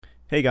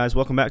Hey guys,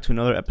 welcome back to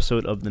another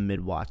episode of the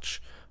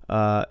Mid-Watch.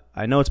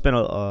 I know it's been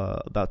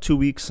about 2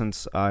 weeks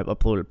since I've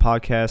uploaded a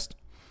podcast.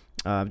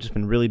 I've just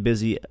been really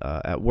busy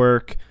at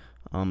work,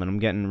 and I'm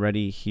getting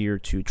ready here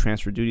to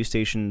transfer duty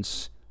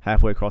stations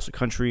halfway across the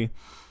country,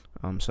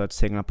 so that's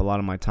taking up a lot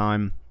of my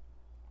time.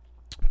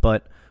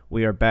 But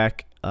we are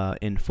back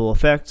in full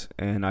effect,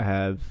 and I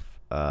have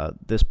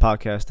this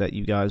podcast that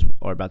you guys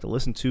are about to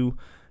listen to,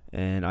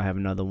 and I have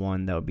another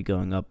one that will be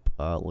going up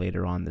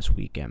later on this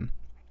weekend.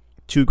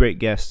 Two great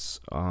guests,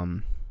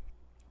 and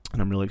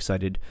I'm really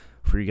excited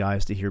for you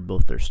guys to hear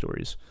both their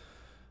stories.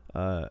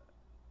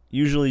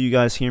 Usually you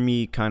guys hear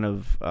me kind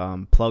of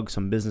plug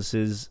some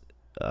businesses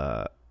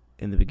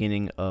in the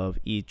beginning of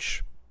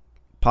each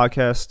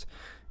podcast,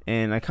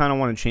 and I kind of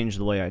want to change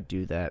the way I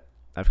do that.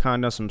 I've kind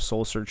of done some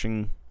soul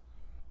searching,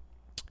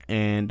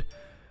 and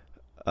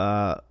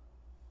of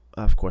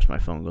course my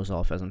phone goes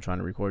off as I'm trying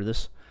to record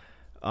this.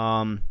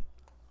 But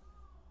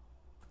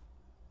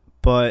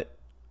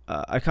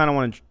I kind of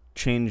want to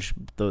change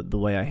the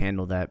way I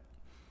handle that.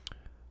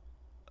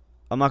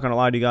 I'm not going to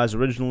lie to you guys.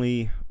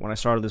 Originally, when I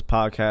started this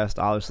podcast,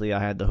 obviously I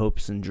had the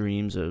hopes and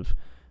dreams of,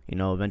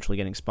 eventually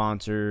getting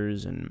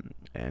sponsors and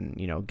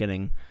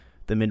getting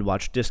the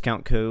Mid-Watch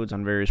discount codes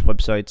on various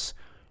websites.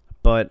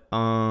 But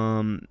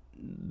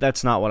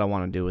that's not what I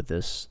want to do with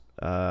this.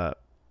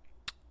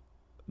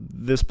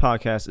 This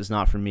podcast is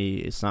not for me.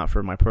 It's not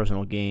for my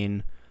personal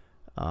gain,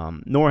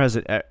 nor has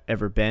it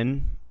ever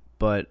been.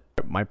 But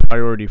my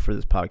priority for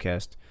this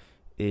podcast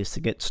is to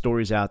get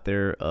stories out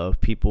there of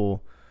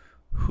people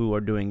who are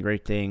doing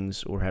great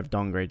things or have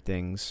done great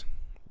things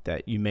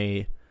that you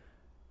may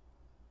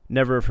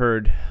never have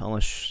heard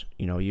unless,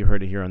 you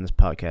heard it here on this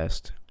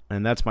podcast.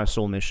 And that's my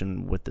sole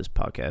mission with this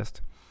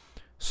podcast.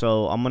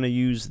 So I'm going to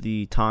use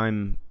the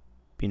time,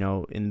 in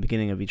the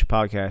beginning of each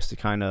podcast to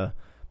kind of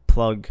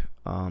plug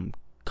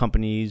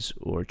companies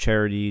or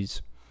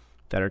charities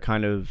that are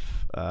kind of,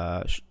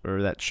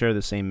 or that share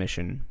the same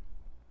mission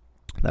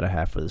that I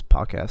have for this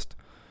podcast.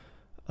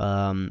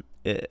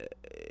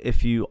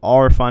 If you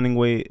are finding a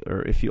way,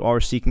 or if you are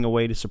seeking a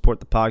way to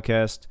support the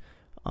podcast,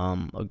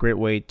 a great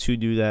way to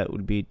do that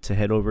would be to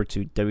head over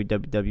to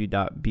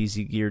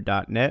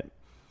www.bzgear.net.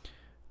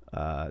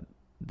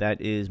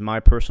 That is my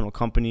personal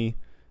company.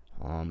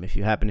 If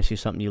you happen to see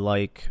something you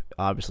like,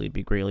 obviously it'd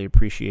be greatly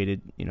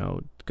appreciated.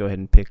 Go ahead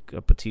and pick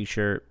up a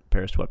t-shirt,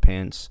 pair of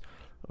sweatpants,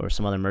 or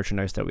some other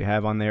merchandise that we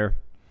have on there.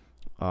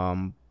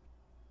 And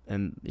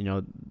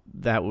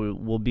that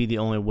will be the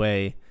only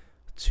way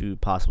to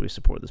possibly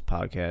support this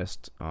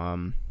podcast.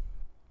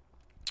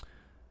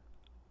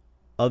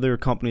 Other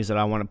companies that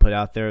I want to put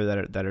out there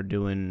that are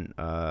doing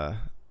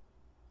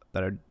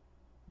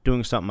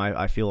something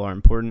I feel are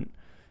important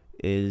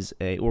is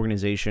a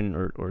organization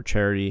or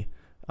charity,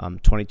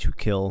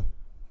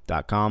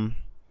 22kill.com.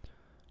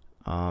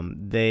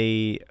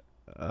 They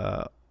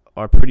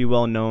are pretty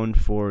well known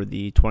for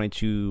the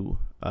 22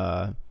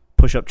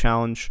 push-up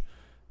challenge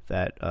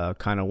that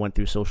kind of went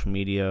through social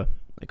media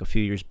like a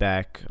few years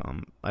back.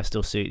 I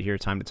still see it here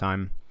time to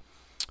time.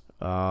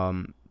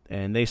 And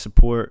they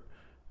support,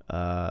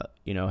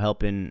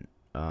 helping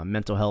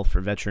mental health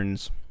for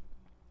veterans.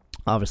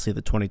 Obviously,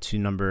 the 22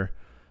 number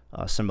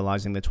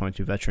symbolizing the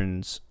 22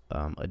 veterans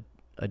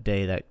a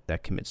day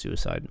that commit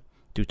suicide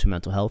due to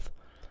mental health.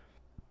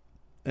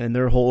 And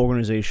their whole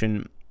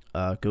organization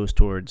goes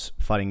towards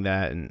fighting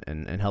that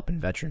and helping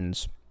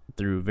veterans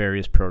through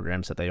various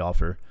programs that they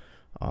offer.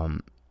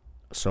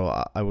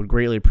 So I would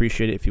greatly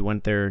appreciate it if you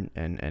went there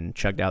and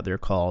checked out their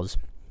calls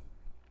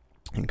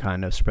and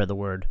kind of spread the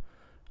word,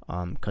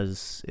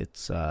 because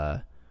it's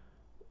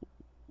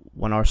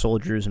when our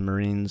soldiers and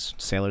Marines,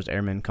 sailors,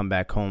 airmen come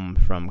back home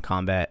from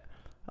combat,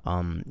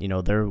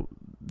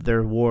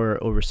 their war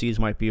overseas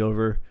might be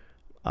over,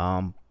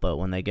 but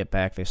when they get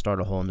back, they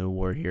start a whole new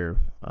war here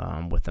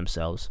with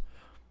themselves.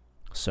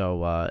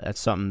 So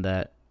that's something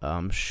that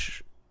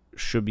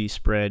should be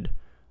spread.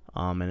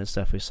 And it's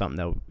definitely something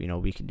that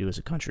we can do as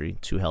a country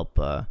to help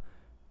our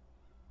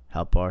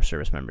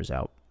service members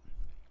out.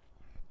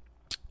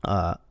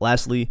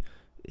 Lastly,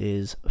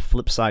 is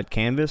Flipside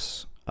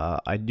Canvas.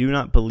 I do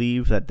not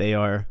believe that they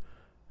are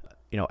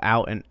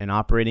out and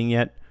operating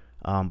yet,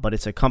 but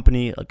it's a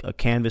company, a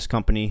canvas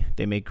company.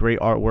 They make great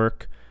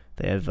artwork.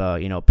 They have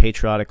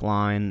patriotic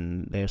line.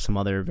 And they have some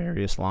other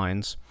various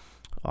lines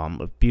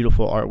of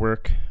beautiful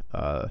artwork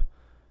that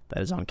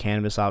is on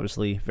canvas.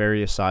 Obviously,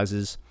 various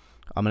sizes.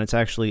 And it's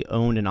actually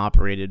owned and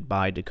operated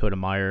by Dakota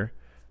Meyer,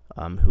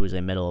 who is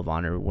a Medal of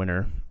Honor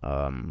winner,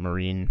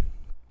 Marine.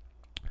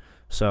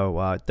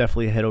 So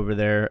definitely head over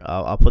there.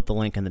 I'll put the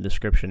link in the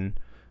description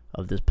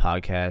of this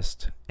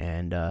podcast,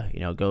 and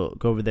go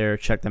over there,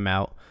 check them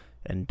out,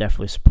 and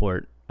definitely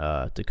support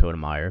Dakota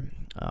Meyer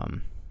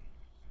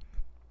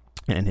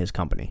and his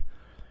company.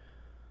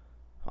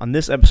 On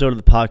this episode of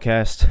the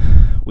podcast,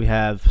 we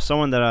have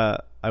someone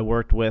that I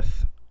worked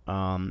with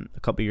a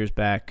couple years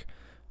back,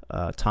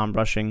 Tom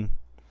Rushing.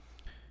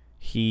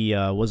 He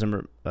was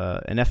an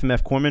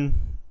FMF corpsman,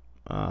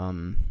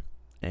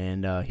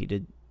 and he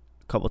did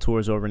a couple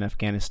tours over in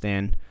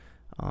Afghanistan.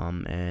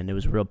 And it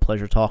was a real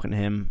pleasure talking to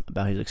him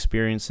about his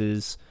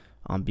experiences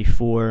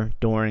before,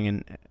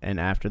 during, and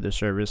after the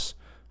service.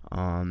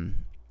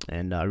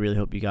 And I really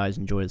hope you guys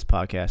enjoyed this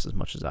podcast as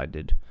much as I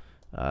did.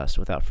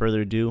 So without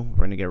further ado, we're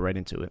going to get right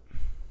into it.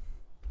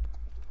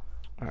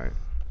 All right.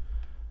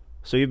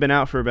 So you've been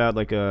out for about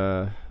like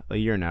a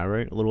year now,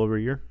 right? A little over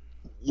a year?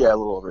 Yeah, a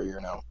little over a year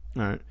now.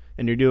 All right.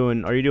 And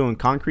are you doing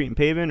concrete and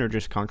paving or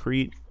just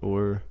concrete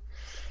or?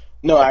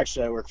 No,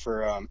 actually, I work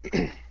for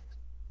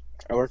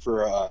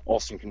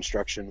Alston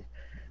Construction.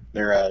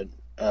 They're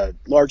a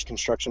large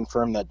construction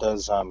firm that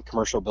does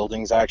commercial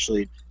buildings. I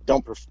actually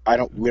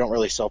we don't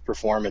really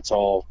self-perform. It's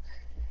all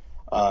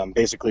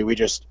basically we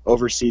just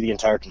oversee the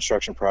entire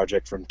construction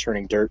project from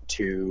turning dirt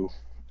to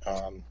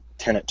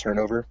tenant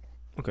turnover.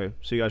 Okay,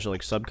 so you guys are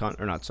like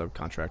not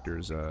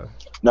subcontractors.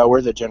 No,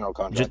 we're the general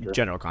contractor.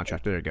 General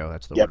contractor. There you go.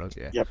 That's the Yep. word.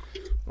 Yeah. Yep.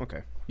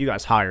 Okay. You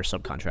guys hire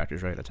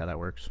subcontractors, right? That's how that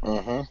works.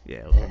 Mm-hmm.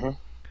 Yeah. Okay. Mm-hmm.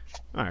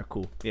 All right.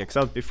 Cool. Yeah.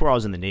 Because before I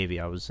was in the Navy,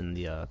 I was in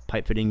the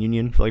pipe fitting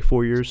union for like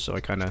 4 years, so I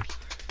kind of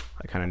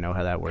know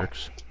how that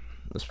works.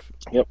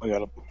 Yep. We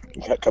got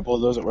a couple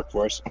of those that work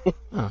for us.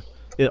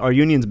 Are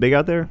unions big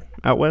out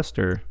west,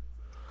 or?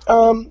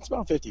 It's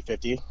about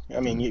 50-50.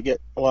 I mean, you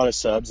get a lot of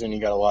subs and you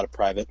got a lot of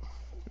private.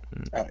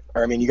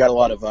 You got a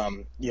lot of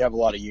you have a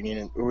lot of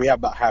union. We have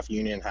about half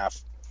union,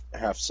 half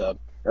sub.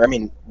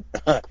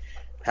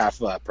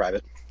 Half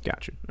private.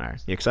 Gotcha. All right.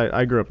 Yeah, because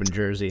I grew up in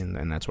Jersey,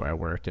 and that's where I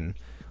worked, and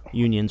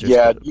unions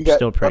are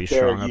still pretty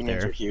strong up there.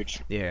 Unions are huge.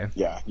 Yeah.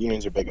 Yeah,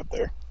 unions are big up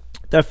there.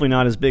 Definitely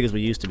not as big as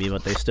we used to be,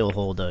 but they still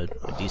hold a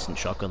decent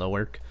chunk of the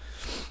work.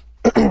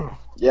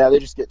 Yeah, they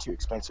just get too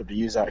expensive to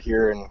use out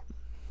here, and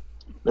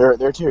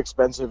they're too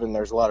expensive, and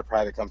there's a lot of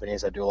private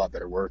companies that do a lot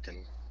better work, and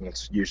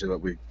that's usually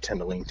what we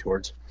tend to lean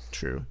towards.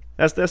 True.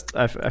 I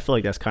feel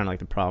like that's kind of like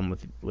the problem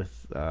with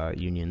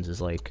unions is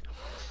like,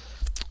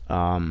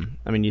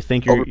 you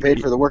think you're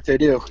overpaid for the work they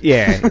do.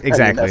 Yeah,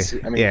 exactly.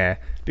 Yeah,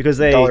 because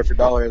they dollar for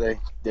dollar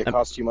they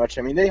cost too much.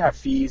 I mean, they have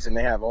fees and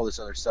they have all this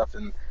other stuff,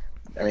 and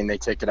I mean they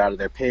take it out of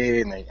their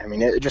pay, and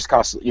it just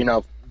costs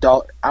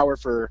hour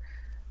for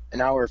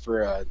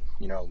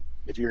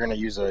if you're going to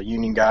use a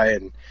union guy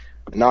and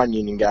a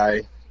non-union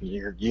guy.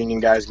 Your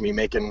union guy's gonna be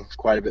making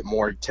quite a bit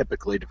more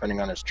typically,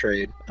 depending on his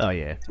trade. Oh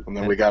yeah. And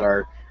then we got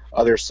our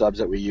other subs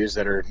that we use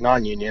that are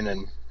non-union,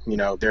 and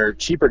they're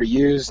cheaper to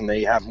use and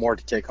they have more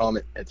to take home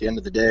at the end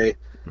of the day.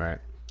 Right.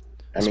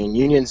 I mean,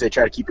 unions, they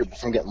try to keep people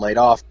from getting laid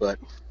off, but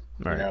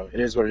right. It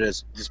is what it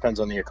is. It just depends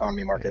on the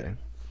economy market. Yeah.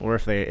 Or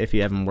if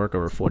you have them work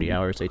over 40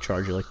 hours, they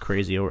charge you like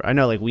crazy. I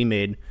know, like we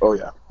made. Oh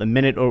yeah. The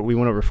minute we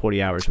went over 40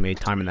 hours, we made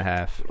time and a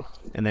half,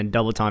 and then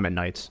double time at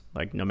nights.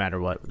 Like no matter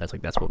what, that's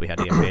what we had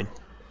to get paid.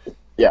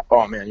 Yeah.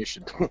 Oh man, you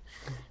should.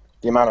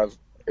 The amount of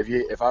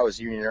if I was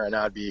union right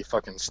now, I'd be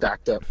fucking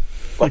stacked up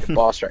like a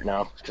boss right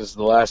now. Because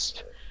the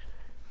last,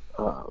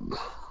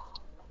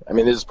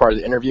 this is part of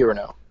the interview or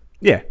no?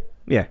 Yeah.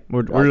 Yeah.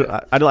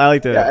 I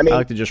like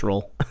to just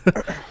roll.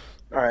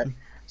 All right.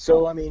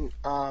 So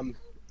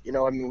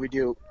we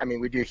do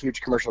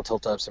huge commercial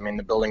tilt ups. I mean,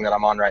 the building that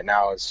I'm on right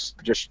now is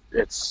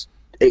it's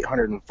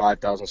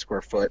 805,000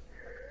 square foot.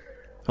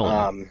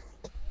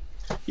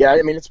 Yeah,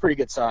 I mean, it's pretty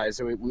good size.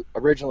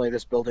 Originally,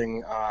 this building,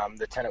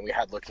 the tenant we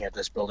had looking at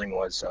this building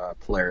was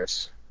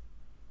Polaris.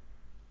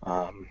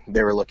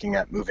 They were looking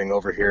at moving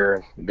over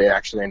here. They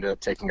actually ended up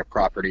taking a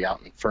property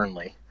out in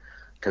Fernley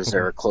because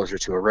they're closer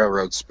to a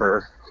railroad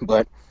spur.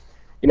 But,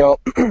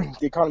 the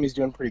economy's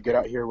doing pretty good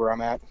out here where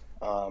I'm at.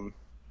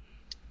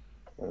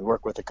 We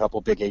work with a couple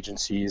big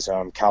agencies,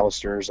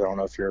 Callisters. I don't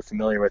know if you're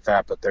familiar with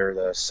that, but they're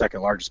the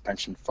second largest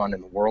pension fund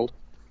in the world.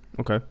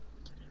 Okay.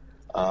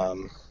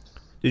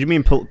 Did you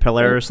mean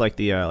Polaris, like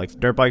the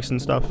dirt bikes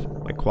and stuff,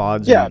 like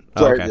quads? Yeah,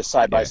 okay. The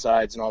side by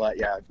sides and all that.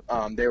 Yeah,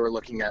 they were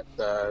looking at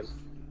the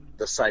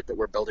site that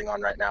we're building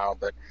on right now,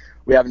 but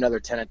we have another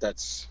tenant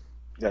that's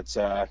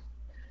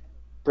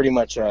pretty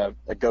much a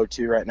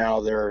go-to right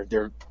now. They're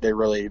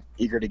really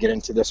eager to get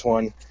into this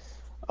one.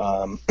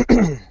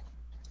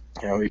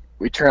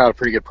 We turn out a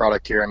pretty good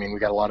product here. I mean, we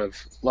got a lot of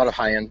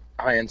high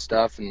end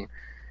stuff, and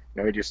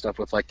we do stuff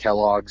with like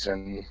Kellogg's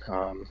and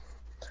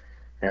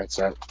it's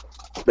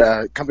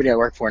the company I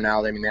work for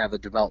now. They have the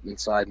development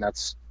side, and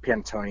that's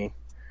Pantone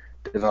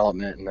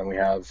Development, and then we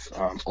have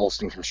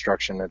Alston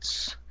Construction.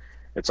 It's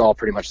all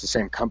pretty much the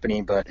same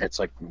company, but it's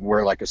like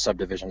we're like a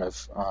subdivision of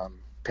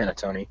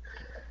Pantone.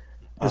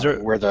 Is there?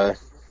 We're the.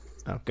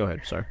 Oh, go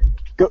ahead. Sorry.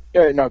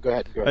 No, go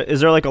ahead.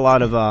 Is there like a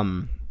lot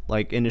of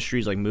like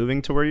industries like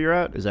moving to where you're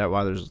at? Is that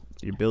why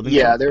you're building?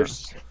 Yeah,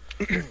 there's.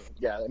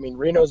 Yeah, I mean,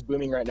 Reno's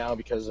booming right now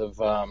because of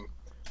a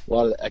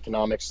lot of the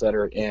economics that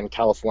are in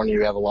California.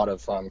 We have a lot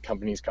of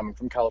companies coming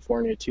from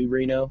California to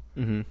Reno.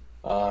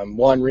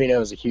 Mm-hmm.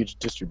 Reno is a huge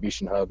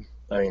distribution hub.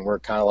 I mean, we're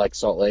kind of like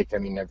Salt Lake. I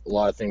mean, a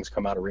lot of things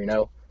come out of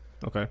Reno.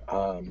 Okay.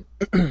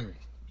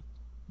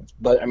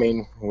 But I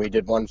mean, we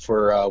did one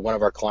for one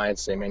of our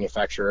clients. They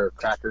manufacture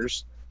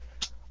crackers.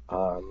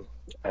 I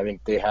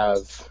think they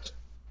have.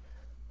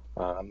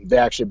 They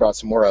actually brought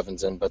some more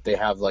ovens in, but they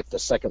have like the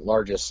second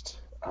largest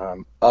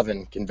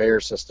oven conveyor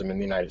system in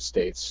the United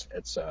States.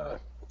 It's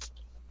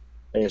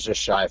think it's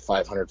just shy of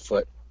 500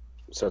 foot.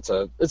 So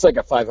it's like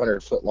a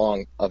 500-foot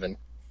long oven,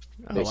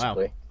 Oh wow.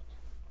 basically.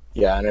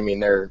 Yeah,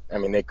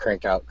 and they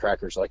crank out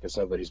crackers like it's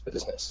nobody's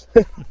business.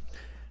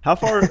 How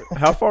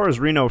far is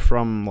Reno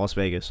from Las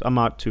Vegas? I'm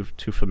not too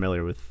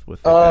familiar with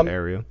like that um,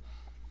 area.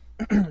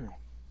 all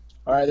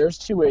right, there's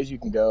two ways you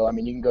can go. I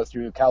mean, you can go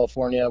through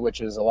California,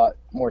 which is a lot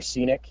more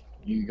scenic.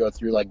 You go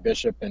through like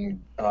Bishop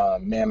and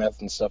Mammoth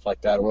and stuff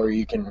like that, or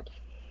you can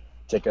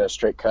take a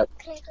straight cut,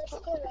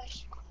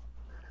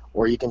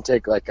 or you can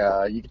take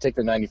you can take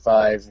the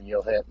 95 and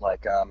you'll hit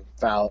like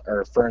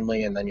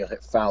Fernley, and then you'll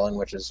hit Fallon,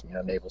 which is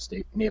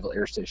Naval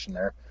Air Station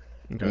there,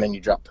 and Okay. then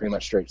you drop pretty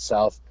much straight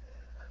south.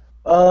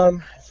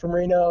 From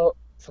Reno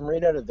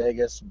to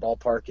Vegas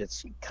ballpark,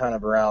 it's kind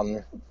of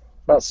around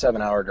about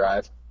 7 hour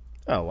drive.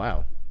 Oh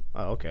wow.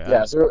 Oh okay.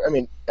 Yeah, so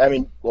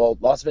well,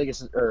 Las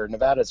Vegas or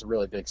Nevada is a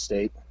really big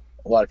state.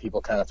 A lot of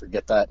people kind of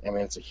forget that. I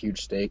mean, it's a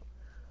huge state,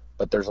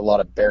 but there's a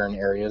lot of barren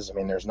areas. I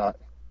mean,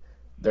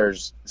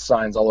 there's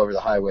signs all over the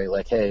highway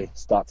like, "Hey,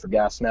 stop for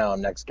gas now.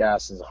 Next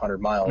gas is 100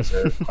 miles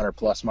or 100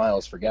 plus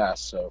miles for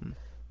gas." So,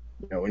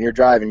 when you're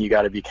driving, you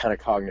got to be kind of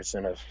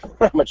cognizant of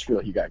how much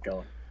fuel you got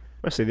going.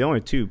 I say the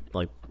only two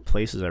like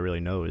places I really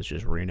know is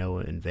just Reno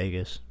and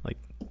Vegas. Like,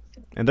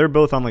 and they're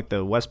both on like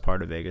the west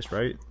part of Vegas,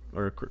 right?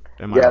 Or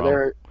am I Yeah, wrong?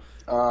 they're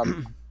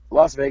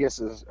Las Vegas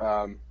is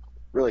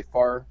really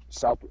far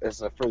south. Is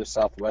the furthest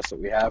southwest that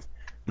we have,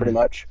 pretty Mhm.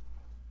 much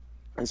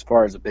as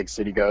far as a big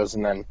city goes,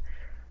 and then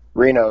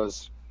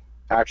Reno's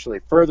actually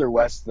further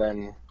west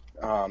than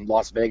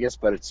Las Vegas,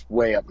 but it's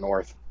way up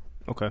north.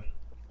 Okay.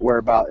 We're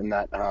about in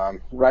that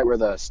right where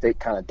the state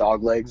kind of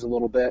dog legs a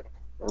little bit.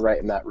 We're right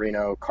in that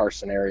Reno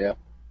Carson area.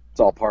 It's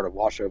all part of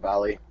Washoe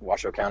Valley,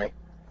 Washoe County.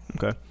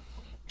 Okay.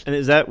 And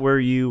is that where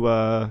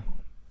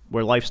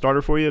life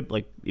started for you?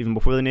 Like even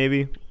before the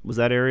Navy, was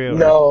that area or?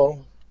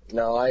 No,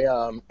 no,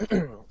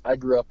 I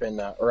grew up in,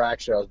 or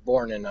actually, I was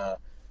born in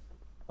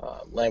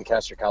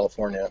Lancaster,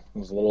 California. It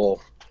was a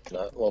little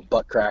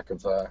butt crack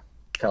of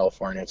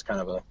California. It's kind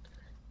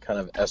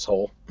of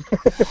s-hole.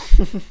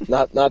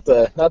 Not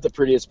the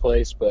prettiest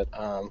place, but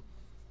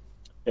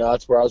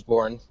that's where I was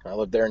born. I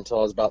lived there until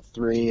I was about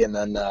 3, and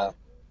then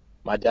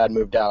my dad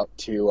moved out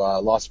to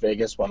Las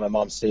Vegas while my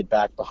mom stayed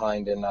back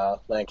behind in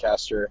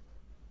Lancaster.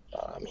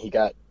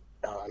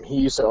 He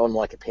used to own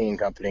like a painting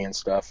company and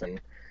stuff, and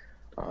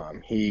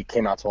he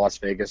came out to Las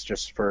Vegas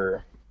just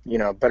for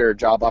better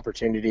job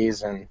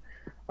opportunities, and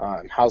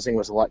housing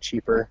was a lot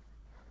cheaper.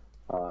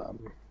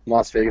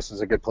 Las Vegas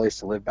was a good place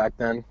to live back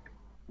then,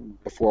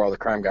 before all the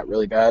crime got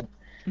really bad.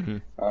 Hmm.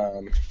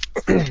 Um,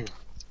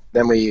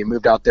 then we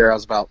moved out there. I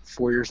was about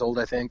 4 years old,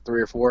 I think,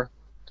 3 or 4.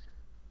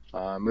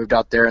 Moved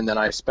out there, and then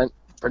I spent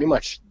pretty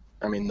much,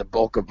 the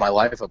bulk of my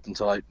life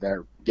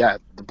the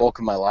bulk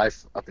of my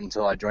life up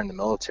until I joined the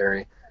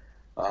military.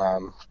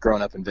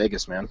 Growing up in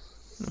Vegas, man.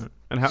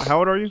 And how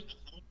old are you?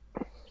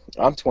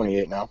 I'm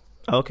 28 now.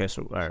 Oh, okay,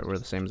 so all right, we're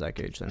the same exact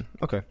age then.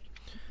 Okay.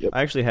 Yep.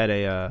 I actually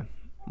had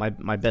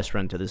my best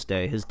friend to this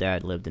day. His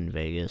dad lived in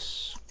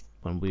Vegas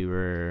when we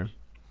were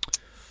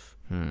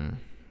I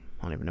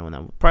don't even know when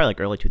that was. Probably like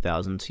early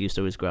 2000s. He used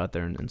to always go out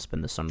there and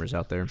spend the summers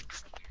out there,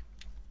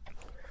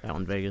 out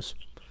in Vegas.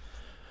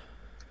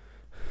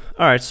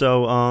 All right,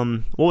 so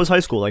what was high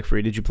school like for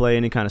you? Did you play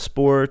any kind of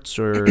sports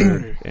or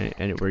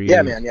and were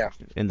Yeah, you man. Yeah,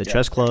 in the yeah.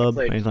 chess I club,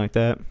 played. anything like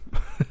that?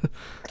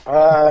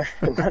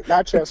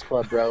 Not chess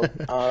club, bro.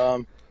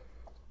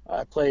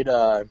 I played.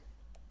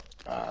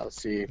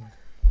 Let's see.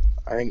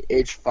 I think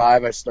age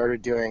 5, I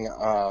started doing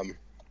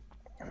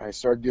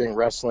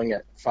wrestling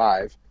at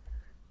 5,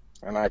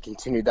 and I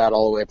continued that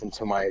all the way up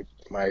until my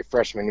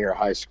freshman year of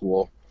high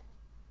school.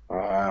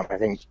 I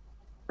think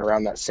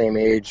around that same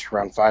age,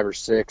 around 5 or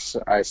 6,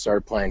 I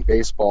started playing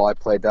baseball. I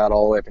played that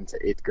all the way up into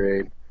 8th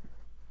grade.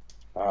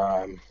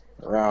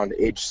 Around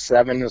age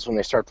 7 is when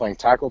they started playing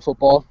tackle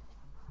football,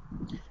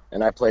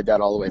 and I played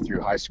that all the way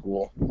through high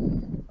school.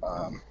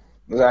 I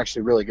was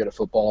actually really good at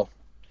football.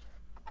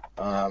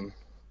 Um,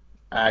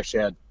 I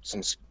actually had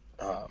some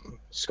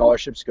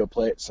scholarships to go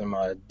play at some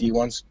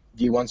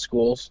D1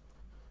 schools.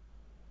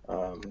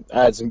 I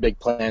had some big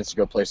plans to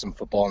go play some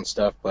football and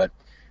stuff, but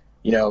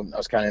I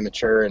was kind of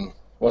immature and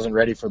wasn't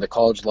ready for the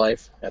college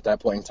life at that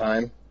point in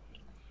time.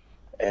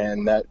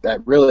 And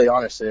that really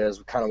honestly is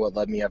kind of what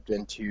led me up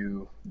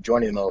into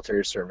joining the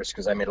military service,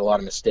 because I made a lot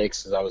of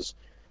mistakes as I was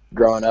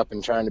growing up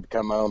and trying to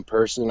become my own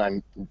person.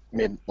 I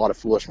made a lot of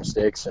foolish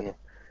mistakes, and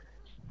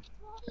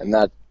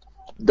that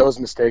those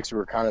mistakes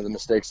were kind of the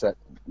mistakes that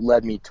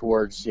led me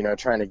towards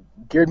trying to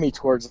geared me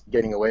towards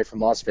getting away from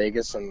Las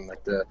Vegas and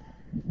like the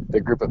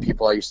group of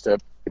people I used to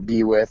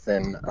be with,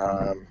 and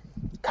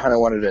kind of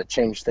wanted to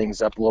change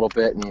things up a little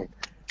bit and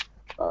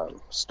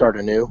start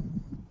anew.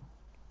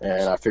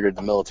 And I figured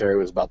the military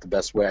was about the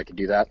best way I could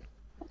do that.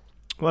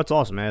 Well, that's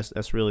awesome, man.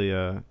 That's really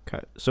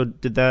so.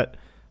 Did that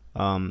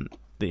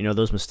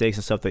those mistakes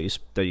and stuff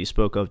that you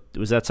spoke of,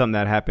 was that something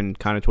that happened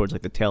kind of towards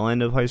like the tail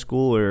end of high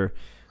school, or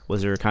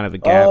was there kind of a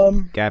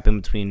gap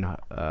in between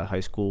high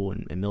school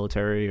and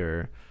military,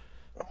 or?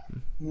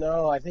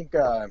 No, I think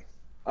I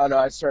don't know.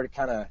 I started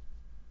kind of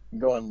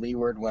going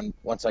leeward when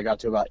once I got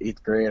to about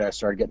eighth grade. I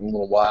started getting a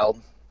little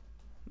wild,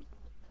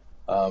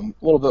 a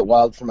little bit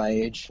wild for my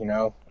age, you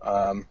know.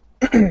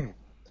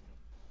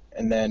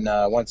 And then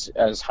once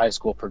as high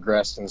school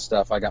progressed and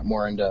stuff, I got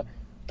more into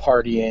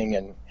partying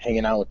and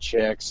hanging out with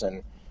chicks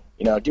and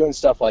doing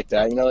stuff like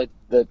that. You know, like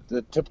the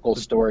typical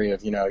story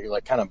of you're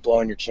like kind of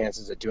blowing your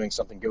chances at doing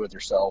something good with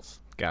yourself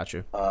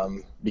Gotcha.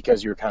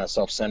 because you're kind of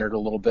self-centered a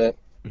little bit.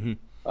 Hmm.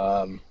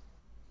 Um,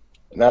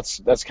 and that's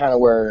kind of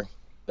where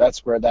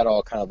that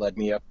all kind of led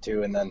me up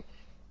to. And then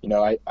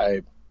I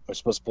was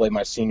supposed to play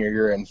my senior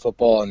year in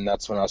football, and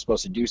that's when I was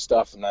supposed to do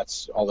stuff, and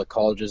that's all the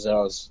colleges that I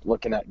was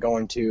looking at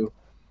going to.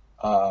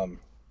 um,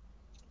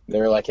 they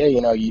were like, hey,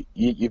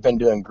 you've been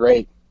doing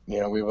great.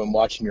 We've been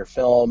watching your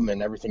film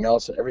and everything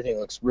else. Everything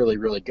looks really,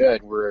 really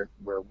good. We're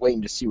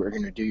waiting to see what you're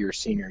going to do your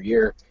senior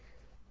year.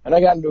 And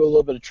I got into a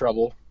little bit of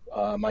trouble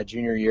my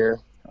junior year.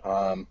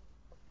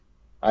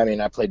 I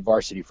mean, I played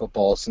varsity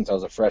football since I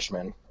was a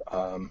freshman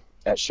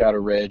at Shadow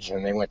Ridge,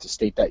 and they went to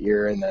state that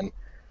year. And then,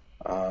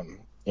 I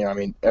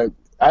mean, I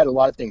had a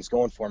lot of things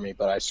going for me,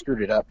 but I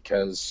screwed it up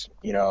because,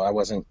 I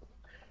wasn't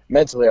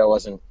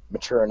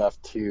mature enough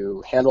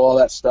to handle all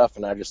that stuff.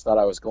 And I just thought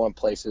I was going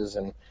places,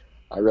 and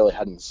I really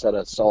hadn't set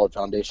a solid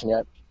foundation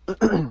yet.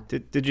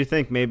 Did you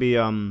think maybe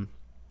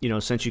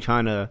since you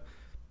kind of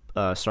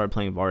started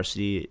playing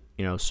varsity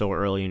so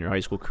early in your high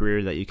school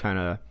career that you kind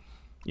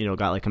of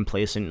got like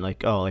complacent,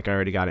 like, oh, like I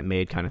already got it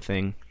made kind of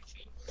thing?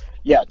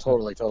 Yeah,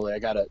 totally, totally.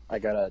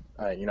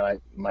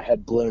 My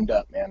head ballooned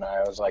up, man.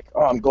 I was like,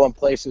 oh, I'm going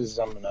places.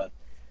 I'm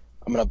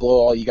gonna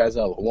blow all you guys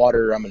out of the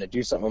water. I'm gonna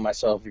do something with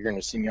myself. You're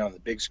gonna see me on the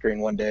big screen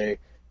one day,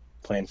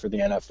 playing for the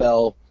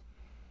NFL.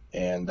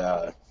 And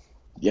I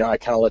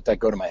kind of let that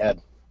go to my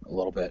head a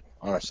little bit,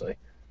 honestly.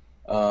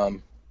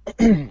 Um,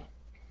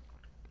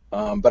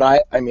 but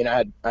I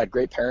had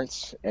great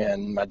parents,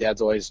 and my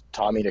dad's always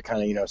taught me to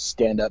kind of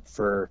stand up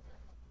for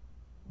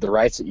the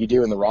rights that you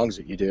do and the wrongs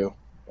that you do.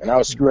 And I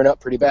was screwing up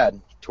pretty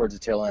bad towards the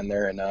tail end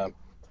there. And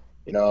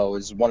it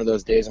was one of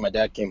those days, and my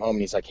dad came home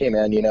and he's like, "Hey,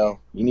 man, you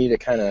need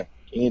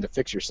to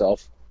fix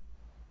yourself."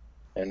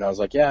 And I was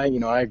like, "Yeah,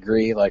 I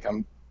agree. Like,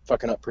 I'm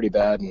fucking up pretty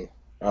bad." And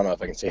I don't know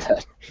if I can say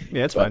that.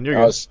 Yeah, it's But fine. You're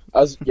good. I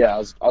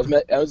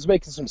was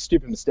making some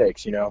stupid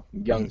mistakes,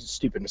 young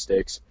stupid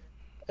mistakes.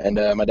 And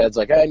my dad's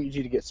like, "I need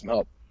you to get some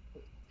help."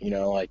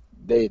 Like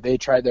they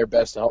tried their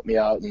best to help me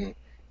out, and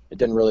it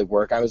didn't really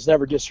work. I was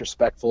never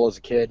disrespectful as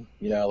a kid,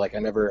 like I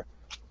never,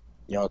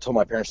 told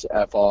my parents to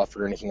F off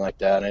or anything like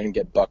that. I didn't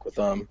get buck with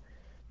them.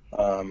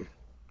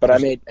 But I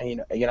made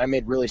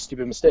really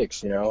stupid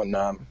mistakes, and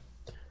I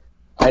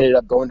ended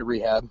up going to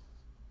rehab.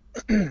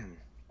 I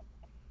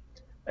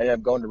ended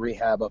up going to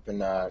rehab up in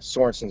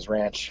Sorensen's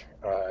Ranch,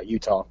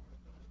 Utah.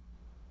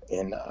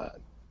 In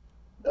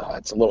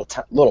it's a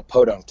little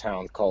podunk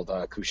town called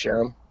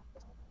Kusharam.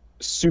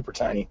 Super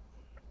tiny,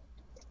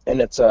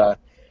 and it's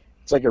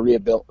like a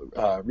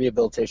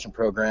rehabilitation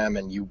program,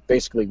 and you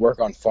basically work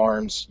on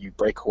farms. You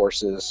break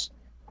horses.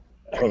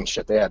 I mean,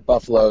 shit, they had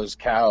buffaloes,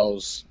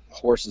 cows,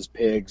 horses,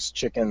 pigs,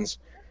 chickens.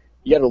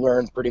 You got to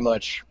learn pretty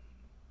much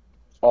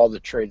all the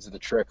trades of the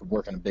trick of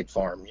working a big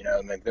farm.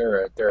 Like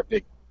they're a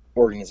big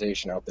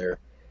organization out there.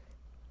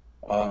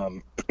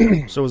 Um,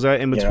 So was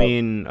that in you know,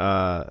 between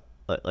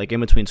like in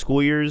between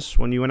school years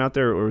when you went out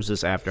there, or was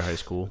this after high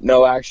school?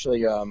 no,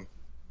 actually,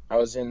 I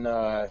was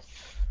I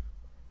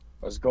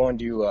was going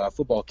to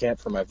football camp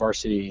for my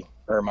varsity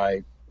or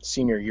my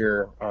senior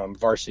year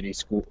varsity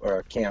school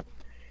camp,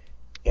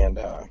 and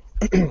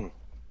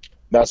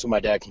that's when my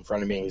dad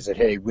confronted me. He said,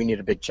 "Hey, we need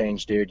a big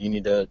change, dude. You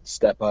need to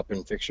step up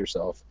and fix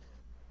yourself."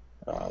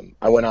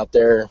 I went out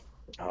there.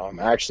 I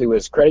actually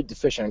was credit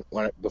deficient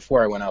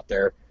before I went out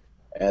there,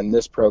 and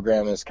this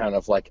program is kind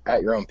of like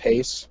at your own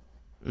pace.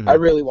 I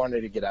Hmm. really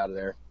wanted to get out of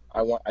there.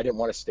 I didn't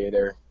want to stay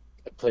there.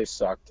 The place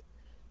sucked.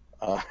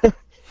 Uh,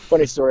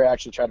 funny story. I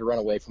actually tried to run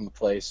away from the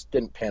place.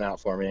 Didn't pan out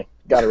for me.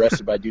 Got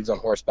arrested by dudes on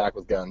horseback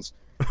with guns.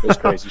 It was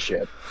crazy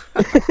shit.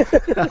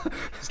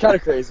 It's kind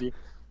of crazy.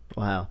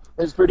 Wow.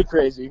 It was pretty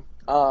crazy.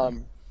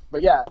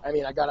 But yeah, I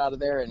mean, I got out of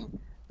there, and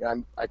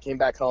I came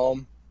back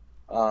home.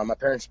 My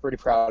parents were pretty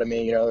proud of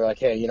me. They're like,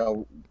 "Hey,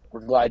 we're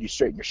glad you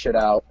straightened your shit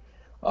out.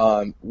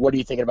 What are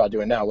you thinking about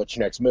doing now? What's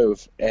your next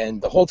move?"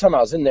 And the whole time I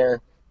was in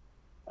there,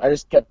 I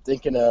just kept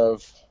thinking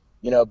of,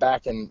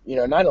 back in,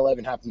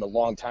 9/11 happened a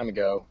long time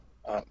ago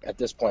at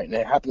this point, and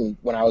it happened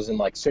when I was in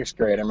like sixth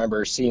grade. I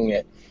remember seeing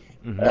it.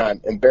 Hmm. And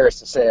I'm embarrassed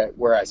to say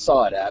where I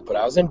saw it at, but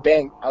I was in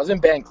band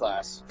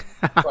class.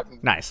 Fucking,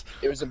 Nice.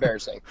 it was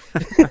embarrassing.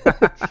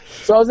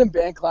 So I was in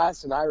band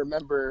class, and I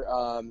remember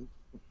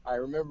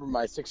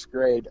my sixth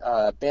grade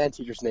band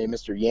teacher's name,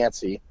 Mr.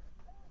 Yancey,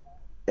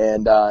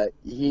 and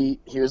he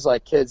was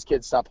like, kids,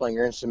 stop playing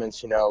your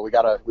instruments. We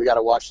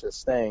gotta watch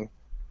this thing.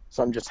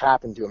 Something just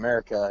happened to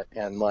America,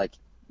 and like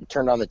he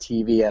turned on the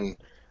TV, and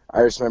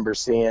I just remember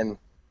seeing,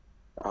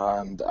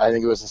 I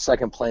think it was the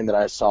second plane that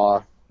I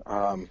saw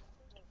um,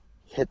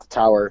 hit the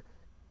tower,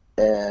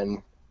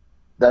 and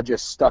that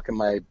just stuck in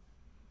my.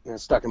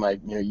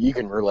 You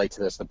can relate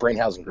to this, the brain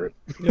housing group.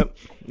 Yep.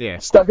 Yeah.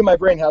 Stuck in my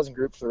brain housing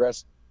group for the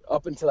rest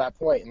up until that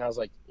point, and I was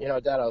like,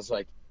 Dad, I was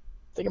like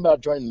thinking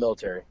about joining the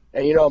military.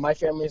 And my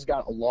family's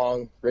got a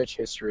long, rich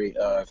history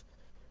of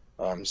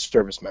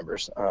service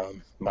members.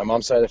 My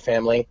mom's side of the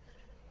family,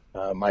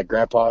 my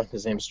grandpa,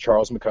 his name's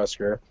Charles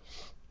McCusker.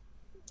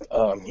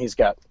 He's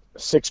got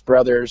 6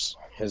 brothers.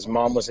 His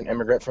mom was an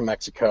immigrant from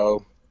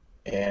Mexico,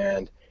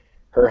 and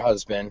her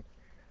husband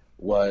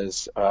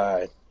was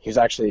he was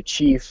actually a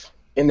chief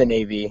in the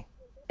Navy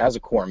as a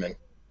corpsman,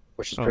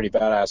 which is pretty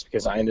badass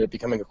because I ended up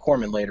becoming a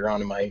corpsman later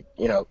on in my,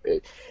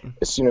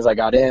 as soon as I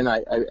got in,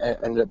 I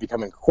ended up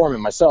becoming a corpsman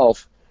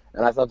myself,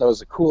 and I thought that was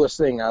the coolest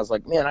thing. I was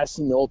like, man, I've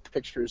seen the old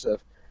pictures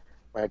of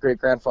my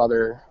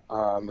great-grandfather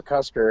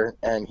McCusker,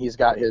 and he's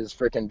got his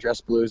freaking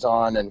dress blues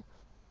on, and,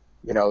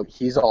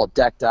 he's all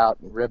decked out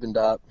and ribboned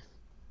up,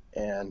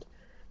 and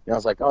I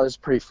was like, oh, this is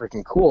pretty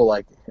freaking cool.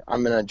 Like,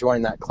 I'm going to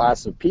join that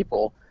class of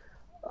people.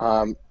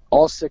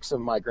 All 6 of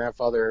my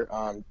grandfather,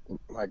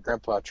 my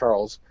grandpa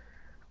Charles,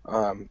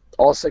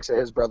 all 6 of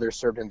his brothers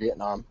served in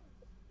Vietnam,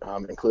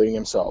 including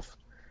himself.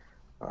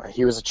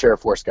 He was a chair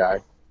force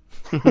guy.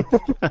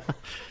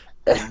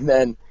 And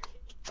then,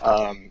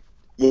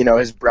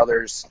 his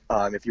brothers,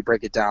 if you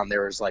break it down,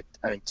 there was like,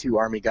 I think 2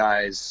 Army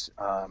guys,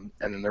 and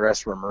then the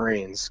rest were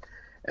Marines.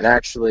 And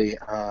actually,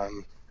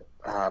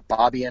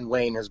 Bobby and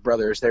Wayne, his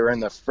brothers, they were in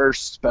the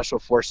 1st Special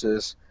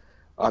Forces.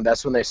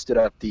 That's when they stood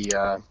up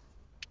the,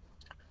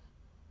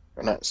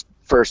 not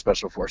first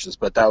Special Forces,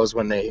 but that was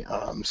when they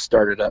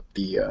started up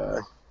the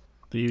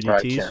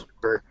UDTs,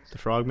 the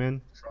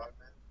Frogmen.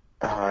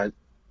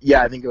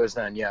 Yeah, I think it was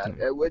then. Yeah,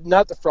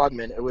 not the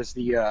Frogmen. It was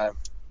the.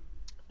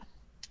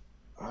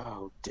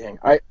 Oh dang!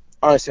 I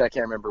honestly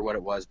can't remember what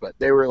it was, but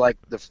they were like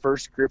the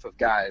first group of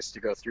guys to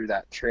go through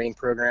that training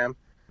program.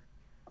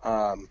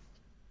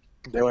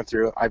 They went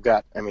through.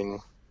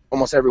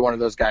 Almost every one of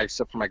those guys,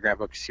 except for my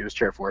grandpa, because he was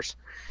chair force.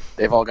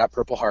 They've all got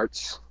Purple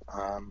Hearts.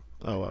 Oh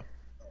wow.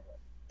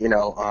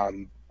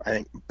 I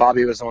think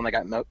Bobby was the one that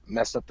got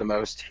messed up the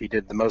most. He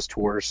did the most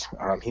tours.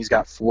 He's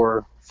got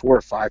 4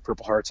 or 5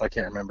 Purple Hearts. I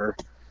can't remember.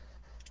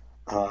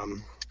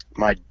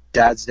 My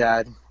dad's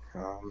dad,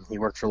 he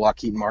worked for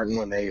Lockheed Martin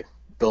when they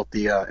built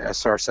the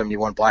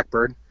SR-71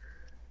 Blackbird.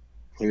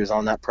 He was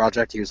on that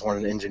project. He was one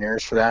of the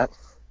engineers for that.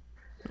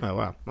 Oh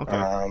wow.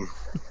 Okay.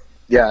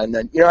 Yeah, and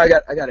then I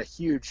got a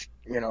huge,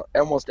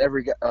 almost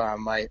every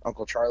my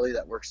Uncle Charlie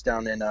that works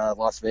down in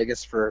Las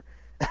Vegas for.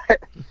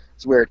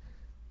 It's weird.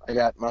 I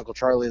got my Uncle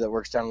Charlie that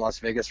works down in Las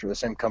Vegas for the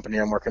same company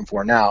I'm working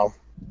for now.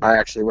 I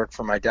actually work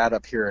for my dad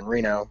up here in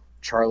Reno.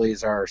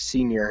 Charlie's our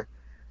senior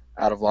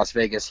out of Las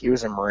Vegas. He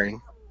was a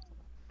Marine.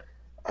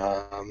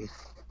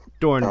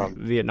 During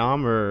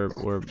Vietnam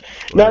or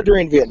not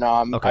during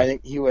Vietnam. Okay. I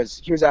think he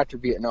was after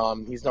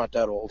Vietnam. He's not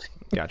that old.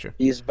 Gotcha.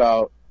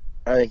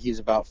 I think he's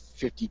about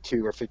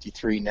 52 or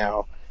 53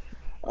 now.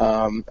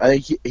 I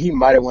think he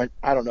might have went.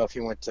 I don't know if he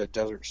went to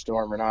Desert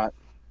Storm or not.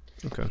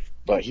 Okay.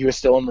 But he was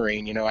still a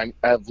Marine. I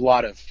have a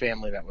lot of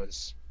family that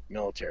was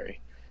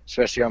military,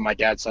 especially on my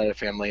dad's side of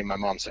the family and my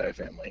mom's side of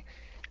the family.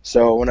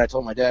 So when I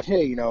told my dad,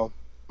 hey, I'm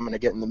going to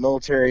get in the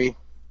military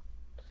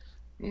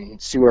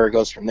and see where it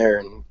goes from there.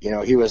 And,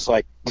 he was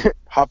like,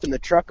 hop in the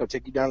truck. I'll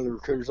take you down to the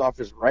recruiter's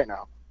office right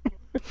now.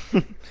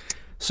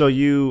 So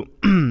you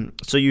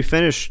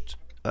finished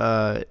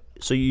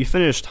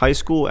high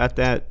school at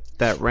that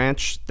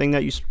ranch thing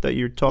that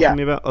you're talking to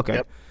me about? Okay.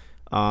 Yep.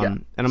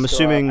 And I'm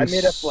assuming I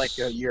made up like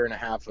a year and a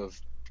half of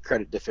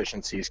credit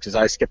deficiencies because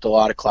I skipped a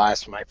lot of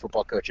class. My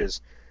football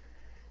coaches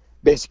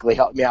basically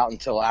helped me out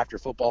until after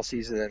football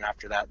season, and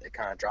after that they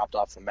kind of dropped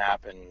off the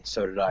map, and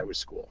so did I with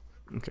school.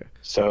 Okay.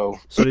 So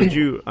did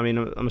you?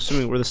 I'm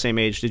assuming we're the same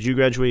age. Did you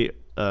graduate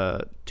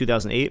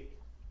 2008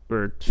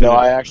 or? No,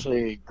 I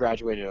actually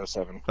graduated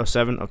 07.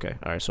 07? Okay.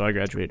 All right. So I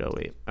graduated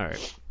 08. All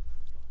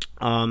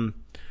right.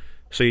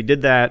 So you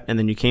did that, and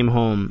then you came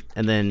home,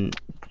 and then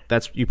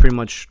you pretty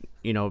much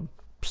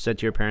said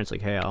to your parents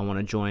like, hey, I want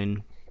to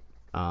join.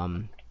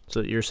 So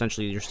you're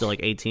still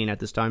like 18 at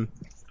this time?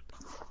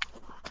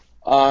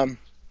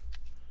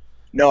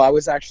 No, I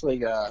was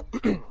actually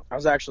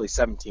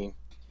 17.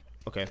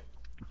 Okay.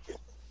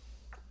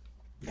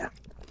 Yeah.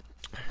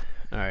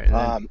 All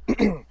right.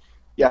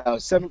 Yeah, I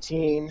was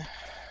 17.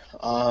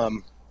 I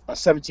was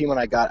 17 when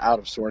I got out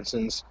of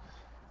Sorensen's.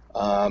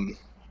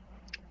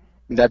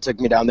 That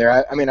took me down there.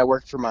 I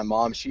worked for my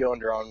mom. She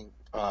owned her own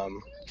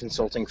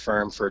consulting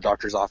firm for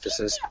doctors'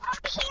 offices.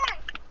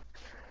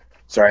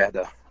 Sorry, I had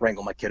to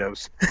wrangle my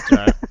kiddos.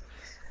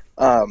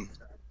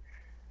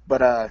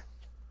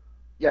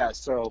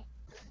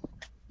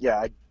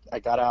 I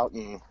got out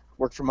and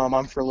worked for my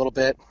mom for a little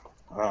bit.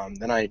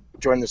 Then I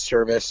joined the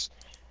service.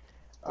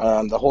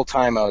 The whole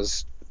time I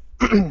was,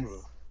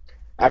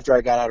 after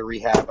I got out of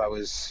rehab, I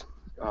was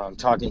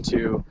talking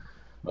to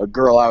a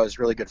girl I was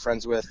really good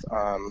friends with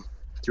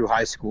through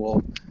high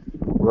school.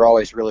 We're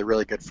always really,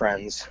 really good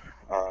friends.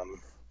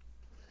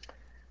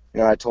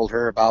 I told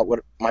her about what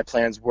my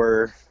plans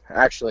were.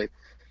 Actually,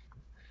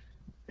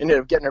 ended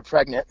up getting her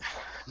pregnant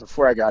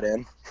before I got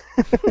in.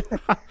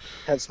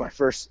 hence my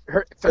first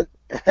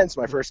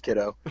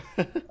kiddo.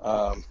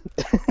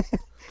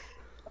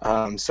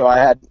 So I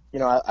had,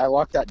 I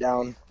locked that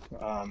down.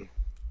 Um,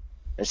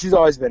 and she's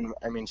always been,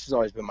 I mean, she's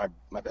always been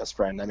my best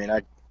friend. I mean,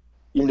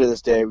 even to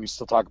this day, we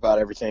still talk about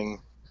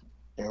everything.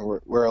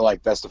 We're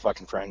like best of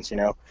fucking friends,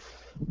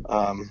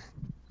 Um,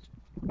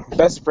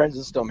 best of friends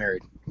and still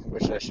married,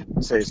 which I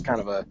should say is kind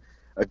of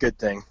a good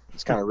thing.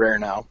 It's kind of rare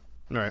now.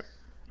 All right.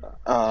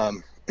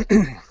 Um,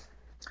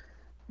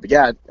 but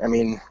yeah, I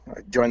mean,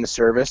 I joined the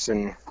service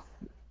and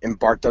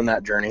embarked on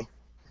that journey.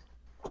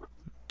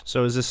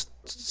 So is this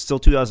still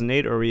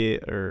 2008,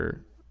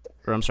 or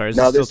or I'm sorry, is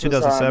this No, still this was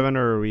 2007,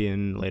 or are we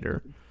in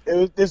later?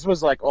 this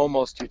was like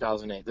almost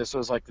 2008. This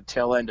was like the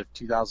tail end of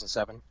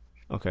 2007.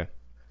 Okay.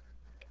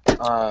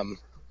 Um,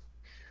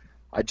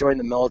 I joined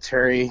the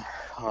military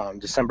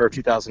December of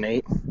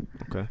 2008.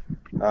 Okay.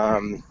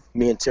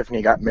 Me and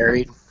Tiffany got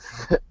married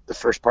the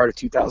first part of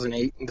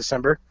 2008 in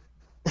December.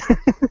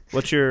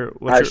 What's your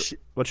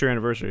what's your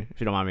anniversary,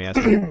 if you don't mind me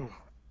asking?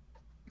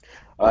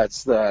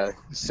 It's the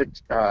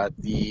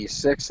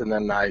 6th, and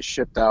then I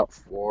shipped out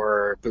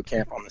for boot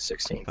camp on the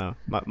 16th. Oh,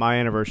 my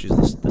anniversary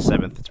is the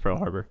 7th. It's Pearl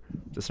Harbor,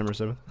 December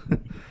 7th.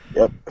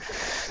 Yep.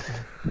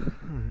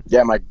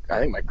 Yeah, I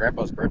think my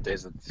grandpa's birthday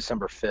is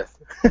December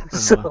 5th.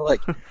 So Wow.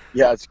 like,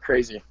 yeah, it's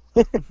crazy.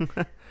 All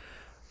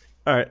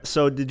right.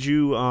 So did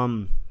you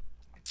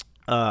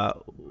uh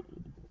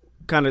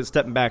kind of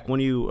stepping back when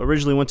you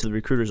originally went to the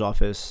recruiter's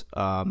office?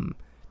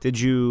 Did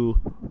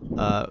you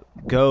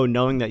go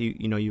knowing that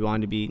you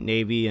wanted to be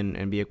Navy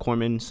and be a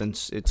corpsman,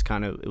 since it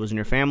was in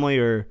your family,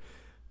 or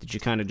did you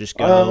kind of just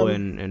go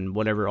and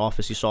whatever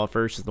office you saw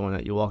first is the one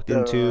that you walked The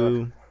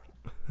into?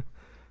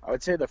 I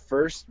would say the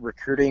first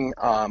recruiting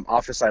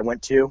office I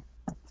went to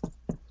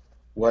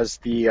was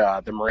the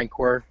Marine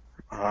Corps.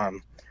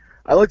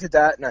 I looked at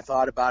that and I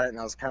thought about it, and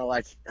I was kind of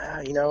like,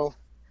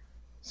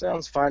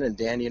 sounds fine and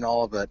dandy and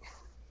all, but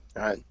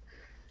I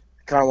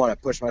kind of want to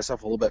push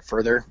myself a little bit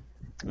further.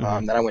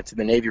 Mm-hmm. Then I went to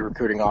the Navy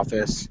recruiting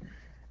office,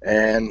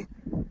 and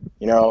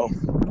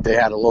they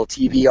had a little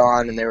TV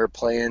on, and they were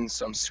playing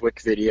some Swick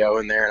video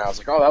in there, and I was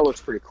like, oh, that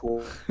looks pretty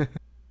cool.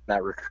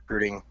 That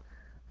recruiting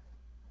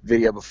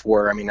video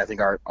before, I mean, I think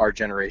our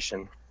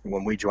generation,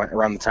 when we joined,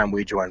 around the time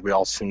we joined, we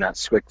all seen that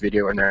Swick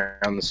video, and they're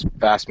on this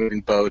fast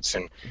moving boats,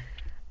 and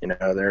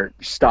they're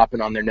stopping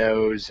on their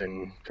nose,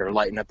 and they're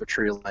lighting up a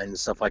tree line and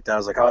stuff like that. I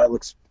was like, oh, that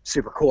looks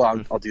super cool.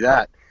 I'll do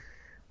that.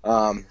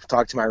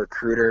 Talked to my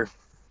recruiter.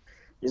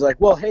 He's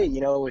like, well, hey,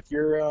 with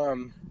your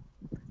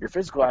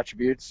physical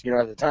attributes,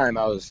 at the time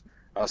I was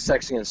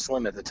sexy and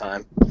slim at the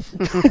time.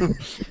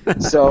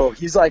 So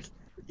he's like,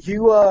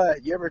 you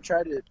ever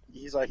tried to?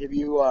 He's like, have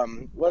you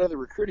what other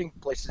recruiting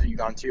places have you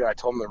gone to? I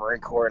told him the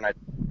Marine Corps, and I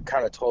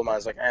kind of told him, I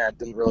was like, it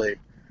didn't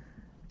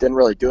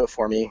really do it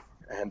for me.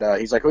 And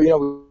he's like,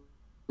 well,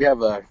 we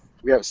have a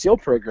SEAL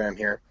program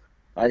here.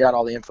 I got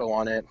all the info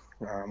on it.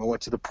 I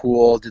went to the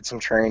pool, did some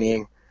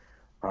training.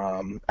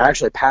 I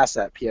actually passed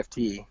that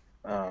PFT.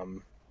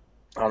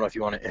 I don't know if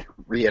you want to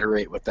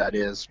reiterate what that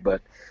is,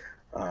 but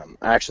I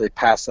actually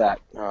passed that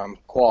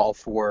qual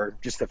for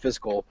just the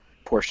physical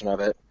portion of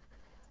it.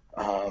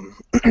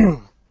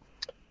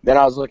 Then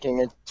I was looking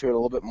into it a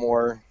little bit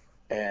more,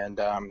 and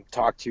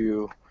talked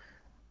to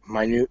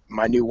my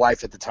new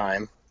wife at the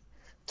time.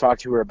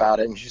 Talked to her about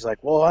it, and she's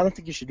like, well, I don't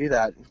think you should do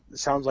that. It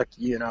sounds like,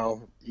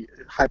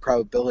 high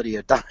probability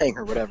of dying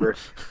or whatever.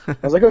 I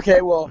was like,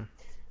 okay, well,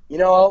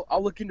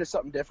 I'll look into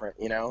something different,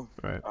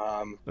 Right.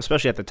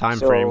 Especially at the time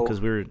so, frame, because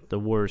the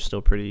war is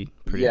still pretty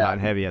yeah, hot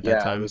and heavy at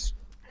that time.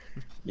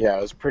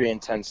 It was pretty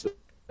intense.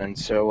 And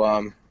so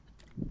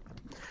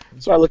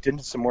I looked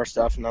into some more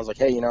stuff, and I was like,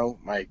 hey,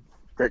 my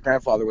great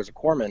grandfather was a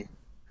corpsman.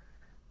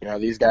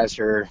 These guys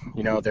are,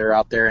 they're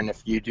out there, and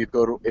if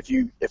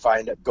I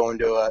end up going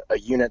to a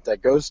unit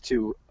that goes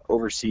to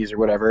overseas or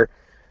whatever,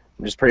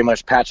 I'm just pretty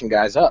much patching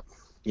guys up.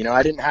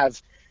 I didn't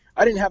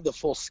have the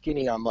full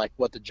skinny on like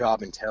what the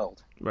job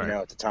entailed, Right.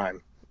 at the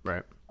time.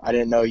 Right. I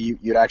didn't know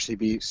you'd actually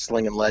be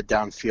slinging lead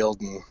downfield,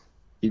 and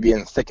you'd be in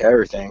the thick of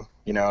everything.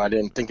 I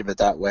didn't think of it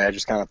that way. I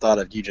just kind of thought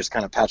of you just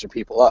kind of patching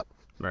people up.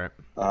 Right.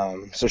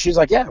 So she's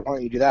like, yeah, why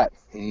don't you do that?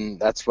 And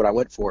that's what I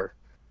went for.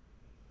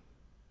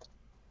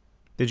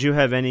 Did you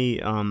have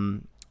any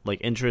like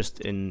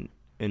interest in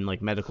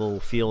like medical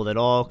field at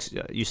all? 'Cause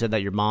you said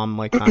that your mom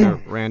like kind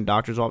of ran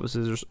doctor's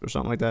offices or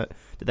something like that.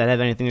 Did that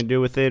have anything to do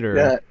with it, or?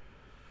 Yeah.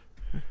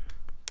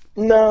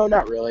 No,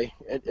 not really.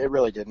 It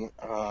really didn't.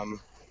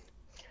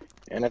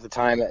 And at the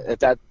time, at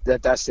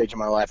that stage of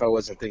my life, I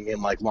wasn't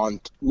thinking like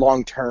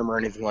long term or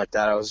anything like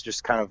that. I was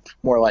just kind of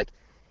more like,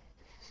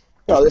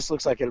 this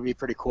looks like it'll be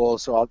pretty cool,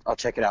 so I'll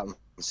check it out and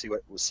see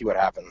what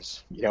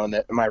happens.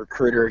 And my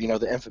recruiter,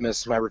 the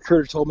infamous, my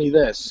recruiter told me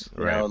this,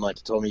 Right. and like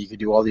he told me you could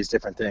do all these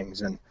different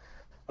things, and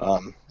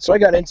so I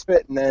got into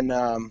it, and then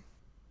I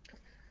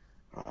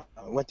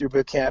went through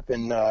boot camp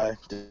in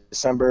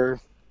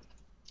December,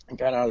 and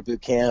got out of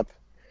boot camp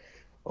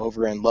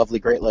over in lovely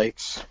Great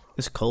Lakes.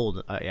 It's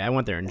cold. I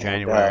went there in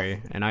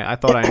January, and I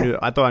thought I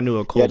knew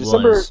what cold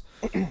December, was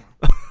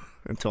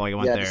until I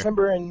went there.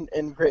 December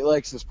in Great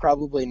Lakes is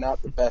probably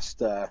not the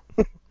best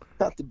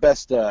not the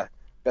best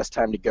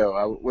time to go.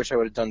 I wish I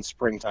would have done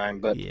springtime,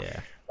 but Yeah.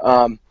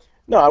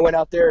 No, I went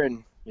out there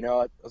and,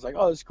 I was like,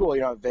 oh, this is cool.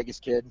 I'm a Vegas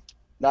kid.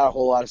 Not a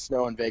whole lot of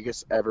snow in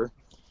Vegas ever.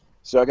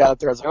 So I got out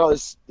there. I was like, oh,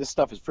 this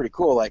stuff is pretty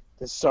cool. Like,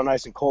 this is so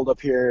nice and cold up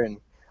here.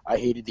 And I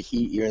hated the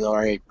heat. Even though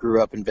I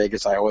grew up in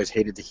Vegas, I always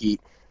hated the heat.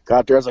 Got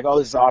out there. I was like, oh,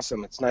 this is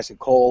awesome. It's nice and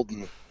cold.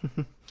 And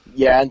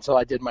yeah, until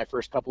I did my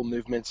first couple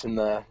movements in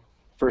the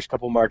first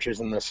couple marches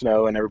in the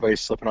snow, and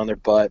everybody's slipping on their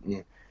butt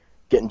and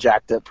getting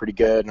jacked up pretty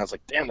good. And I was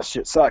like, damn, this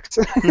shit sucks.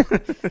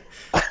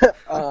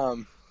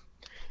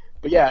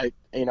 But yeah,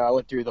 I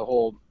went through the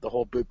whole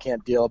boot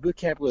camp deal. Boot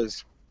camp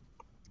was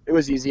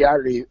easy.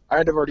 I'd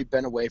already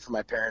been away from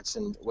my parents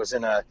and was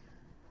in a.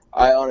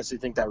 I honestly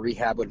think that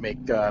rehab would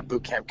make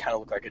boot camp kind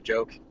of look like a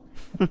joke.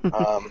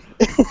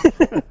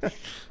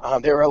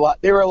 They were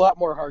a lot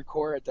more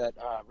hardcore at that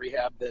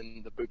rehab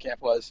than the boot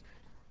camp was.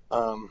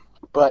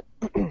 But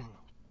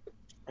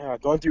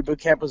going through boot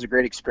camp was a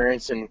great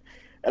experience, and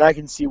I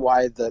can see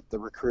why the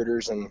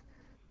recruiters and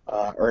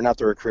or not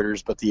the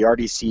recruiters, but the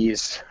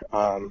RDCs.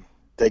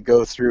 They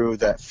go through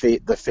the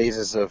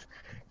phases of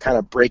kind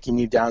of breaking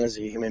you down as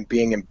a human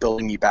being and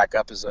building you back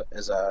up as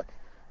a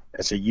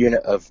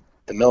unit of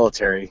the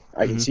military.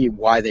 I can see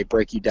why they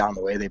break you down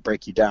the way they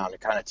break you down. It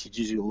kind of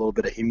teaches you a little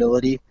bit of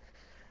humility.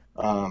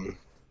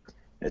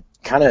 It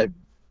kind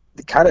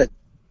of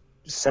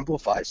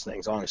simplifies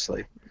things,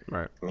 honestly.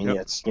 Right. I mean,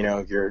 it's you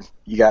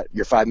got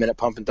your 5-minute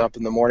pump and dump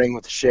in the morning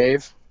with a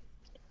shave.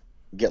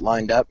 Get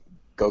lined up,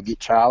 go get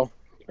chow,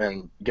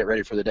 and get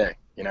ready for the day.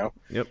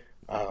 Yep.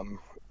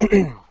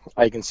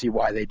 I can see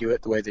why they do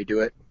it the way they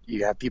do it.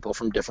 You have people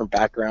from different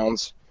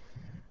backgrounds,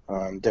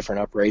 different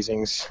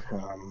upraisings.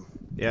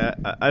 Yeah,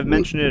 I've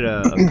mentioned it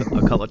a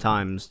couple of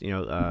times,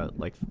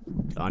 like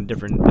on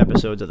different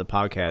episodes of the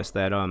podcast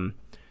that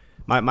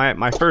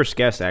my first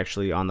guest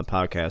actually on the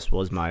podcast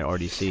was my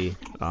RDC.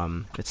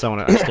 It's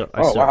someone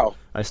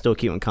I still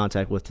keep in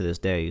contact with to this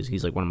day.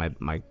 He's like one of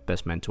my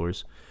best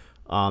mentors.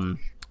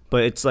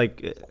 But it's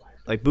like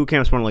boot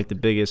camp's one of like the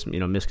biggest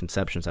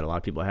misconceptions that a lot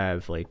of people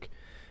have. Like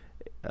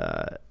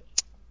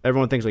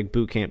everyone thinks like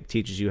boot camp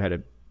teaches you how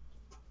to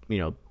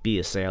be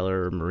a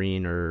sailor or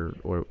Marine or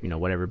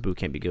whatever boot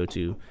camp you go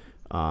to,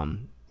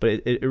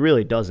 but it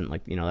really doesn't.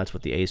 Like that's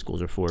what the A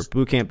schools are for.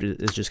 Boot camp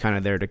is just kind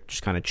of there to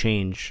just kind of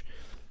change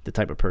the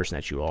type of person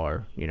that you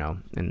are,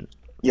 and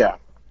yeah.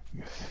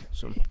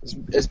 So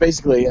it's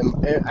basically,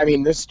 I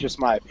mean, this is just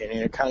my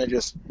opinion. It kind of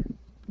just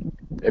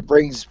it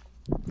brings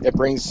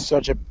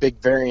such a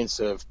big variance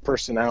of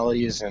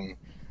personalities and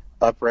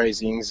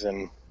uprisings,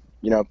 and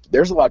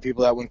there's a lot of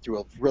people that went through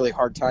a really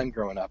hard time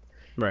growing up,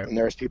 right? And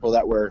there's people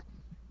that were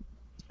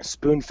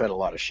spoon-fed a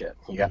lot of shit.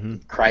 You got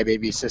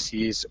crybaby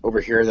sissies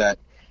over here that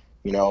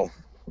if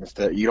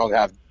you don't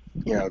have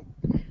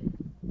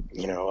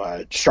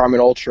Charmin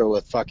Ultra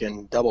with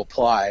fucking double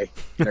ply,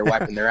 they're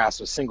wiping their ass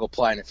with single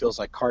ply and it feels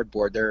like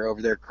cardboard. They're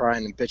over there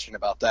crying and bitching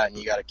about that, and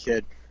you got a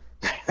kid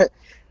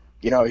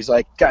he's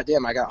like, God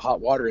damn, I got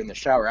hot water in the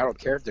shower. I don't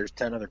care if there's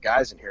 10 other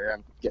guys in here.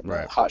 I'm getting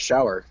a hot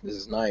shower. This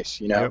is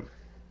nice, Yep.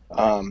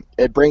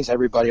 It brings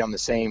everybody on the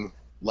same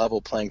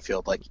level playing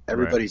field. Like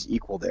everybody's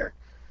equal there.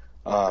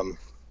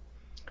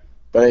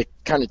 But it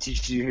kind of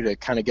teaches you to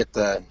kind of get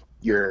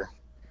your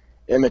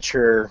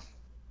immature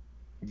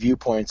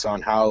viewpoints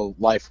on how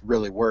life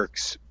really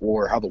works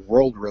or how the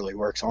world really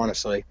works,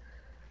 honestly.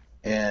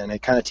 And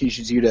it kind of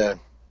teaches you to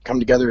come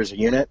together as a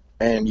unit,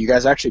 and you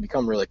guys actually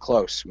become really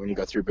close when you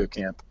go through boot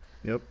camp.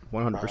 Yep,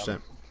 100%.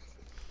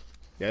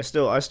 Yeah,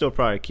 I still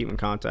probably keep in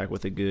contact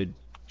with a good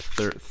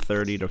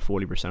 30 to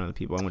 40% of the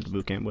people I went to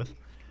boot camp with.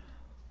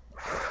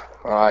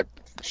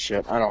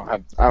 Shit, I don't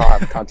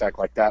have contact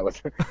like that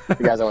with the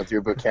guys I went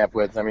through boot camp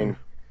with. I mean,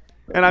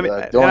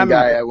 the only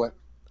guy I went.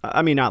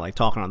 I mean, not like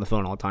talking on the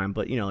phone all the time,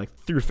 but like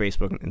through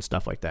Facebook and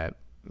stuff like that.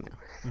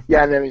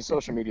 Yeah, and I mean,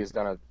 social media has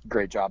done a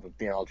great job of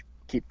being able to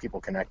keep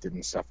people connected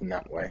and stuff in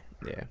that way.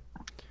 Yeah.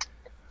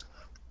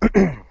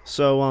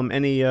 So,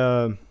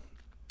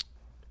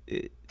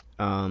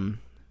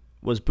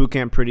 was boot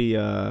camp pretty,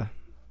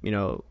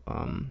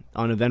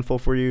 uneventful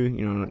for you?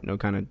 No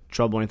kind of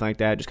trouble or anything like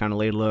that. Just kind of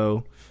laid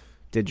low.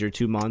 Did your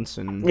 2 months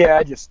and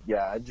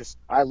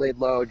I laid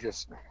low.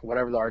 Just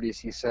whatever the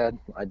RDC said,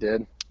 I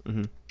did.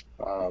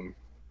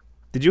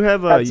 Did you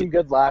have had some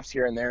good laughs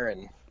here and there,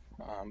 and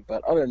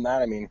but other than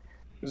that, I mean,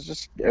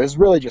 it was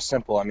really just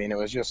simple. I mean, it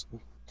was just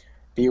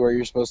be where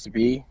you're supposed to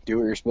be, do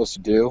what you're supposed to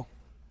do,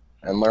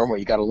 and learn what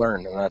you got to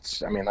learn. And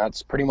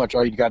that's pretty much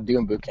all you got to do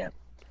in boot camp.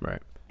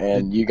 Right.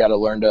 And you got to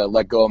learn to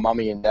let go of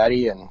mommy and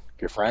daddy and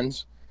your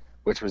friends,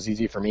 which was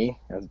easy for me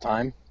at the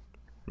time.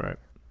 Right.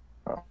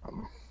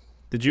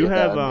 Did you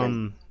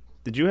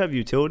have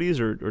utilities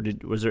or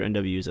was there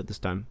NWs at this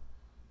time?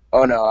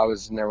 Oh no, I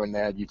was in there when they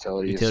had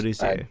utilities.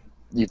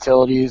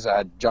 Utilities. I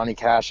had Johnny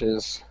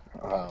Cash's.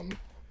 I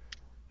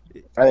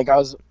might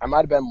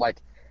have been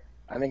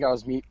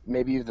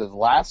maybe either the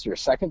last or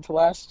second to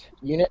last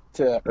unit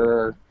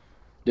or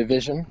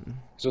division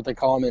is what they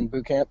call them in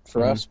boot camp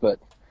for us. But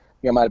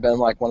I might have been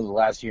like one of the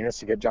last units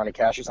to get Johnny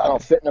Cash's. I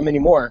don't fit in them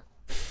anymore.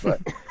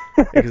 But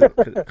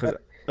because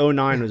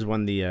 09 was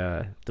when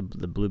the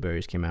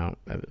blueberries came out,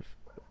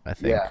 I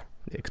think.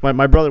 Yeah, 'cause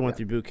my brother Yeah. went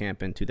through boot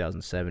camp in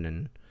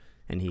 2007,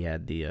 and he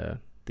had the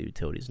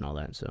utilities and all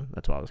that, so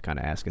that's why I was kind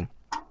of asking.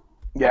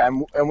 Yeah,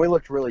 and we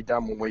looked really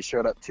dumb when we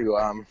showed up to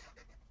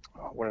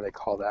what do they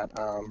call that?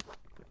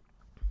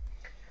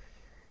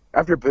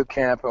 After boot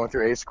camp, I went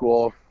through A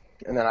school,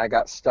 and then I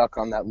got stuck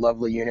on that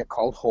lovely unit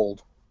called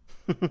Hold.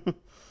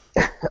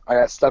 I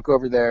got stuck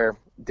over there.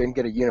 Didn't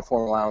get a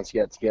uniform allowance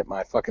yet to get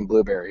my fucking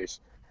blueberries.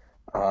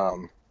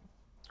 Um,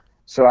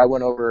 so I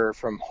went over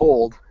from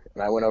Hold,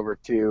 and I went over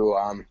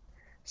to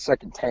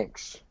Second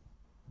Tanks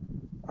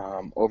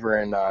over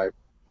in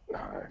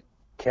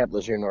Camp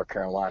Lejeune, North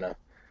Carolina.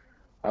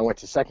 I went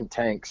to Second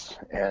Tanks,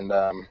 and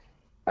I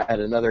had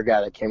another guy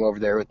that came over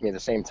there with me at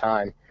the same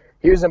time.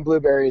 He was in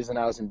blueberries, and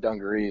I was in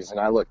dungarees, and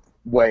I looked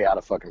way out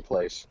of fucking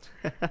place.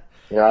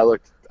 You know,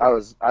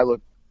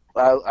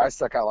 I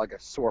stuck out like a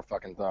sore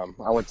fucking thumb.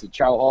 I went to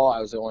Chow Hall.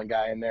 I was the only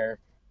guy in there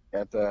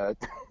at the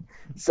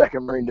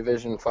Second Marine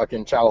Division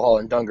fucking Chow Hall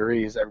in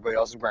dungarees. Everybody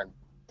else is wearing.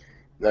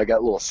 They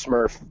got little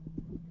Smurf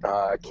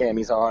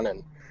camis on,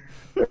 and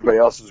everybody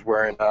else was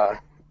wearing.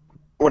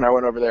 When I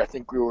went over there, I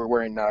think we were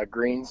wearing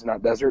greens,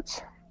 not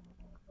deserts.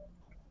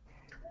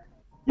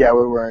 Yeah,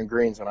 we were wearing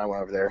greens when I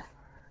went over there.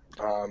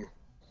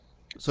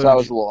 So So that did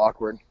was you? a little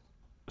awkward.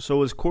 So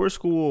was core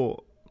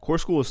school? Core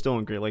school was still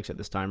in Great Lakes at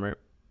this time, right?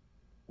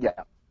 Yeah.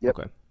 Yep.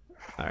 Okay.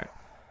 All right.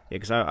 Yeah,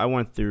 because I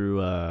went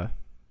through. I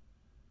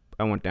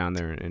went down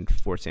there in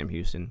Fort Sam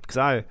Houston because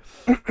I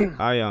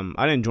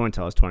didn't join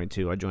until I was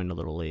 22. I joined a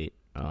little late.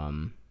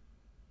 And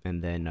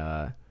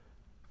then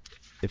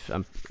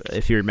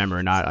if you remember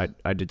or not,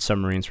 I did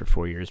submarines for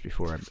 4 years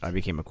before I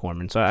became a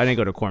corpsman. So I didn't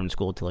go to corpsman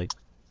school till like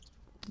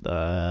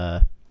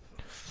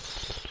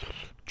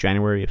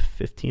January of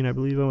 15, I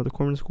believe. I went to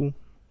corpsman school.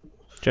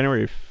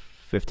 January of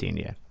 15,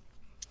 yeah.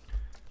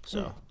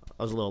 So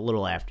I was a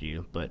little after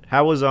you. But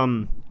how was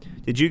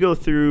Did you go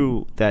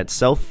through that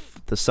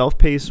the self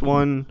paced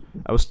one?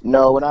 I was.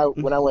 No, when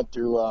I went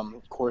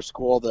through core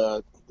school,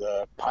 the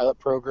pilot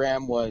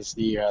program was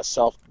the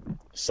self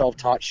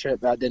taught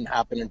shit. That didn't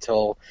happen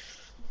until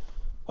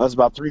I was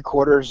about three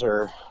quarters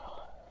or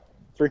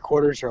a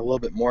little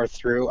bit more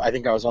through. I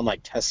think I was on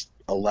like test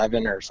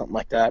 11 or something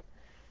like that.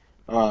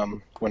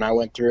 When I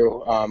went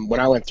through,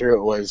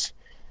 it was,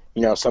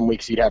 some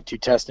weeks you'd have two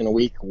tests in a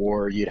week,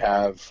 or you'd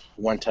have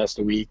one test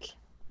a week.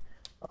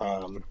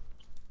 Um,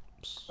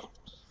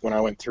 when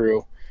I went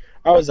through,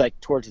 I was like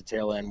towards the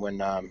tail end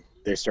when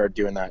they started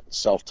doing that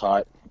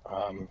self-taught,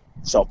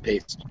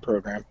 self-paced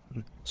program.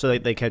 So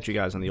they kept you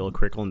guys on the old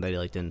curriculum. They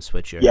like didn't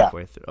switch you Yeah.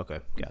 halfway through. Okay,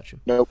 gotcha.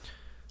 Nope.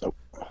 Nope.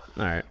 All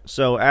right.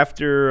 So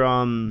after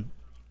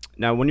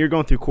now when you're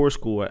going through core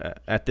school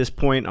at this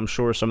point, I'm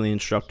sure some of the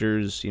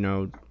instructors,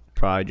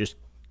 probably just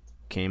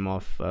came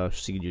off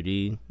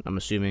CDD. I'm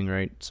assuming,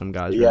 right? Some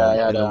guys were Yeah, I in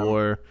had the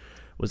war.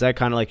 Was that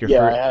kind of like your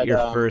yeah, I had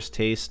your first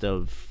taste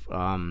of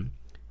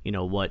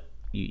what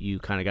you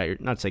kind of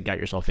got not to say got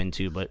yourself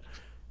into, but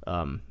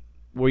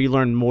where you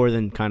learned more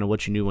than kind of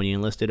what you knew when you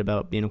enlisted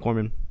about being a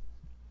corpsman?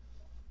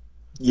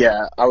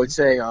 yeah, I would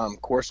say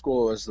core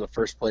school was the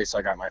first place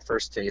I got my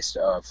first taste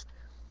of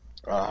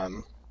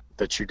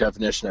the true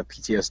definition of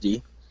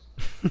PTSD.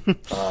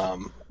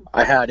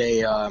 I had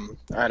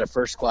a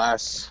first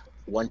class,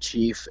 one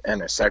chief,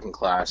 and a second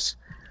class.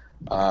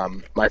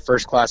 My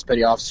first class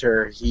petty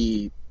officer,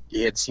 he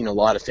had seen a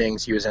lot of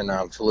things. He was in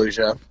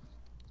Fallujah,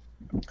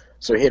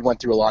 so he had went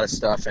through a lot of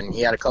stuff, and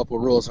he had a couple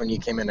of rules when you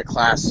came into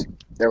class.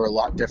 They were a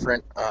lot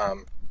different.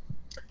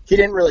 He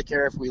didn't really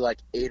care if we like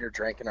ate or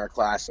drank in our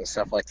class and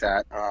stuff like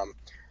that.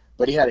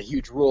 But he had a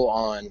huge rule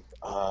on,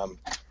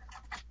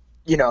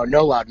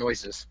 no loud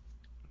noises.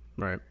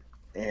 Right.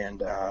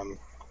 And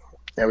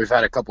we've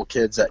had a couple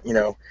kids that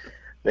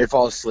they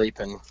fall asleep,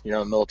 and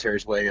the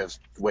military's way of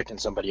waking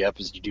somebody up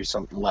is you do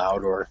something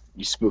loud or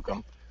you spook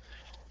them.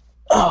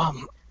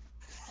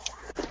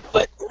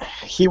 But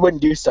he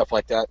wouldn't do stuff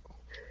like that.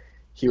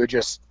 He would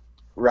just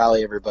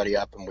rally everybody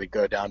up, and we'd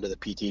go down to the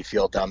PT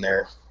field down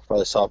there for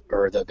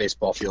the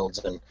baseball fields,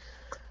 and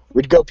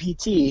we'd go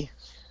PT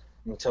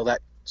until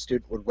that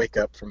student would wake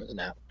up from his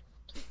nap.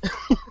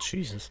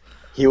 Jesus.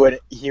 He would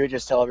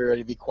just tell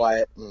everybody to be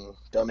quiet and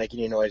don't make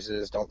any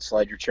noises, don't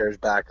slide your chairs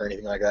back or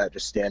anything like that.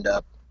 Just stand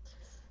up,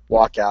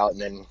 walk out,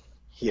 and then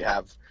he'd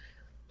have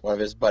one of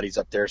his buddies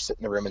up there sit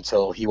in the room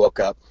until he woke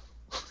up,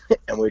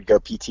 and we'd go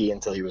PT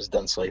until he was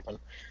done sleeping.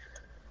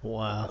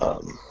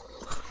 Wow.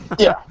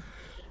 Yeah.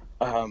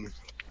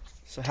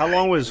 So how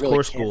long was really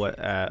core school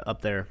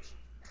up there?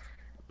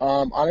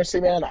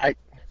 Honestly, man,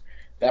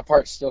 that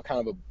part's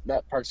kind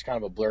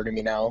of a blur to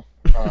me now.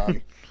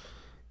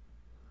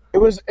 It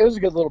was a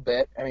good little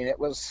bit. I mean,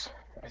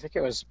 I think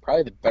it was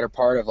probably the better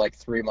part of like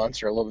 3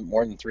 months or a little bit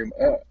more than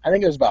I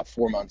think it was about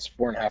 4 months,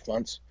 4.5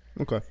 months.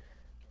 Okay.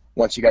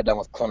 Once you got done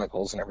with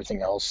clinicals and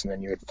everything else, and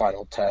then you had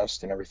final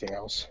test and everything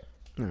else.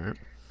 All right.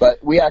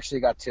 But we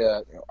actually got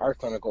to, our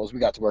clinicals, we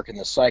got to work in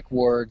the psych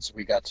wards.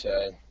 We got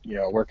to,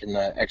 work in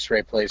the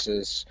x-ray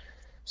places,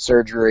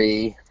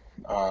 surgery.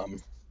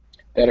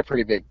 They had a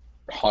pretty big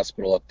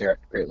hospital up there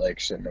at Great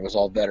Lakes, and it was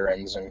all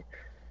veterans. And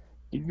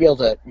you'd be able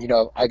to,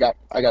 I got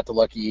the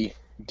lucky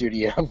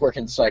duty of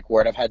working the psych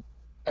ward. I've had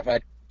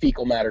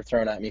fecal matter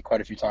thrown at me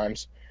quite a few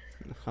times.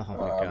 Oh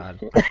my Um,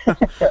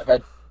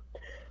 God.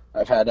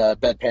 I've had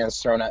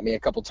bedpans thrown at me a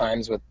couple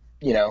times with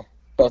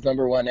both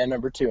number one and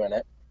number two in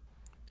it.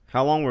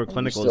 How long were And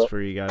you clinicals still,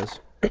 for you guys?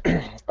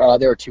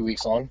 they were 2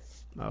 weeks long.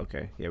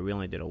 Okay, yeah, we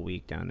only did a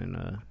week down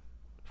in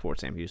Fort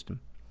Sam Houston.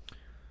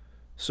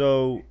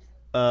 So,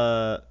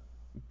 uh,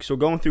 so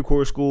going through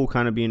core school,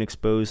 kind of being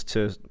exposed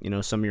to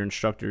some of your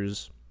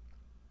instructors,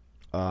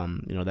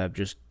 that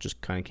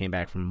just kind of came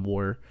back from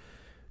war.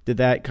 Did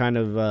that kind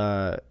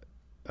of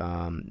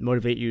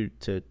motivate you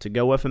to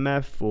go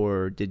FMF,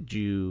 or did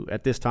you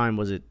at this time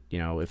was it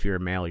if you're a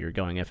male you're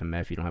going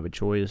FMF, you don't have a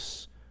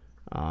choice,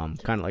 kind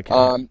of like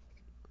Um,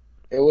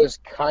 it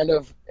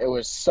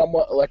was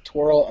somewhat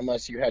electoral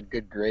unless you had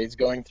good grades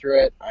going through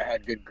it. I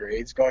had good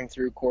grades going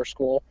through core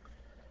school.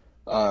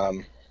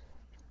 Um,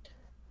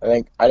 I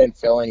think I didn't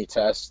fail any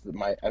tests.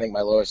 I think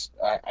my lowest.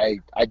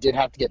 I did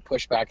have to get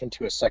pushed back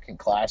into a second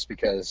class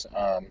because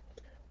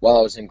while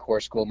I was in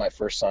core school, my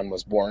first son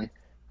was born,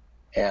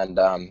 and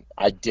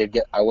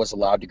I was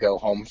allowed to go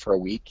home for a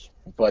week,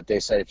 but they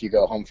said if you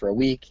go home for a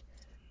week,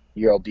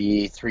 you'll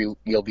be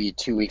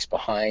 2 weeks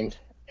behind,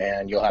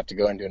 and you'll have to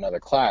go into another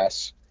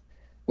class,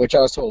 which I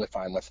was totally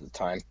fine with at the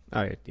time.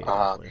 oh yeah, yeah,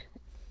 Um,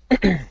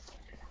 definitely.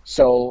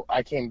 so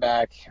I came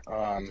back,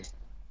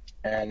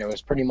 and it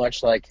was pretty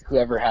much like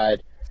whoever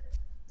had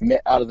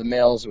out of the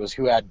males, it was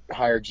who had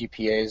higher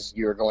GPAs.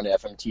 You were going to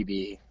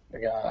FMTB.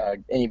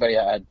 Anybody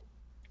that had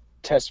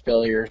test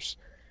failures,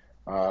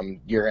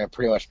 you're going to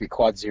pretty much be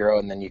quad zero,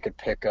 and then you could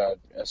pick a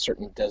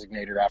certain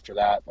designator after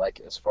that,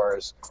 like as far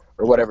as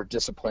or whatever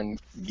discipline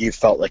you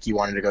felt like you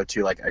wanted to go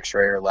to, like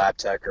X-ray or lab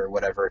tech or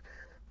whatever.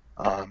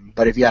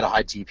 But if you had a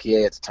high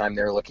GPA at the time,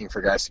 they were looking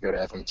for guys to go to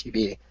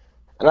FMTB,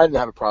 and I didn't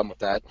have a problem with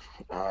that.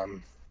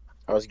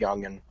 I was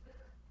young and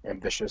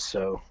ambitious,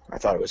 so I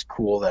thought it was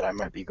cool that I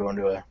might be going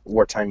to a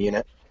wartime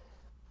unit.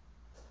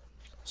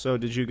 So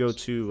did you go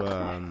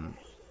to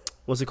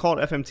was it called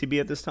FMTB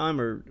at this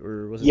time,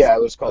 or was it Yeah,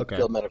 it was called okay?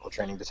 Field Medical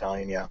Training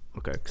Battalion. Yeah.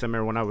 Okay, because I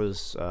remember when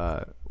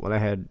I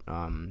had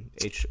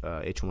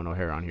H1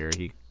 O'Hare on here,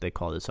 they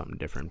called it something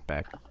different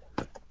back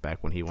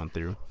when he went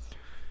through.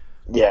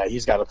 Yeah,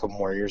 he's got a couple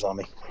more years on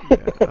me.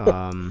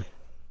 Yeah.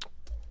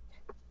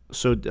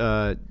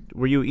 So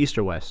were you East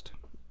or West?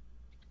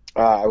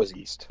 I was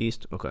East.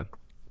 East. Okay.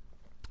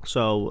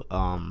 So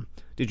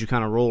did you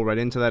kind of roll right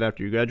into that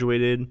after you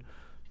graduated?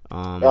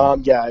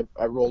 Yeah,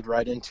 I rolled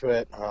right into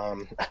it.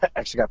 I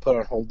actually got put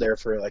on hold there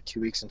for like 2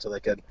 weeks until they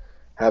could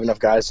have enough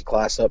guys to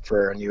class up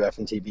for a new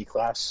FMTB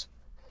class.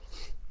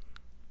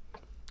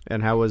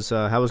 And how was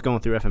going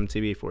through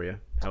FMTB for you?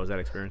 How was that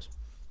experience?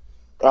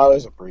 Oh, it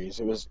was a breeze.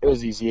 It was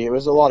easy. It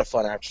was a lot of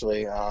fun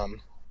actually.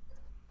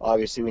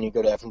 Obviously, when you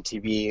go to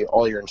FMTB,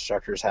 all your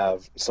instructors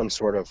have some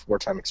sort of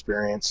wartime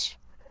experience.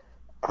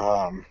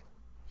 Um,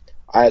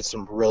 I had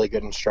some really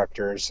good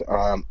instructors.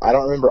 I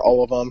don't remember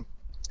all of them.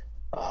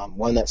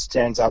 One that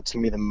stands out to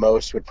me the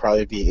most would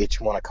probably be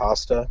H1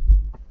 Acosta.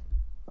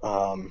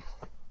 Um,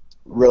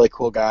 Really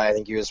cool guy. I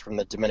think he was from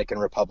the Dominican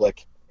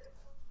Republic.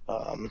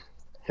 Um,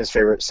 his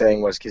favorite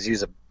saying was because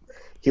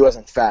he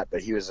wasn't fat,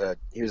 but he was a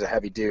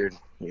heavy dude.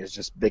 He was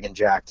just big and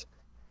jacked.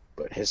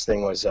 But his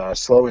thing was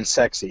slow and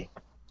sexy.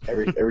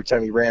 Every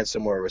time he ran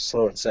somewhere, it was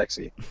slow and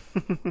sexy.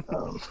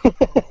 Um,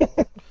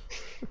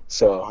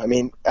 so I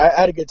mean, I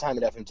had a good time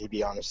at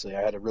FMTB. Honestly,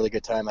 I had a really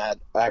good time. I had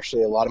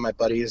actually a lot of my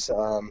buddies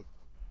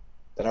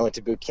that I went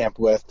to boot camp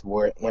with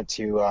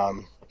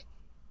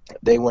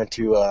they went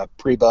to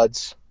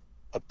pre-buds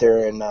up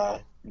there in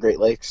Great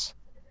Lakes.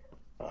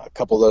 A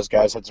couple of those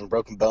guys had some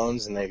broken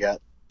bones and they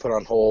got put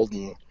on hold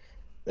and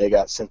they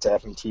got sent to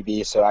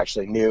FMTB. So I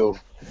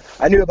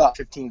knew about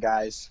 15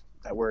 guys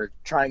that were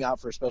trying out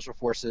for special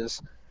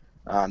forces.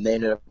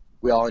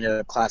 We all ended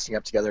up classing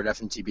up together at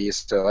FMTB.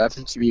 So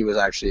FMTB was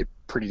actually a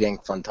pretty dang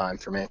fun time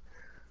for me.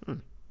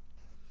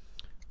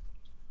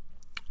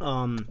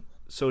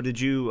 So did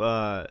you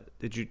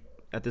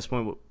at this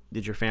point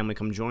did your family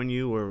come join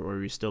you, or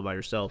were you still by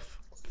yourself?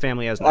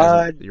 Family as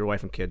in your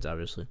wife and kids,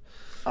 obviously.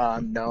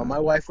 No, my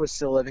wife was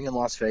still living in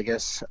Las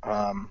Vegas.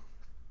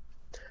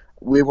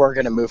 We weren't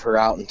going to move her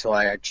out until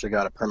I actually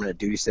got a permanent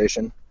duty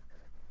station.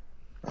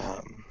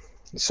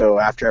 So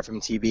after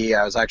FMTB,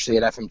 I was actually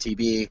at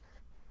FMTB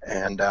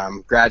and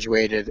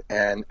graduated.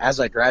 And as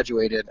I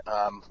graduated,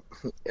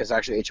 it's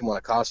actually HM1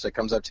 Acosta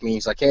comes up to me.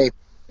 He's like, "Hey,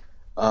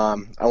 I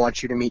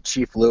want you to meet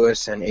Chief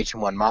Lewis and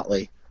HM1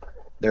 Motley.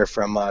 They're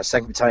from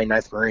 2nd Battalion,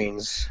 9th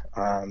Marines.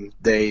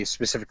 They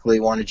specifically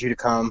wanted you to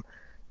come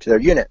to their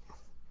unit."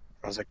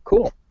 I was like,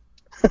 "Cool."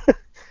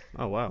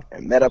 Oh wow. I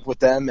met up with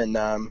them, and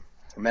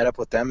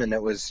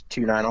it was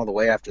 2-9 all the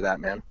way after that,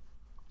 man.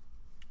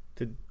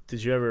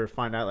 Did you ever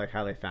find out like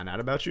how they found out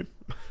about you?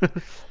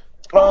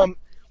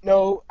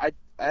 No, I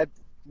had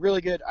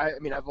really good. I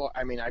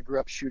grew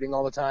up shooting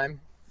all the time.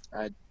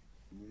 I had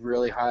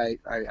really high.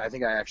 I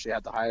think I actually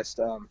had the highest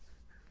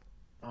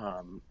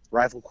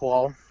rifle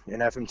qual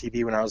in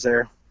FMTB when I was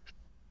there.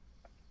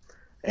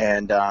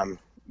 And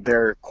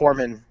their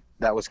corpsman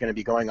that was going to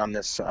be going on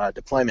this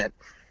deployment,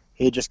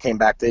 he just came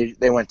back.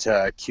 They went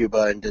to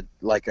Cuba and did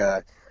like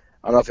a,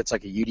 I don't know if it's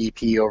like a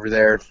UDP over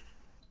there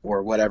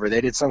or whatever.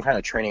 They did some kind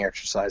of training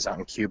exercise out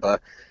in Cuba.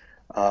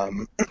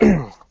 Um,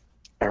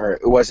 or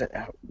it wasn't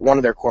one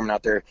of their corpsmen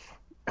out there.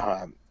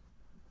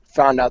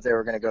 Found out they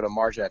were going to go to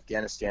Marja,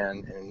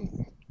 Afghanistan,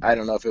 and I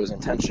don't know if it was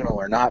intentional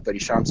or not, but he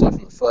shot himself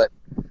in the foot.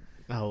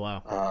 Oh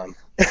wow.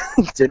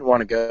 Didn't want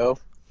to go.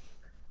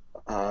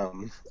 I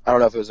don't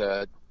know if it was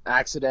a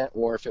accident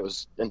or if it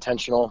was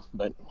intentional,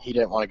 but he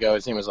didn't want to go.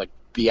 His name was like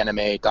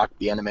BNMA, Doc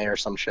BNMA or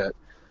some shit.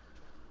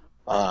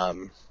 But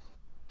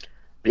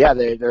yeah,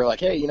 they're like,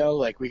 hey,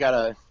 like we got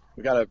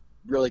a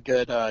really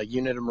good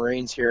unit of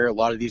Marines here. A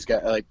lot of these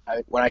guys, like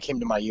when I came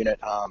to my unit,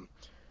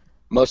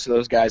 most of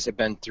those guys have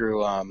been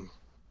through.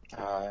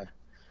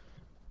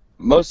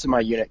 Most of my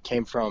unit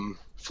came from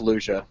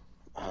Fallujah.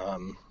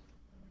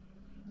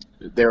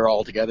 They were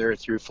all together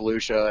through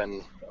Fallujah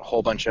and a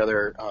whole bunch of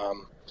other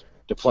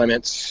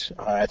deployments.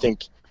 I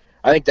think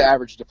the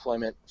average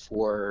deployment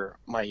for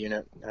my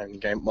unit, I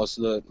think most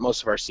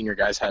of our senior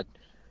guys had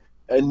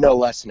no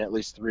less than at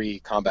least 3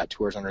 combat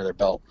tours under their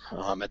belt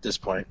at this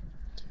point.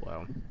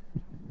 Wow.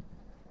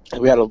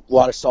 And we had a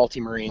lot of salty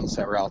Marines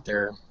that were out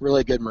there.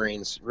 Really good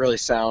Marines, really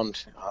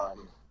sound,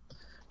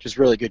 just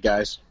really good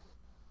guys.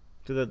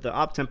 So the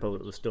op tempo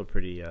was still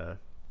pretty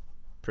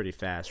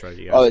fast, right?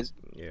 You Oh, guys,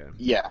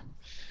 yeah.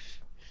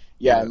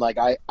 Yeah, and like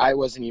I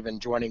wasn't even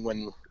joining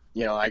when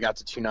I got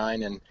to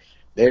 2.9, and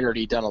they'd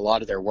already done a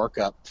lot of their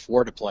workup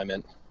for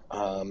deployment.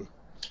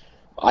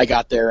 I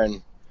got there,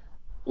 and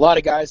a lot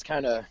of guys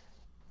kind of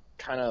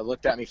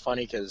looked at me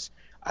funny because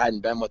I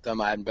hadn't been with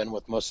them. I hadn't been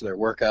with most of their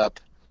workup.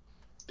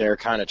 They're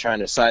kind of trying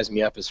to size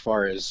me up as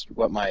far as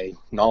what my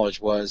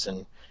knowledge was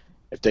and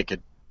if they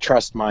could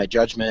trust my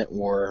judgment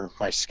or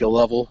my skill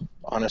level,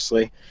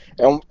 honestly,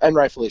 and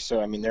rightfully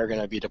so. I mean, they're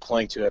going to be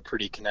deploying to a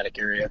pretty kinetic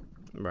area.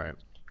 Right.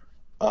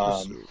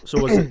 Um,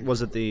 So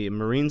was it the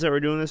Marines that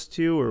were doing this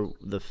too, or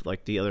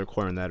the other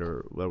corpsmen that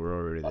were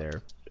already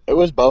there? it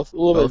was both, a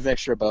little bit of Both. a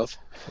mixture of both.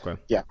 Okay.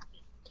 Yeah.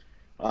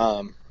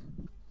 Um,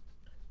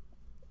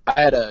 I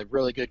had a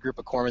really good group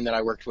of corpsmen that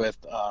I worked with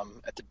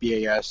at the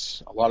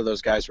BAS. A lot of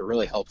those guys were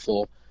really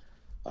helpful.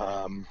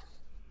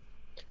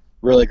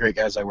 Really great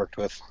guys I worked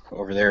with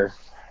over there.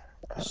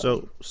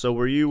 So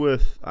were you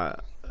with?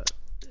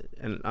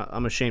 And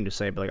I'm ashamed to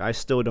say, but like I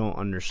still don't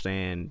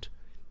understand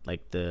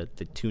like the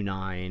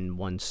 2.9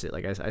 1.6.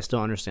 Like I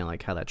still understand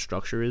like how that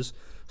structure is.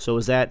 So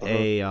is that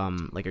a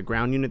like a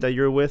ground unit that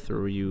you're with,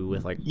 or were you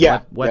with like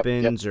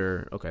weapons yep.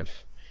 or okay?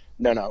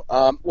 No.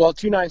 Well,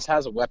 2.9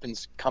 has a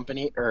weapons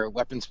company or a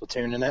weapons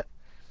platoon in it,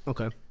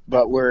 Okay.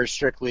 but we're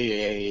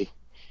strictly a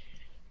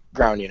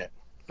ground unit.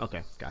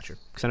 Okay, gotcha.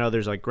 Because I know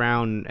there's like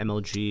ground,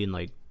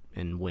 MLG,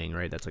 and wing,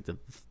 right? That's like the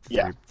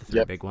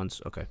three big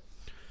ones. Okay.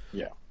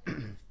 Yeah.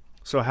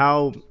 So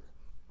how?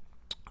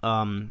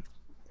 When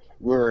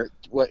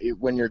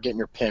you're getting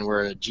your pin,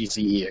 we're a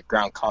GCE, a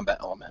ground combat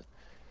element.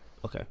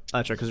 Okay,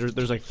 that's right. Because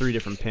there's like 3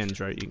 different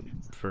pins, right?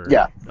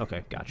 Yeah.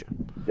 Okay, gotcha.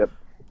 Yep.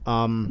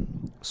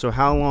 So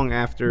how long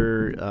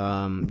after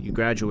you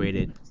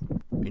graduated,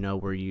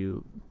 were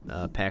you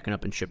packing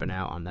up and shipping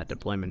out on that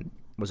deployment?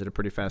 Was it a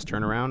pretty fast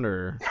turnaround,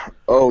 or?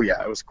 Oh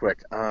yeah, it was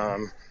quick. I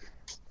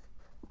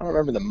don't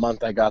remember the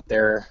month I got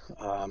there.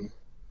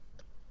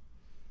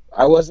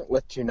 I wasn't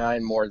with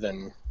 2.9 more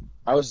than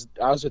I was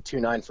with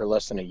 2.9 for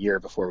less than a year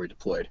before we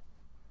deployed.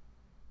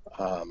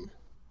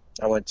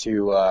 I went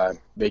to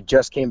they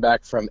just came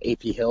back from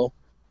AP Hill.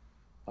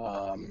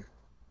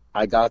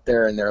 I got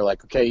there and they're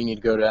like, okay, you need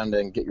to go down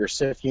and get your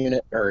SIF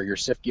unit or your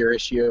SIF gear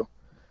issue.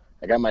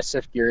 I got my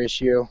SIF gear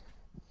issue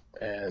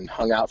and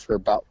hung out for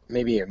about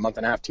maybe a month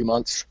and a half, 2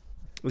 months.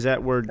 Was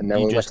that where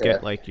you just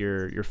get like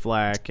your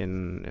flak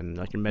and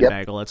like your med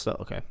bag, all that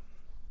stuff? Okay.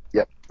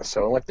 Yep.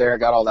 So I went there,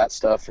 got all that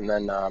stuff, and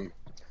then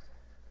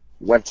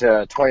went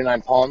to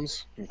 29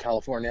 Palms in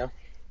California.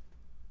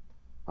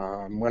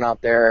 Went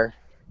out there.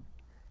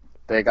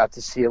 They got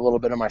to see a little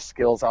bit of my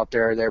skills out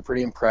there. They were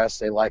pretty impressed.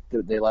 They liked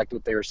it. They liked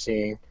what they were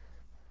seeing.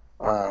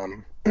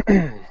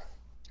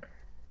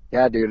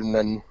 Yeah, dude. And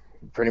then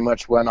pretty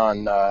much went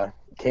on.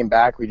 Came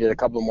back. We did a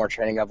couple more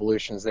training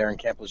evolutions there in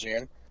Camp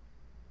Lejeune.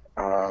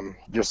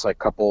 Just like a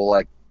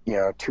couple,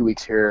 2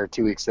 weeks here,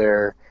 2 weeks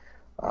there.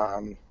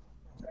 Kind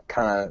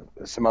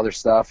of some other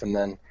stuff, and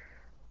then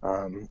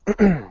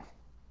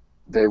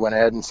they went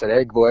ahead and said,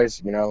 "Hey, boys,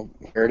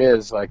 here it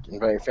is. Like,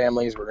 invite your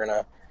families. We're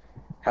gonna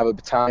have a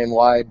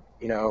battalion-wide,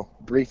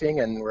 briefing,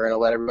 and we're gonna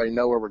let everybody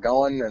know where we're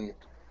going." And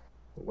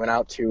went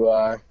out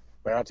to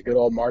good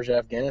old Marja,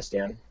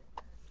 Afghanistan.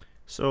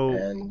 So,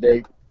 and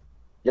go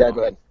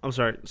ahead. I'm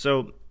sorry.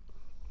 So,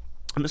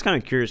 I'm just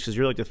kind of curious because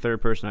you're like the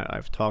third person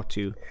I've talked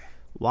to.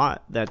 Why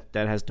that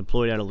has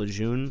deployed out of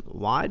Lejeune?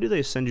 Why do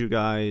they send you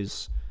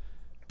guys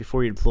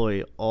before you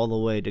deploy all the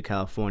way to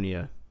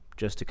California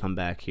just to come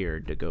back here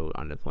to go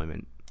on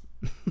deployment?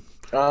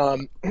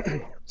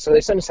 So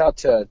they send us out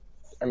to,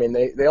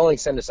 they only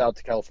send us out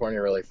to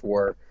California really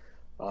for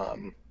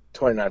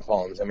 29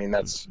 Palms. I mean,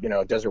 that's,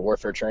 desert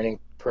warfare training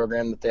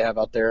program that they have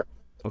out there.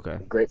 Okay.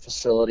 Great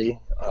facility.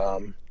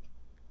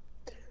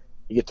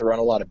 You get to run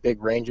a lot of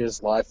big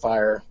ranges, live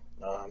fire.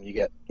 You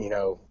get,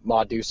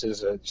 mod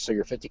deuces, so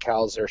your 50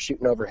 cals are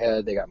shooting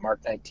overhead. They got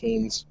Mark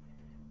 19s,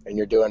 and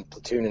you're doing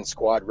platoon and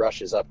squad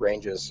rushes up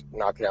ranges,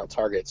 knocking out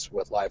targets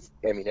with live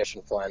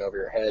ammunition flying over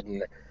your head,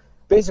 and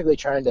basically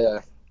trying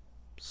to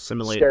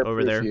Simulate scare over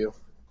proof there. you.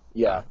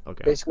 Yeah,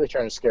 Okay. basically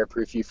trying to scare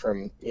proof you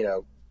from,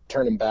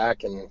 turning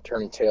back and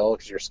turning tail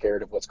because you're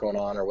scared of what's going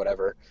on or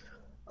whatever.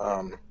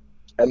 Um,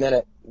 and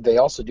then they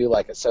also do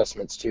like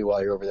assessments too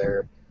while you're over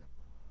there.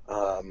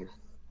 Um,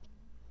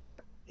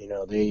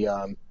 they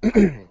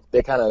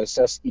they kind of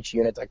assess each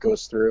unit that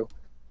goes through.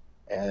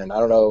 And I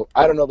don't know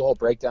the whole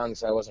breakdown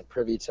because I wasn't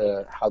privy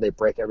to how they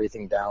break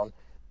everything down.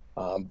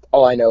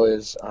 All I know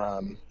is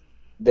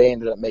they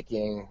ended up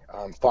making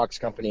Fox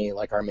Company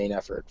like our main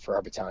effort for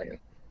our battalion.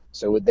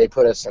 So they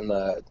put us in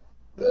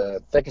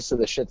the thickest of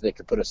the shit they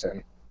could put us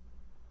in,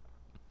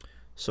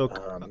 So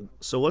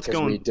so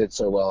because we did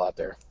so well out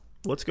there.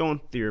 what's going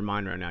through your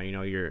mind right now?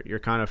 You're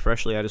kind of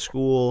freshly out of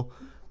school.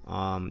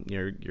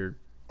 You're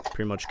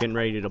pretty much getting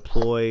ready to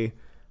deploy.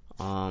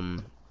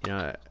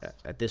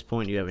 At this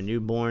point, you have a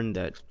newborn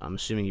that I'm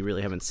assuming you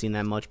really haven't seen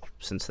that much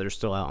since they're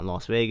still out in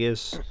Las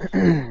Vegas.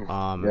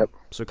 Yep.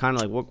 So kind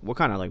of like what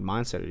kind of like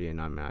mindset are you in?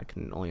 I mean, I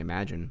can only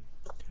imagine.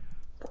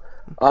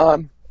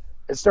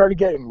 It started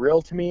getting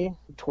real to me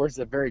towards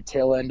the very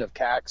tail end of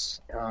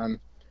CAX. I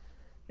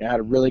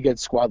had a really good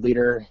squad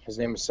leader. His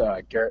name was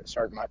Sergeant Garrett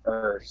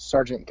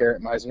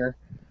Meisner.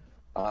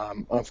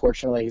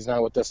 Unfortunately, he's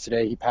not with us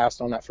today. He passed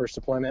on that first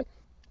deployment.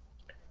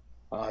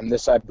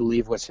 This, I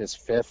believe, was his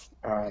fifth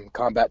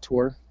combat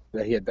tour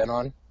that he had been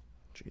on.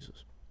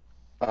 Jesus.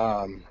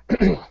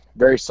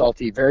 Very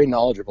salty, very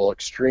knowledgeable,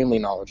 extremely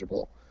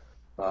knowledgeable.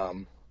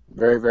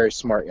 Very, very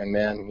smart young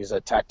man. He's a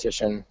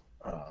tactician.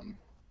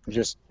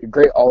 Just a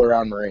great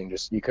all-around Marine.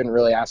 Just you couldn't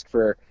really ask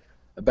for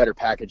a better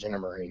package in a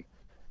Marine.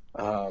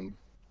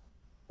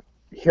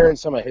 Hearing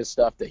some of his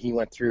stuff that he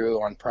went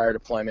through on prior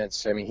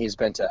deployments. I mean, he's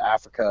been to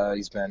Africa.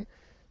 He's been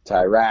to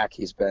Iraq.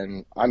 He's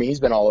been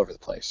all over the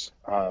place.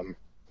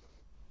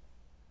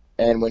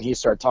 And when he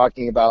started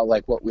talking about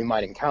like what we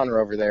might encounter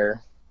over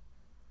there,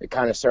 it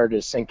kind of started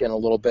to sink in a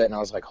little bit. And I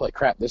was like, holy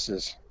crap, this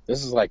is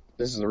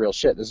the real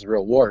shit. This is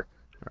real war.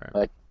 Right.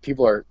 Like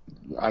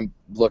I'm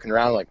looking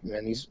around like,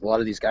 man, a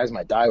lot of these guys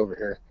might die over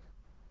here.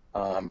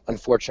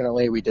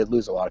 Unfortunately, we did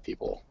lose a lot of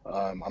people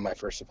on my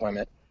first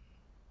deployment.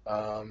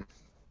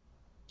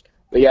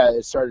 But yeah,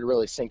 it started to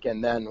really sink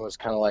in then. It was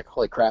kind of like,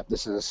 holy crap,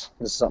 this is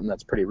something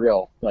that's pretty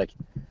real. Like,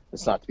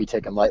 it's not to be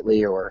taken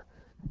lightly, or,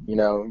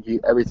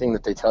 everything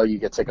that they tell you,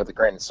 get take with a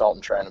grain of salt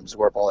and try and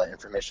absorb all that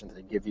information that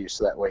they give you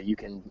so that way you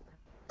can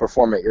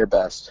perform at your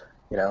best,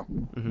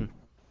 Mm-hmm.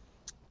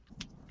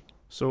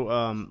 So,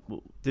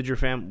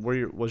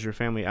 was your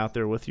family out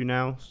there with you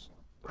now,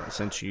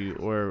 since you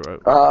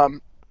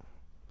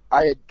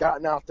I had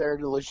gotten out there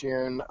to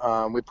Lejeune.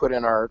 We put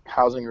in our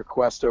housing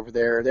request over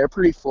there. They're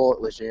pretty full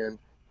at Lejeune.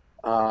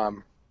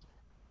 And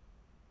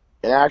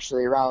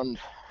actually around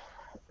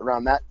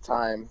that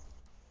time,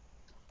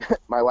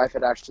 my wife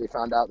had actually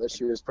found out that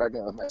she was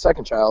pregnant with my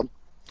second child.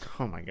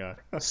 Oh my God.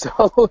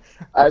 So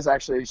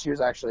she was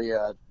actually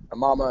a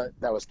mama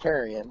that was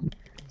carrying.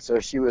 So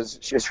she was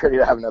ready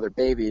to have another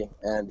baby,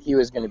 and he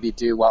was going to be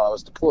due while I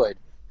was deployed.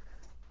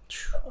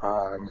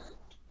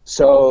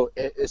 So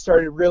it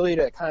started really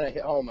to kind of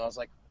hit home. I was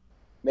like,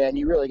 man,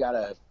 you really got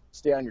to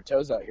stay on your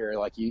toes out here.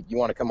 Like you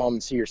want to come home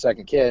and see your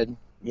second kid,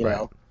 Right.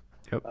 know.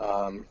 Yep.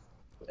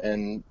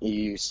 And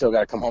you still got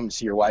to come home to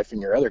see your wife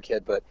and your other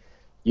kid, but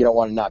you don't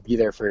want to not be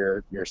there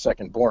for your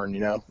second born,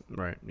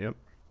 Right. Yep.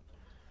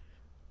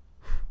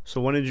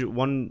 So when did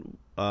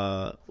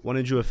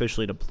you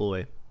officially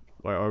deploy?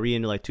 Are we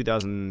into like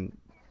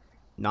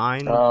 2009?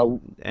 End of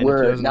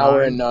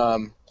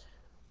 2009?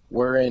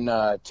 We're in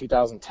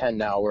 2010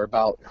 now. We're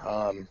about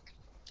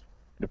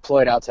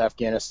deployed out to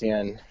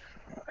Afghanistan.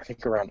 I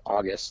think around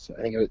August.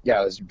 I think it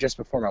was just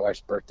before my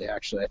wife's birthday.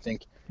 Actually, I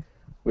think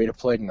we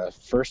deployed in the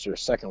first or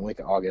second week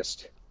of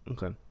August.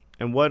 Okay.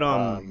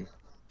 And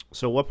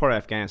so what part of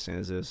Afghanistan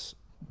is this?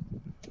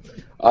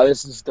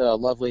 This is the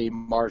lovely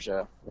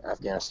Marja,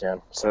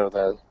 Afghanistan.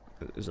 So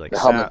Is it like the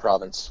Helmand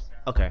province.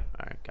 Okay.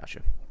 All right.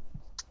 Gotcha.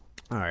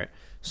 All right.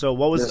 So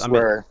what was this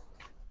where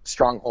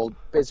stronghold,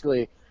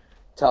 basically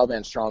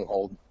Taliban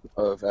stronghold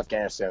of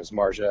Afghanistan is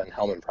Marja and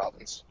Helmand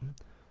province.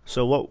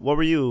 So what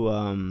were you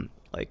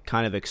like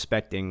kind of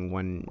expecting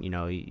when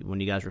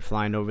you guys were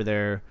flying over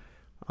there?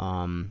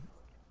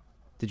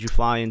 Did you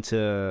fly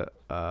into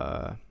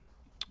like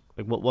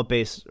what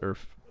base, or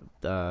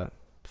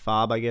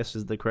FOB, I guess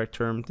is the correct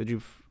term? Did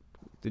you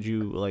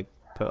like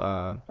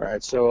All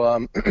right,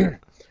 so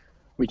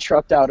we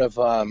trucked out of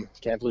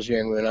Camp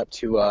Lejeune. We went up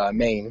to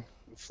Maine.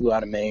 We flew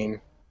out of Maine.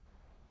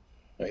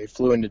 We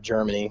flew into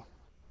Germany.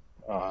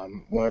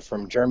 Went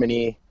from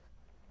Germany.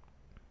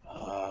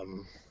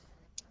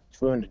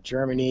 Flew into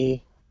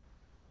Germany,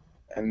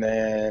 and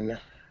then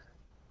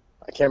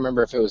I can't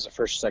remember if it was the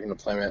first or second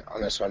deployment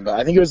on this one, but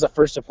I think it was the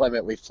first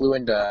deployment. We flew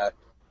into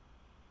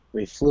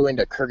we flew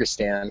into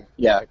Kyrgyzstan.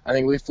 Yeah, I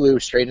think we flew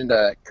straight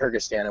into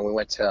Kyrgyzstan and we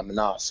went to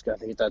Manossk. I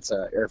think that's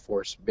a Air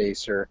Force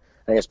base, or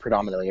I think it's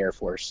predominantly Air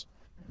Force.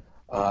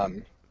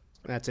 Um,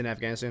 That's in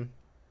Afghanistan.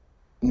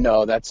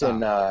 no, that's Oh,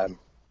 in uh,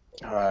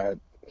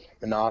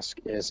 Manossk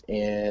is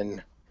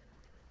in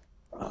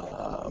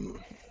um,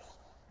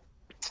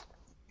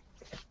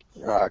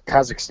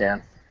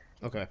 Kazakhstan.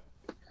 okay.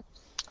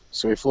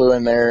 So we flew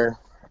in there.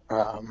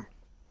 Um,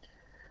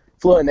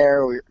 Flew in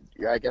there.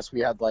 I guess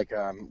we had like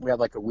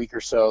a week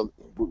or so.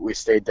 We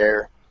stayed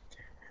there.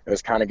 It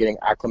was kind of getting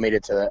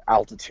acclimated to the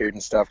altitude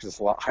and stuff because it's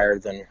a lot higher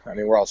than. I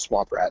mean, we're all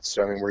swamp rats,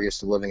 so I mean we're used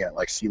to living at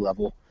like sea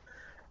level.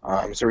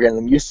 So we're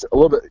getting used to, a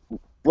little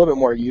bit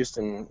more used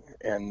and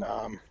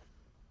a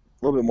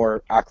little bit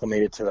more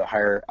acclimated to the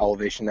higher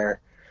elevation there.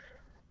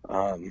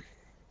 Um,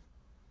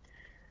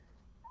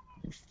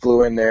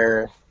 Flew in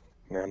there,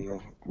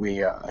 and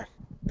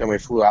then we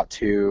flew out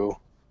to.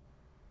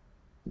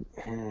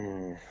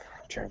 I'm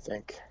trying to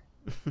think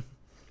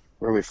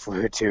where we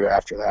flew to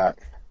after that.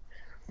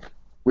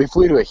 We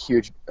flew to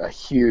a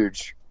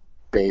huge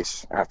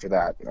base after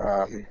that.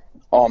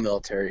 All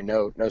military,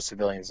 no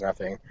civilians,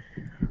 nothing.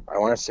 I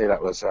want to say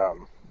that was It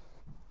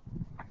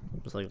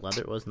was like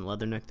leather. Wasn't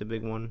Leatherneck the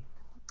big one?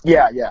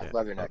 yeah, Yeah.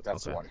 Leatherneck.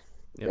 That's the Okay. one.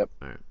 Yep. Yep.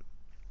 All right.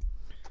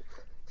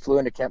 Flew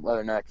into Camp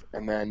Leatherneck,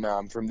 and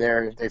then from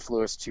there they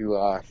flew us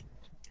to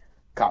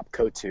Kop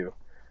Kotu,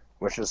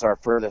 which is our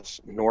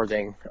furthest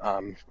northern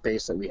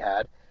base that we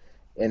had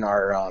in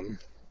our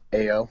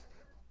AO.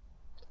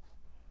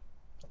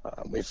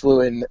 We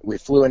flew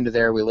into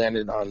there. We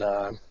landed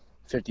on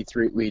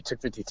 53. We took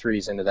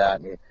 53s into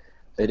that, and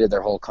they did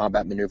their whole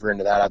combat maneuver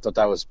into that. I thought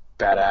that was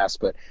badass,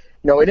 but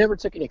we never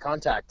took any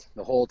contact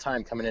the whole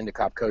time coming into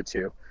Cop Code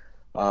 2.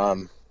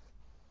 Um,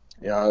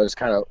 it was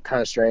kind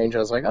of strange. I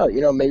was like, oh,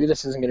 maybe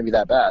this isn't going to be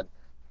that bad.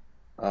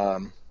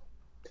 Um,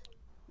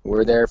 we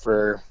were there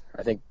for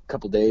I think a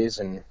couple days,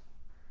 and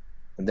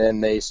then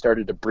they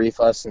started to brief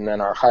us, and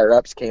then our higher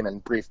ups came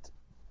and briefed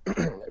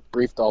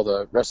all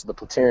the rest of the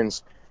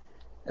platoons,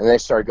 and they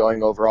started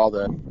going over all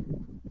the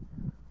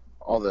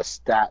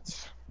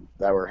stats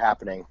that were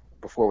happening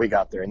before we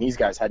got there. And these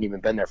guys hadn't even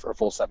been there for a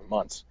full 7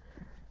 months.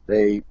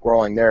 They were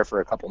only there for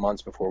a couple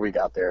months before we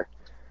got there.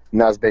 And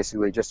that was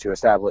basically just to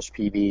establish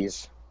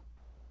PBs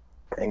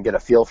and get a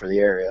feel for the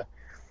area.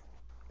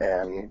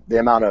 And the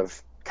amount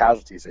of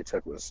casualties they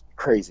took was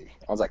crazy.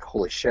 I was like,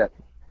 holy shit,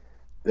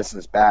 this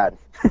is bad.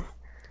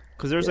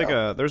 Because there's you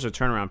know? there's a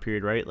turnaround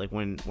period, right? Like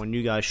when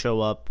you guys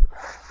show up,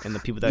 and the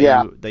people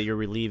Yeah. that you're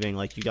relieving,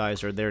 like you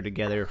guys are there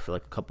together for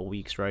like a couple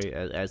weeks, right?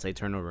 As they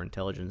turn over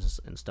intelligence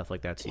and stuff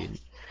like that. So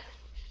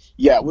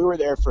Yeah, we were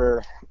there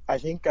for, I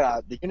think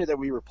the unit that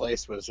we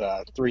replaced was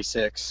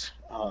 3-6.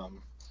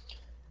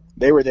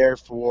 They were there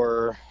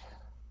for, it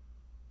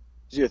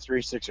was either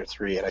 3-6 or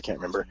 3-8, I can't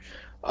remember.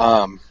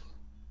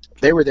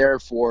 They were there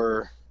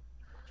for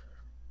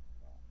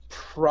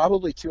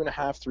probably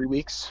 2.5, 3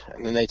 weeks,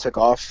 and then they took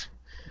off,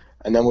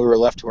 and then we were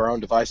left to our own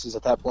devices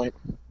at that point.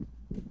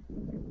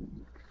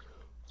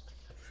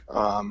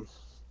 Um,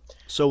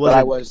 so but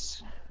I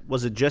was,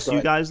 was it just go you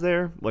ahead. guys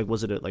there? Like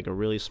was it like a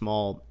really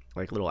small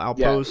like little Yeah, it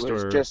outpost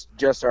was or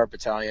just our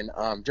battalion,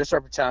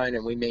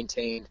 and we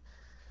maintained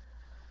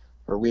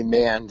or we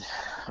manned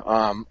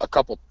a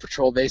couple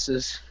patrol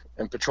bases,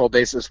 and patrol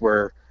bases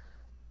were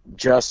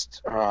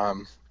just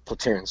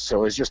platoons. So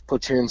it was just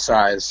platoon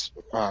size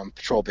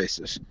patrol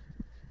bases.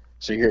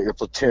 So you get your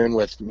platoon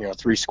with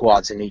 3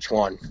 squads in each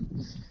one,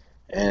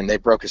 and they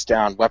broke us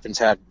down. Weapons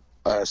had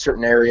a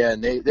certain area,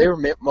 and they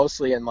were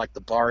mostly in like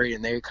the Bari,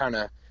 and they kind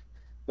of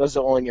those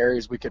are the only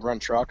areas we could run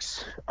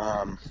trucks.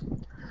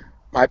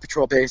 My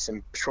patrol base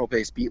and patrol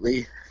base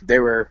Beatley, they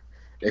were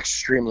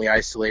extremely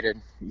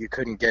isolated. You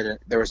couldn't get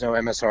it. There was no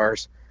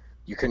MSRs.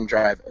 You couldn't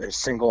drive a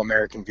single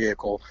American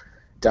vehicle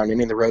down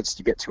any of the roads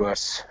to get to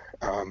us.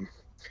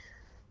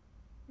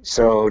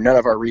 So none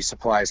of our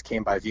resupplies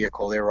came by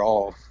vehicle. They were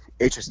all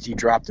HST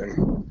dropped,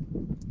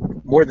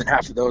 and more than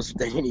half of those,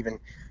 they didn't even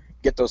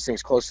get those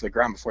things close to the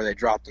ground before they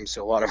dropped them.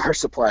 So a lot of our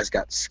supplies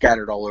got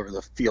scattered all over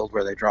the field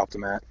where they dropped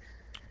them at.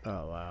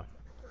 oh wow.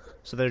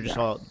 So they're just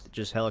Yeah. all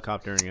just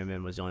helicoptering them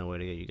in was the only way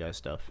to get you guys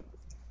stuff.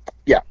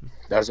 Yeah,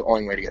 that was the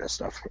only way to get us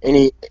stuff.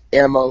 Any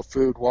ammo,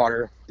 food,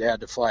 water, they had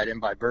to fly it in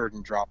by bird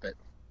and drop it.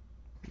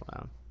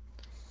 Wow.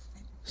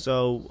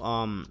 So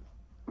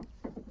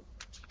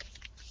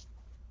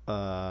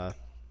uh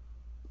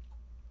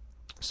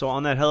so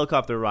on that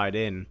helicopter ride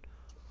in,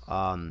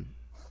 um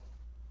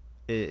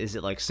is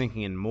it like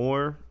sinking in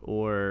more,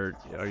 or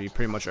are you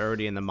pretty much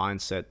already in the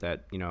mindset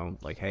that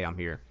like, hey, I'm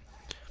here?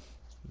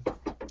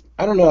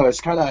 I don't know.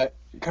 It's kind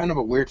of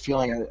a weird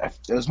feeling.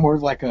 It was more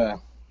like a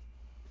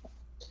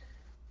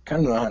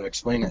kind of know how to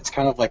explain it. It's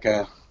kind of like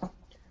it's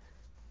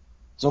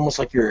almost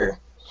like you're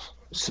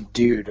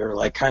subdued or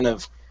like kind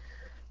of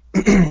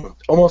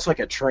almost like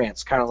a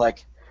trance. Kind of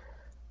like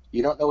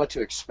you don't know what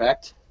to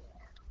expect.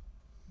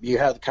 You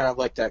have kind of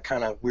like that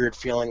kind of weird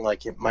feeling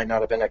like it might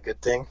not have been a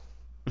good thing.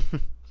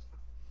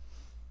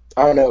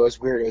 I don't know. It was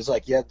weird. It was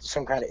like you had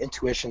some kind of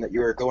intuition that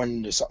you were going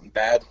into something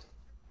bad.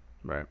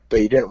 Right.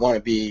 but you didn't want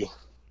to be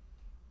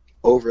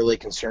overly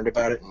concerned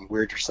about it and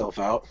weird yourself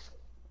out.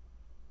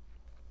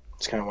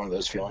 It's kind of one of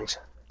those feelings.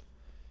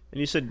 And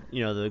you said,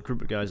 the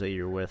group of guys that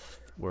you're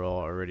with were all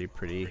already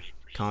pretty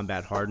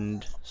combat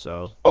hardened.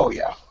 So, Oh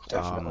yeah,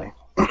 um,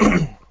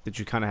 definitely. did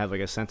you kind of have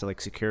like a sense of like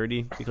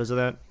security because of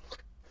that?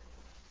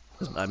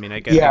 I mean,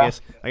 Yeah,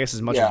 I guess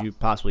as much as yeah, you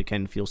possibly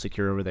can feel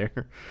secure over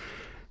there.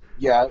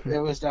 yeah. It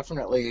was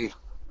definitely.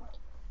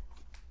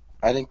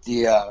 I think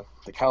the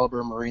caliber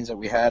of Marines that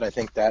we had, I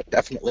think that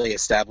definitely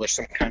established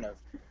some kind of,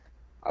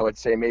 I would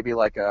say maybe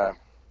like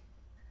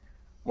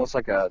almost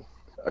like a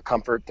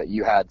comfort that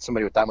you had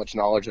somebody with that much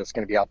knowledge that's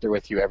going to be out there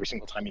with you every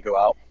single time you go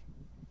out.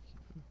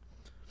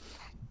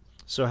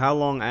 So, how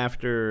long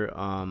after,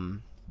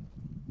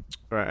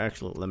 or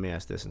actually, let me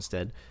ask this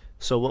instead.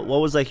 So, what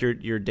was like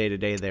your day to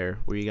day there?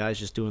 Were you guys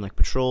just doing like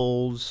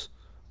patrols?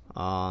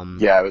 Um,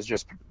 Yeah, it was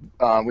just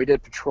we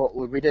did patrol.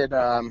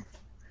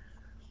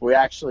 We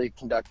actually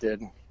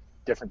conducted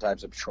different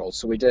types of patrols.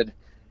 So we did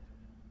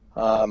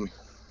um,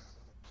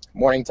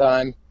 morning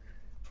time.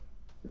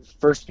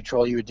 First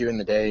patrol you would do in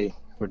the day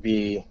would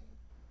be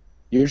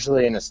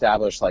usually an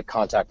established like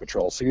contact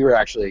patrol. So you were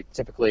actually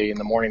typically in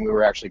the morning we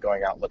were actually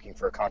going out looking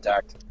for a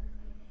contact.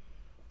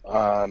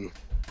 Um,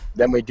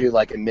 then we do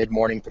like a mid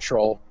morning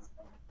patrol,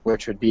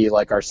 which would be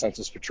like our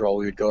census patrol.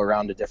 We would go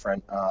around to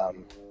different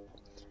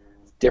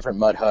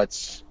mud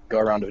huts, go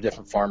around to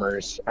different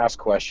farmers, ask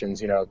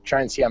questions.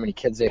 Try and see how many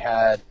kids they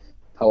had,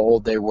 how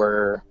old they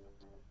were,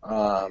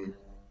 um,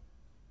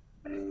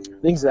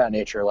 things of that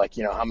nature. Like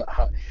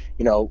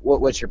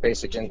what's your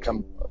basic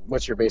income,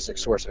 what's your basic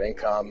source of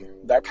income,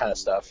 that kind of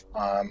stuff.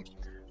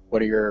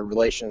 What are your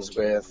relations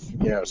with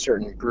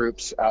certain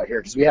groups out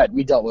here? Because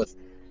we dealt with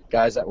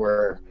guys that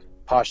were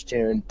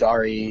Pashtun,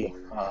 Dari,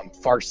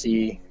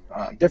 Farsi,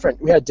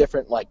 different. We had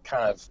different like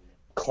kind of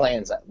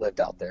clans that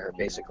lived out there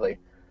basically.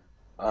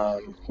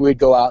 We'd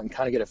go out and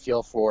kind of get a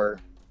feel for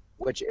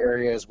which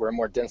areas were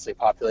more densely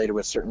populated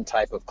with certain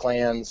type of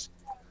clans,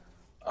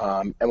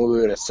 and we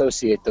would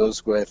associate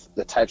those with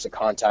the types of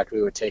contact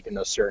we would take in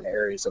those certain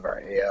areas of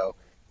our AO,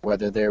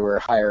 whether they were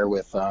higher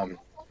with,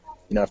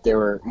 if they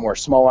were more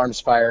small arms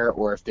fire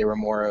or if they were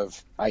more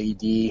of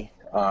IED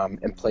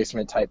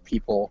emplacement type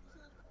people,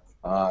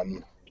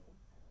 um,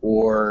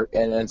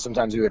 and then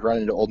sometimes we would run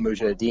into Old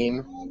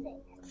Mujahideen,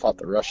 fought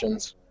the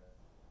Russians.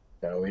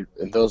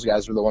 And those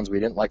guys were the ones we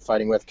didn't like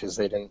fighting with because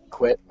they didn't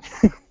quit.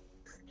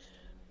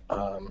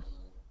 Um,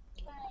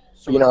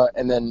 so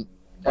and then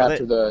are they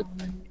after the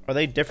are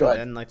they go different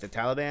ahead, than like the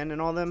Taliban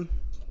and all them?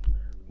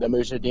 the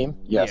Mujahideen,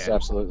 yes, Yeah.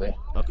 absolutely,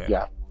 Okay.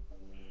 yeah,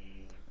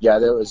 yeah.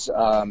 There was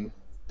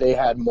they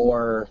had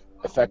more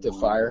effective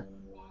fire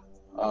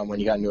when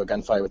you got into a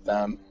gunfight with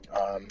them.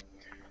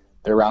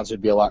 Their rounds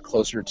would be a lot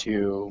closer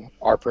to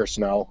our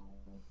personnel,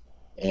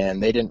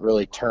 and they didn't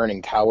really turn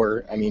and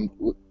cower. I mean,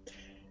 the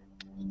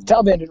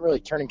Taliban didn't really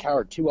turn and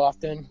cower too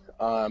often,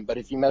 but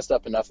if you messed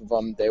up enough of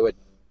them, they would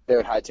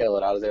hightail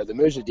it out of there. The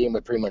Mujahideen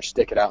would pretty much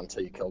stick it out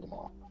until you killed them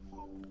all.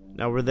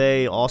 Now, were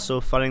they also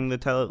fighting the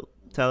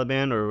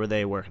Taliban, or were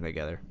they working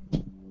together?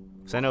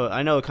 Because I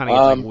know it kind of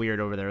gets like Um, weird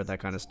over there with that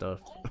kind of stuff.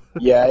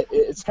 yeah,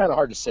 it's kind of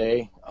hard to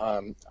say.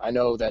 I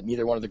know that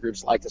neither one of the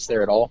groups liked us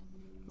there at all.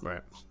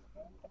 Right.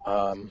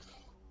 Um,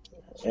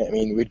 I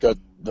mean, we'd go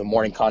the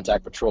morning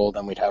contact patrol,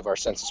 then we'd have our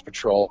census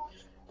patrol,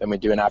 then we'd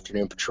do an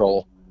afternoon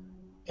patrol,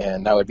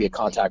 and that would be a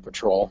contact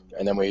patrol,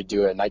 and then we'd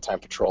do a nighttime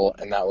patrol,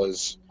 and that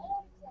was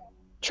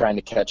trying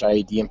to catch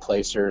IED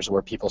emplacers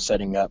or people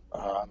setting up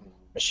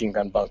machine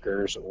gun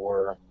bunkers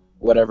or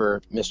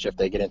whatever mischief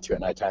they get into at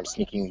nighttime,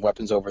 sneaking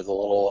weapons over the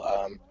little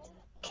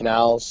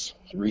canals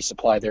to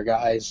resupply their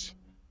guys.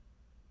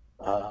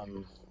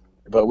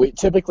 But we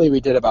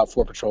did about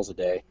 4 patrols a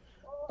day.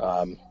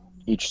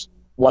 Each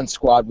one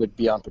squad would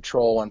be on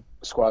patrol, one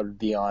squad would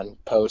be on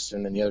post,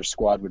 and then the other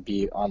squad would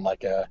be on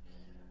like a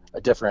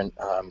different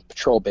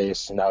patrol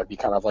base, and that would be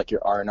kind of like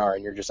your R&R,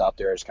 and you're just out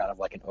there as kind of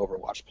like an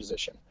overwatch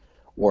position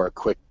or a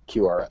quick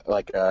QR,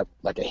 like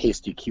a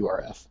hasty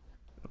QRF.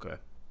 Okay.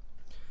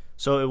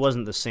 So it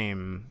wasn't the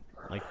same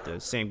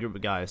group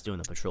of guys doing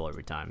the patrol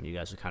every time. You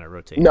guys would kind of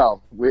rotate.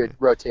 No, we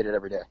rotated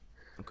every day.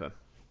 Okay.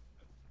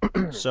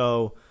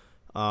 So,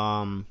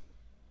 um,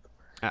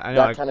 I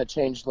know That kind of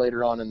changed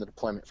later on in the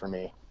deployment for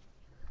me.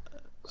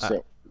 I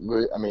So,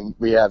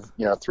 we have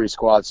 3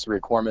 squads, 3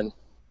 corpsmen.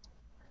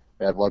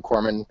 We had 1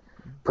 corpsman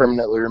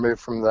permanently removed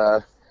from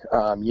the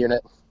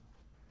unit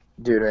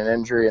due to an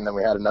injury, and then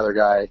we had another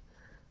guy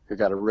who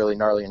got a really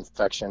gnarly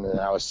infection, and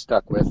I was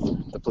stuck with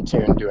the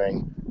platoon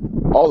doing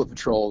all the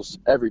patrols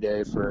every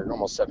day for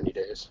almost 70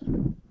 days.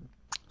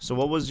 So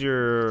what was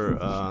your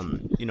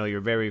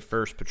very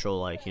first patrol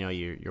like?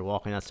 You're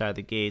walking outside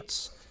the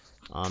gates.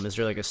 Is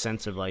there like a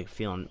sense of like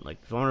feeling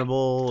like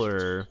vulnerable,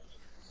 or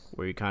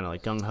were you kind of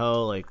like gung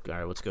ho, like all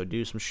right, let's go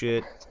do some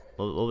shit?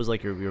 What was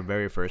like your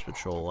very first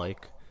patrol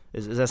like?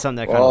 Is that something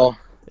that kind of Well,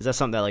 is that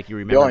something that like you the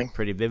remember only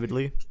pretty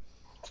vividly?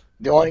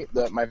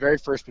 my very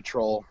first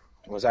patrol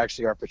was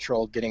actually our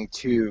patrol getting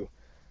to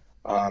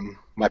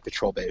my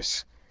patrol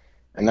base,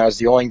 and that was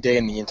the only day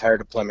in the entire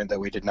deployment that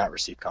we did not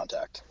receive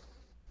contact.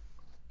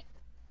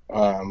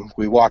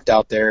 We walked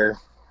out there.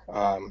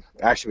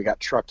 Actually, we got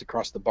trucked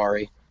across the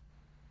Bari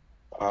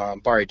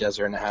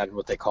Desert, and it had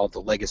what they called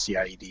the legacy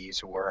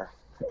IEDs, or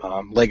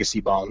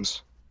legacy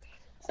bombs,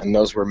 and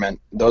those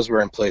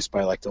were in place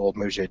by like the old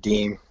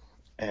Mujahideen,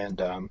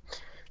 and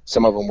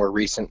some of them were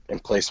recent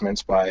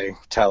emplacements by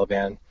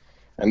Taliban,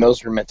 and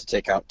those were meant to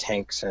take out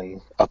tanks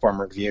and up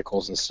armored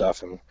vehicles and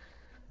stuff. And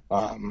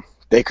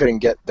they couldn't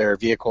get their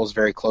vehicles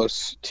very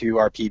close to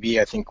our PB.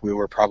 I think we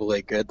were probably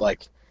a good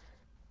like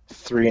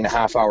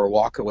 3.5 hour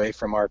walk away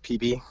from our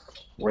PB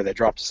where they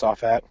dropped us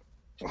off at.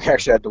 We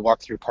actually had to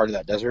walk through part of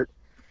that desert.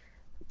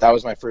 That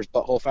was my first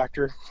butthole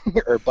factor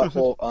or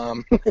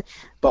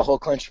butthole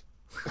clench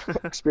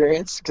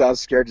experience, because I was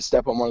scared to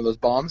step on one of those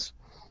bombs.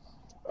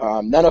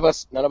 None of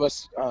us,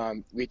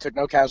 we took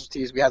no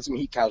casualties. We had some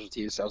heat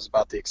casualties. That was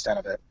about the extent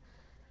of it.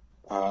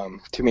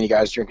 Too many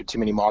guys drinking too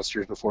many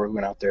monsters before we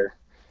went out there.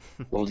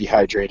 A little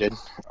dehydrated.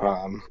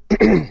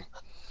 It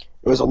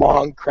was a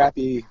long,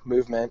 crappy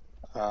movement.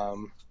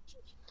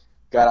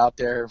 Got out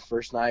there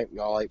first night. We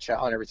all ate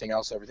chow and everything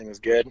else. Everything was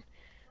good.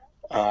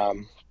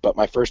 But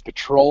my first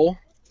patrol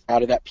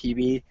out of that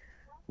PB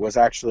was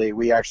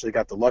we actually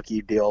got the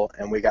lucky deal,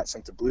 and we got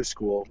sent to Blue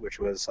School, which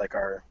was like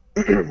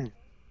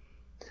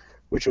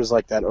which was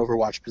like that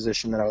Overwatch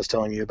position that I was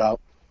telling you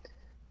about.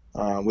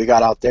 We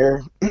got out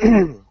there,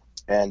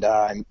 and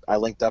I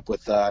linked up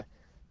with the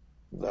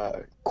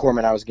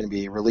corpsman I was going to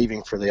be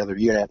relieving for the other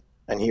unit,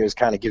 and he was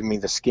kind of giving me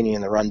the skinny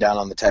and the rundown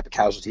on the type of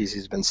casualties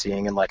he's been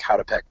seeing, and like how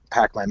to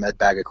pack my med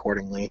bag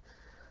accordingly,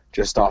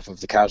 just off of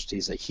the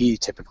casualties that he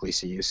typically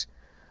sees.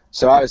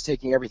 So I was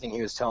taking everything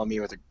he was telling me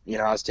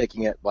I was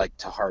taking it like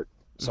to heart.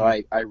 So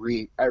I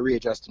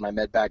readjusted my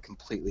med bag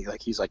completely.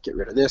 Like, he's like, get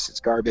rid of this. It's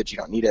garbage. You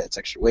don't need it. It's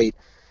extra weight.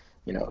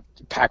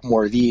 Pack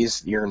more of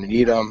these. You're going to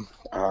need them.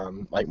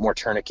 Like more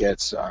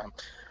tourniquets.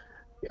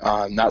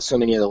 Not so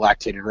many of the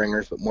lactated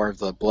ringers, but more of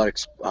the blood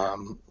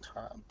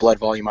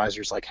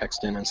volumizers like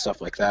Hexton and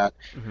stuff like that.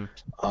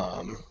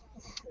 Mm-hmm.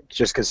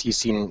 Just because he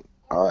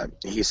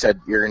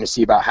said you're going to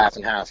see about half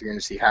and half. You're going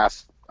to see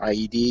half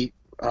IED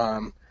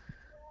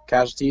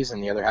casualties,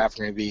 and the other half are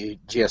going to be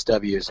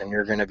GSWs, and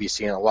you're going to be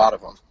seeing a lot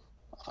of them.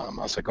 I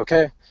was like,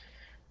 okay.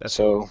 That's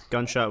so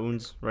gunshot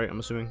wounds, right? I'm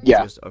assuming.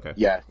 Yeah. Okay.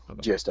 Yeah.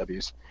 Okay.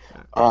 GSWs.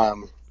 Yeah.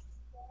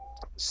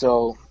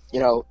 So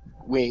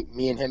me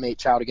and him ate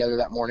chow together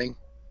that morning.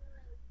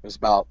 It was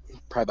probably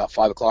about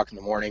 5 o'clock in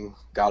the morning.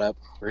 Got up,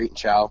 we're eating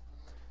chow.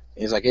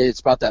 He's like, hey,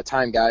 it's about that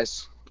time,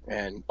 guys.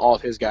 And all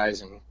of his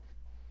guys and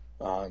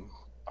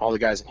all the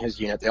guys in his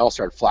unit, they all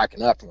started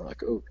flacking up, and we're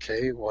like,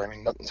 okay, well, I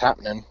mean, nothing's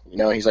happening.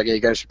 He's like, hey,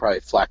 you guys should probably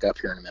flack up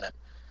here in a minute.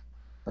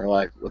 And we're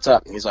like, what's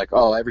up? And he's like,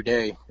 oh, every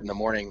day in the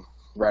morning,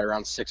 right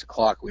around 6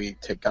 o'clock, we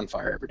take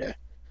gunfire every day.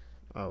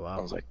 Oh, wow.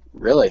 I was like,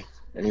 really?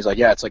 And he's like,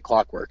 yeah, it's like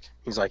clockwork.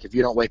 He's like, if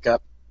you don't wake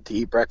up to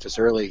eat breakfast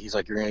early, he's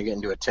like, you're going to get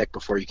into a tick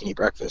before you can eat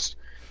breakfast.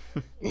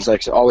 He's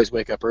like, so always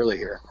wake up early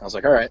here. I was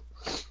like, all right.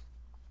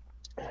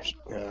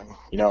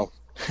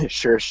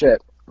 Sure as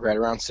shit, right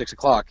around 6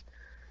 o'clock,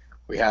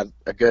 we had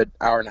a good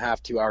hour and a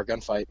half, 2 hour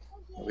gunfight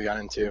we got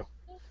into.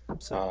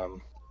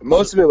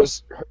 Most of it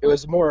was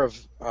more of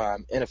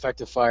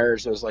ineffective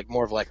fires. It was like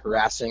more of like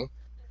harassing,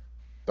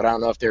 but I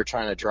don't know if they were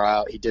trying to draw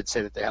out. He did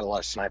say that they had a lot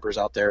of snipers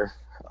out there.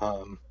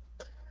 I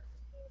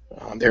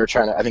think they were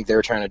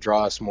trying to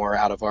draw us more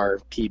out of our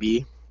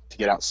PB to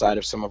get outside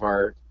of some of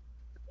our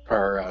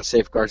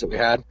safeguards that we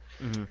had.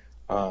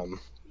 Mm-hmm.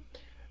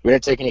 We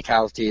didn't take any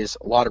casualties.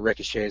 A lot of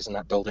ricochets in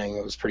that building.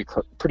 It was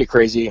pretty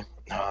crazy.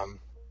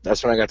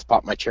 That's when I got to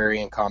pop my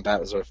cherry in combat.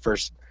 It was the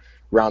first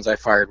rounds I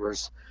fired.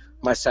 Was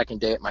my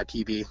second day at my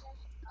PB.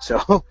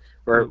 So,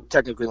 or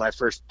technically my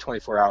first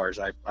 24 hours,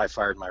 I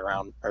fired my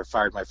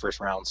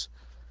first rounds.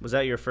 Was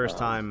that your first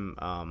time,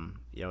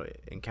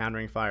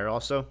 encountering fire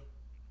also?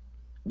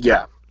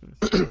 Yeah.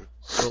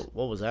 So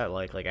what was that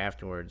like? Like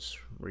afterwards,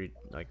 were you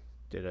like,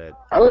 did it?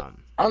 I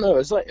don't know.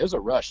 It was a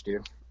rush,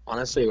 dude.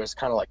 Honestly, it was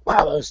kind of like,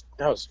 wow,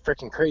 that was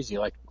freaking crazy.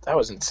 Like, that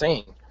was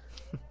insane.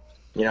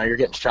 You're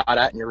getting shot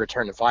at and you're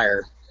returning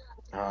fire.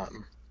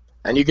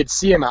 And you could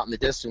see him out in the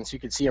distance. You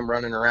could see him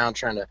running around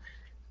trying to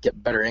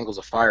get better angles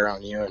of fire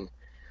on you, and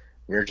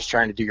you're just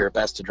trying to do your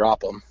best to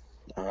drop them.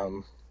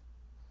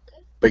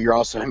 But you're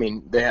also,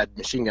 they had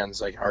machine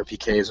guns, like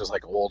RPKs was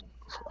like old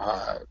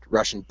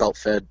Russian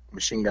belt-fed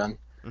machine gun.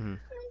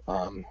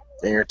 Mm-hmm.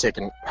 And you're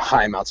taking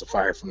high amounts of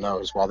fire from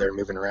those while they're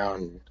moving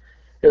around.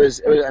 It was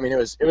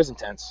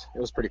intense. It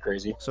was pretty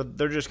crazy. So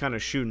they're just kind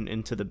of shooting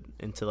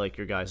into like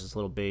your guys'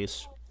 little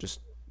base, just.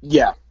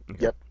 Yeah.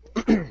 Okay.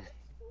 Yep.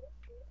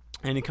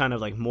 Any kind of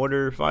like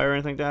mortar fire or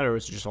anything like that, or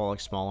was it just all like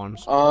small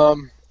arms?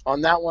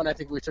 On that one, I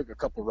think we took a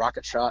couple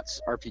rocket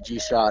shots,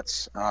 RPG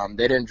shots.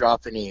 They didn't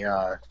drop any.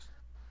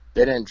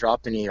 They didn't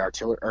drop any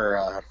artillery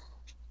or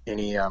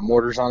any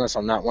mortars on us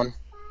on that one.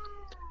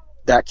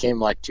 That came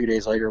like 2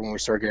 days later when we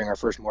started getting our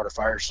first mortar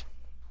fires.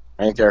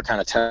 I think they were kind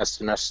of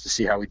testing us to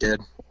see how we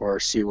did or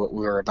see what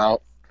we were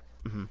about.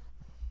 Mm-hmm.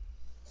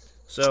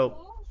 So,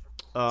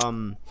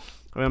 I'm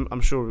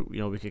sure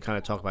we could kind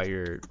of talk about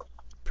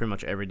pretty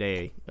much every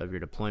day of your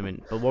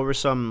deployment. But what were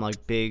some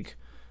like big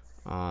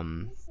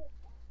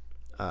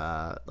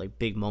like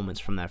big moments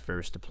from that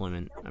first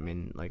deployment? I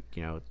mean, like,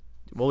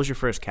 what was your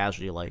first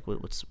casualty like?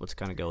 What's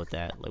kind of go with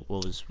that? Like,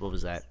 what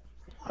was that?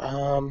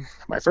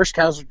 My first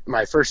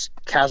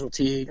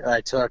casualty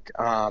I took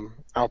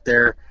out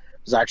there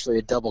was actually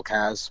a double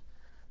cas.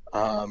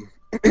 Um,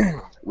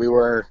 we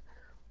were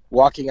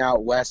walking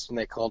out west, and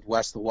they called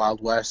west the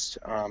Wild West.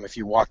 If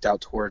you walked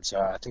out towards,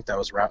 I think that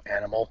was Route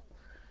Animal.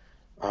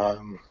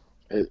 Um,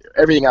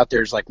 Everything out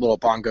there is like little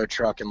bongo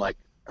truck and like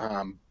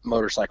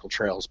motorcycle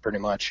trails, pretty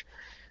much.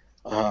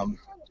 Um,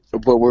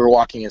 but we were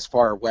walking as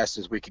far west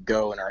as we could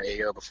go in our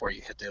AO before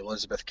you hit the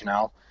Elizabeth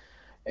Canal,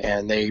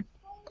 and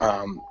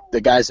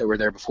the guys that were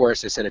there before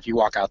us, they said if you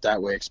walk out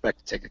that way, expect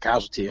to take a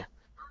casualty.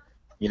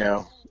 You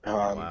know,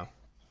 Oh um, wow.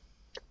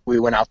 we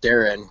went out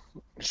there, and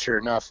sure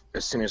enough,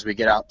 as soon as we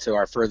get out to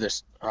our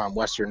furthest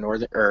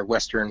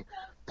western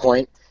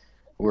point,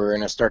 we're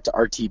gonna start to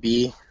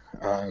RTB.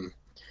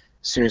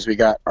 As soon as we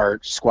got our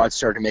squad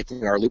started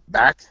making our loop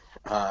back,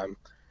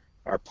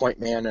 our point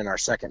man and our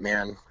second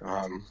man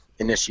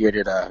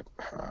initiated a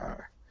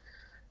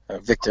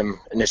victim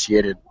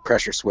initiated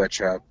pressure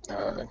switch. It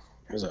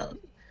was a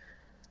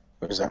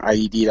it was an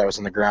IED that was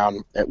on the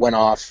ground. It went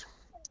off.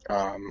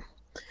 Um,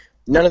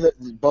 None of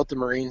both the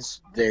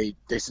Marines, they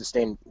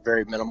sustained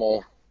very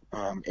minimal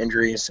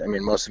injuries. I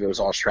mean, most of it was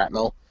all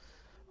shrapnel.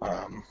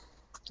 Um,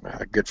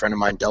 a good friend of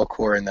mine,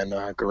 Delcor, and then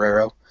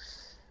Guerrero.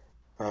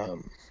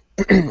 Um,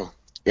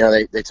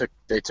 they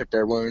took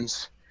their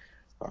wounds.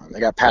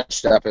 They got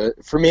patched up.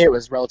 For me, it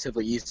was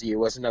relatively easy. It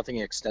wasn't nothing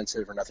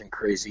extensive or nothing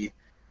crazy.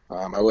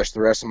 I wish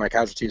the rest of my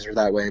casualties were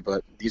that way,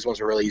 but these ones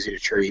were really easy to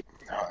treat.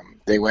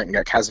 They went and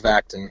got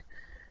casevaced, and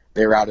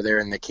they were out of there,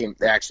 and they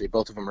actually,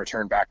 both of them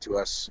returned back to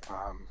us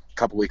a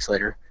couple weeks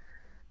later.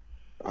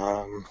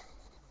 Um,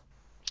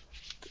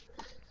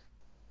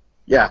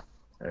 yeah,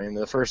 I mean,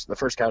 the first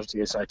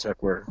casualties I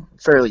took were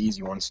fairly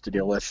easy ones to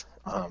deal with.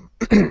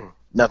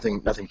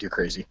 Nothing too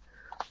crazy.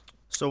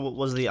 So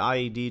was the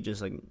IED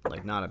just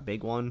like not a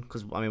big one?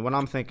 Because I mean, when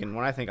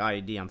I think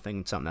IED, I'm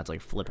thinking something that's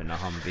like flipping a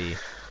Humvee.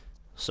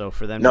 So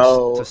for them to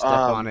No,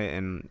 step on it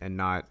and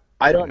not,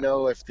 I you don't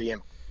know, know if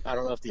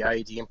the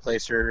IED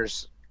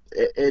emplacers.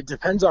 It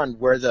depends on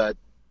where the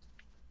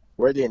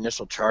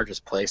initial charge is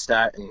placed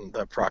at, and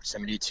the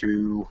proximity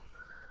to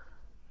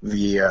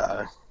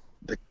the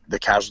the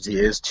casualty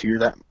is to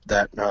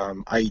that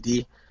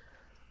IED.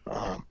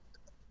 Um,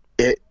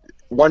 it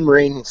One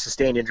Marine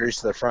sustained injuries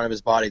to the front of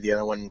his body, the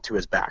other one to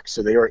his back,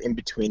 so they were in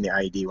between the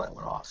IED when it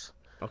went off.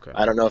 okay,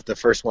 I don't know if the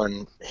first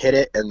one hit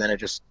it and then it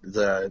just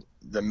the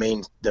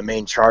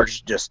main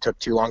charge just took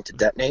too long to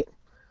detonate.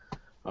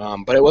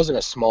 But it wasn't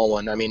a small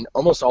one. I mean,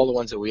 almost all the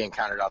ones that we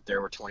encountered out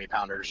there were 20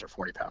 pounders or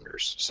 40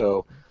 pounders.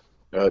 So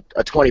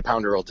a 20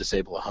 pounder will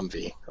disable a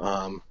Humvee.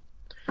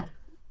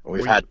 We've were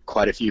you had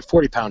quite a few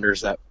 40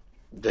 pounders that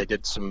they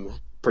did some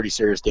pretty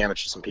serious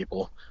damage to some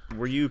people.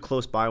 were you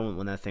close by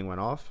when that thing went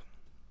off?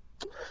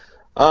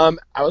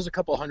 I was a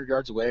couple hundred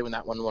yards away when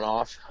that one went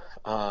off.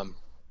 Um,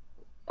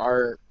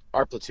 our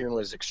platoon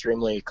was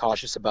extremely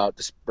cautious about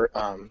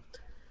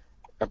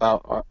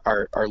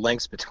our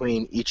lengths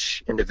between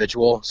each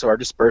individual, so our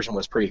dispersion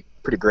was pretty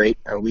great.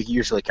 We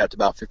usually kept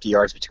about 50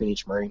 yards between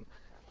each Marine.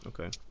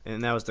 Okay,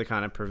 and that was to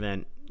kind of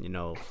prevent,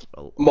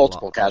 a lot.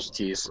 Multiple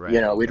casualties. Right.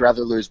 We'd Okay.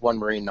 rather lose one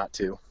Marine, not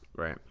two.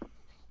 Right.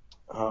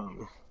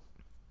 Um,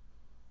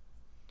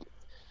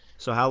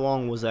 So how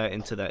long was that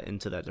into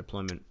that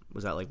deployment?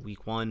 Was that like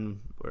week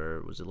one,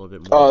 or was it a little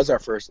bit oh, more?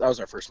 that was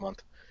our first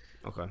month.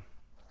 Okay.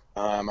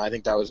 I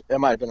think it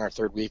might have been our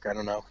third week. I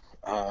don't know.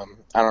 I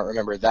don't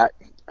remember that.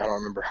 I don't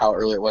remember how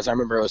early it was. I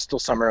remember it was still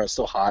summer. It was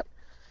still hot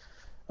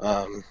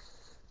um,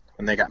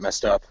 when they got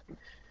messed up.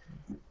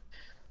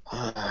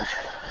 I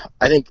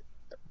think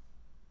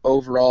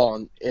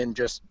overall,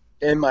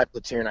 in my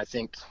platoon, I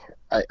think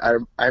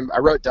I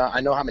wrote down.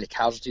 I know how many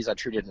casualties I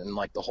treated in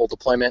like the whole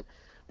deployment,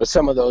 but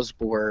some of those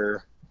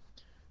were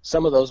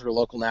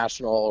local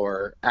national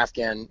or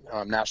Afghan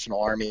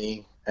National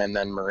Army, and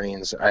then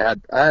Marines. I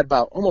had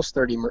about almost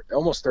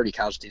 30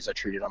 casualties I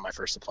treated on my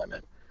first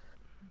deployment.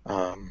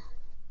 Um,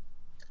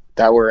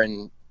 that were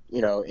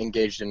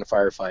engaged in the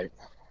firefight.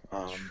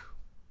 Um,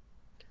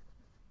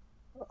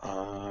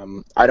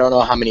 I don't know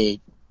how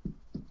many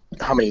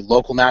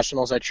local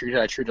nationals I treated.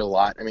 I treated a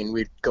lot. I mean,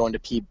 we'd go into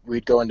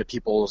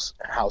people's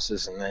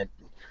houses and then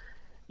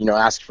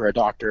ask for a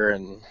doctor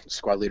and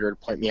squad leader to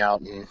point me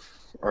out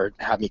or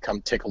have me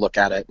come take a look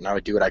at it, and I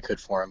would do what I could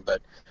for them.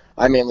 But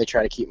I mainly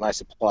try to keep my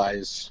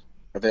supplies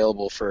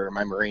available for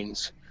my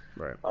Marines.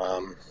 Right.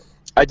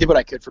 I did what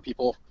I could for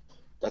people.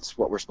 That's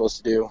what we're supposed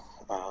to do.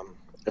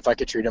 If I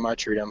could treat them, I'd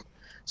treat them.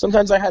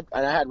 Sometimes I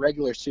had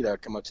regulars too that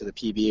would come up to the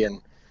PB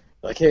and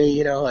like,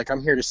 hey, like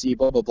I'm here to see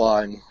blah blah blah,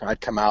 and I'd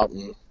come out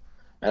and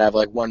I'd have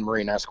like one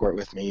Marine escort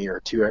with me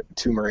or two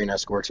Marine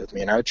escorts with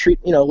me, and I would treat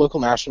local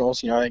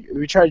nationals.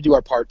 We try to do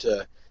our part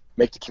to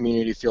make the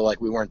community feel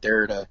like we weren't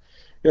there to.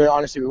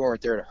 Honestly, we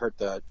weren't there to hurt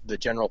the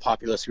general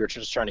populace. We were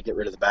just trying to get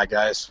rid of the bad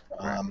guys.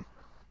 Right.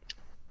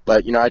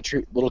 But I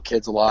treat little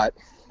kids a lot,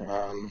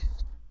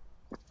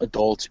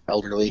 adults,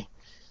 elderly.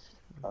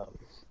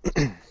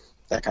 Um,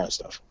 that kind of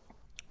stuff.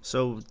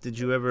 So, did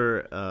you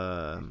ever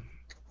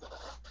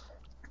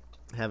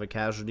have a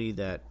casualty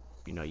that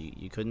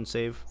you couldn't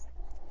save?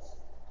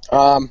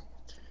 Um,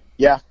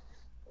 yeah,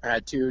 I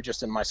had two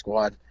just in my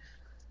squad.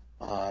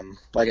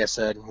 Like I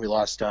said, we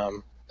lost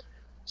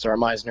Sarah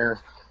Meisner.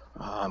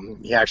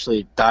 He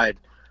actually died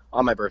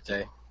on my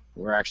birthday.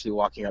 We're actually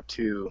walking up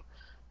to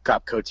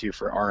Cop Kotu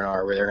for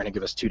R&R, where they're going to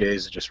give us 2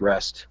 days to just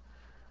rest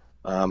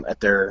at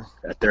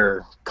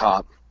their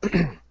cop.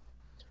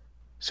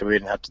 So we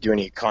didn't have to do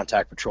any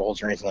contact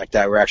patrols or anything like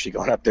that. We're actually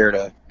going up there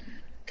to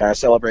kind of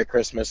celebrate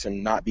Christmas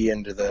and not be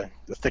into the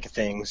thick of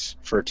things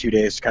for 2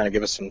 days to kind of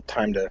give us some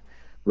time to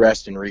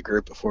rest and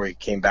regroup before he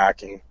came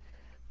back. And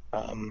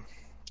um,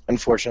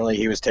 unfortunately,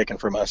 he was taken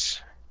from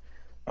us.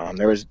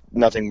 There was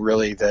nothing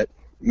really that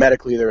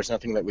medically there was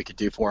nothing that we could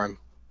do for him.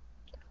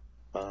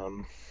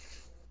 Um,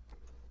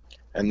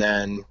 and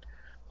then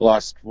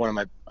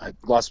I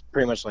lost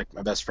pretty much like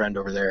my best friend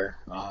over there,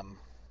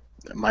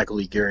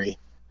 Michael E. Geary,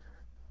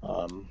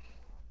 um,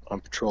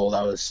 on patrol.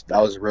 That was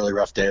a really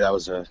rough day.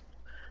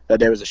 That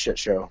day was a shit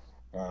show.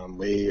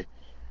 We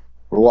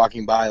were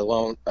walking by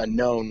a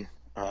known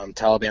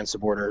Taliban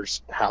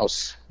supporter's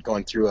house,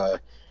 going through I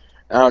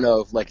don't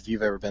know if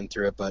you've ever been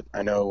through it, but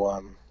I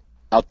know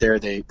out there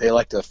they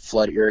like to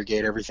flood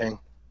irrigate everything.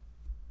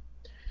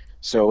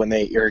 So when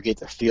they irrigate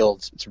the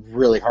fields, it's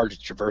really hard to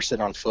traverse it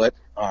on foot.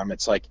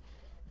 It's like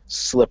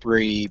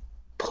slippery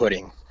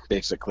pudding,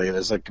 basically.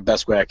 That's like the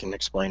best way I can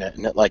explain it.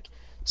 And it like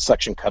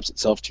suction cups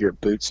itself to your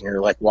boots, and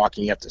you're like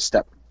walking, you have to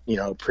step,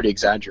 pretty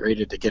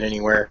exaggerated to get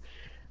anywhere,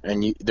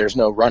 and there's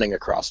no running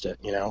across it.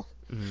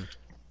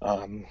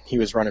 Mm-hmm. He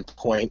was running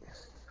point.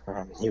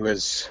 He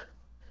was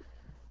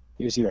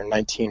either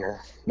 19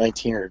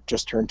 or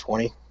just turned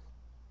 20,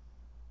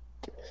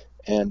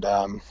 and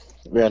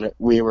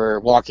we were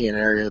walking in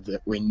an area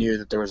that we knew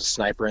that there was a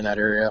sniper in that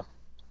area.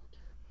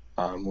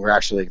 We were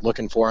actually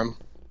looking for him,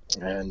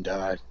 and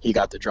he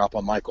got the drop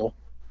on Michael.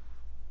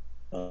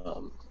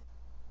 Um,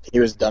 he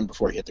was done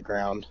before he hit the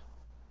ground.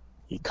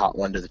 He caught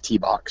one to the tee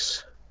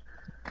box.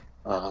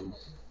 Um,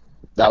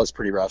 that was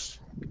pretty rough,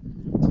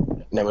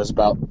 and it was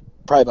probably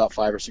about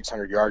 500 or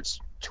 600 yards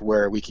to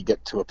where we could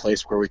get to a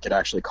place where we could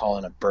actually call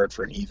in a bird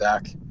for an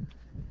evac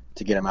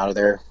to get him out of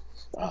there.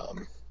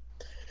 Um,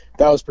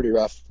 that was pretty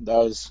rough. That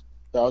was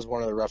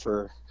one of the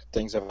rougher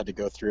things I've had to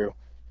go through,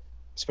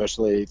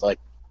 especially like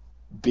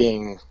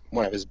being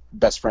one of his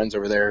best friends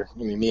over there.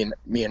 I mean,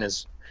 me and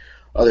his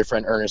other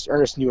friend Ernest.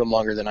 Ernest knew him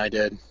longer than I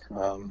did,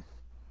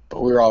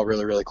 but we were all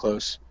really really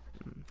close.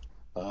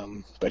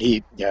 But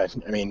yeah,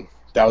 I mean,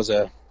 that was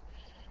a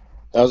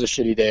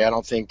shitty day. I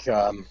don't think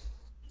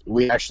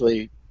we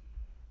actually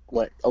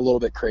went a little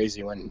bit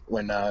crazy when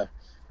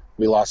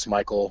we lost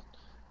Michael.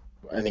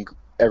 I think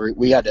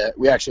we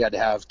actually had to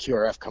have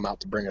QRF come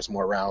out to bring us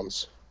more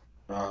rounds,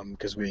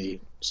 because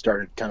we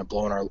started kind of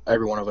blowing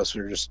every one of us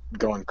were just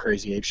going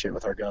crazy ape shit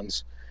with our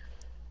guns,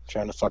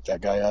 trying to fuck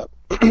that guy up.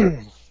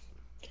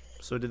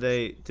 So did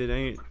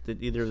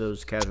either of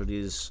those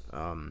casualties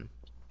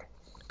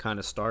kind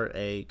of start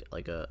a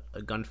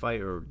gunfight,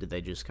 or did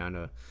they just kind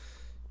of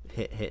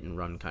hit and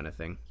run kind of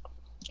thing?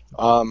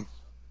 Um,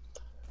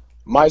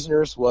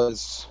 Meisner's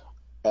was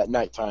at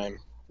nighttime.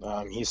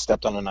 He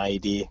stepped on an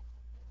IED,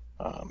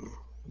 um,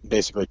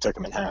 basically took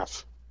him in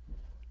half.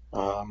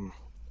 And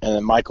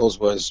then Michael's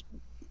was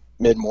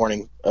a mid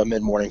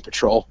morning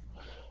patrol,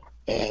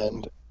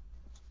 and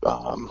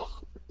um,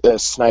 the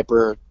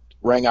sniper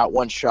rang out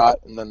one shot,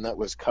 and then that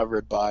was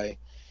covered by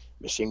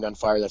machine gun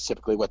fire. That's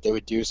typically what they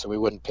would do, so we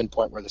wouldn't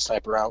pinpoint where the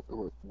sniper out,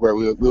 where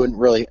we wouldn't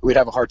really, we'd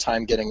have a hard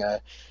time getting a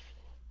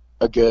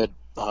good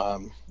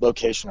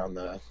location on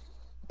the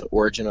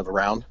origin of the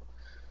round.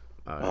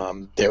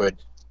 They would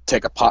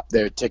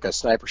they would take a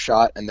sniper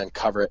shot and then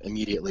cover it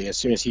immediately. As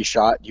soon as he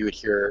shot, you would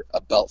hear a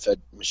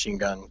belt-fed machine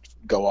gun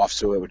go off,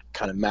 so it would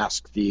kind of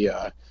mask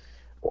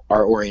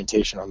our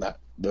orientation on the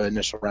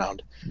initial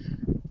round.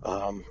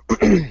 Um,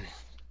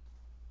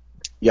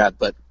 yeah,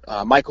 but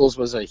Michael's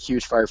was a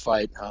huge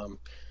firefight.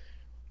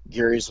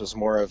 Gary's was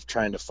more of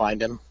trying to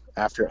find him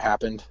after it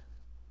happened.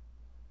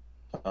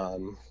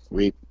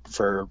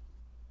 For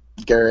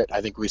Garrett,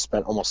 I think we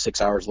spent almost 6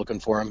 hours looking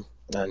for him,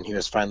 and he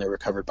was finally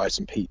recovered by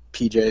some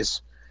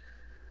PJs.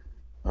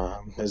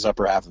 His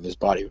upper half of his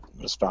body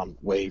was found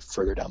way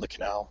further down the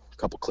canal, a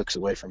couple clicks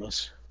away from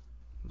us.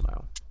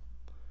 Wow.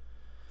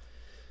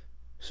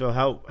 So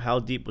how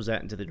deep was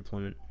that into the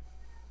deployment?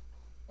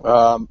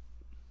 Um,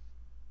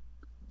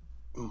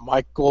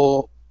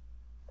 Michael,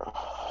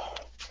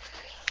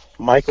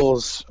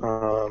 Michael's,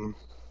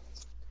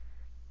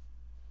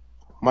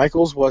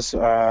 Michael's was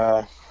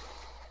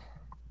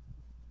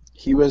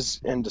he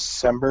was in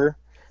December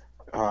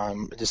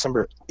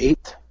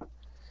 8th,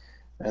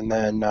 and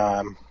then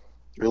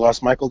we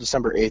lost Michael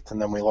December 8th,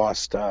 and then we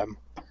lost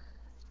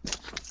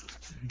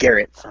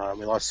Garrett.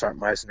 We lost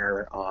Sergeant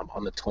Meisner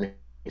on the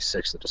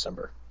 26th of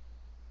December.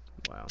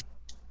 Wow.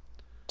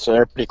 So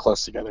they're pretty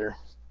close together.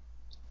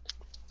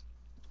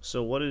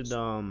 So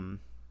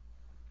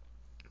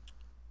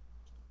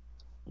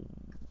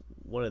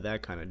what did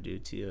that kind of do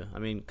to you? I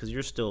mean, because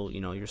you're still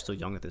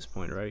young at this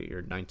point, right?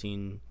 You're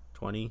 19,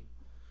 20,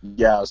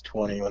 Yeah, I was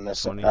 20 when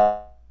this. 20.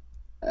 I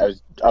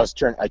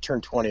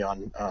turned 20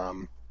 on.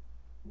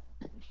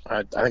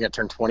 I think I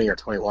turned 20 or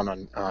 21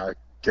 on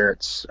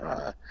Garrett's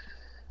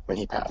when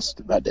he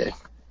passed that day.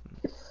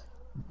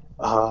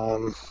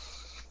 Um,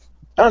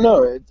 I don't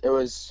know. It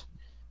was.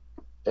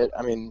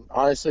 I mean,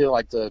 honestly,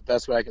 like the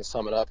best way I can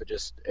sum it up,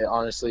 it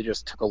honestly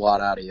just took a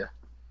lot out of you.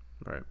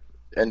 Right.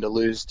 And to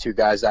lose two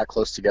guys that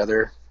close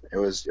together, it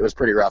was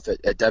pretty rough.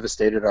 It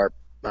devastated our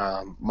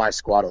my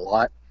squad a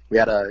lot. We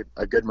had a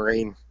good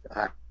Marine,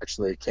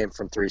 actually came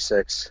from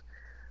 3-6.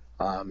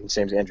 His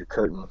name's Andrew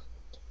Curtin.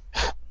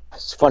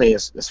 It's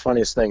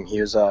funniest thing.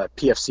 He was a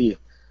PFC,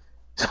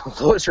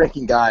 lowest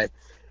ranking guy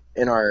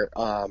in our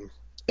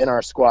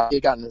squad. He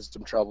had gotten into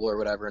some trouble or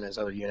whatever in his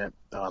other unit.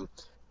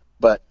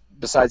 But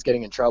besides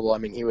getting in trouble, I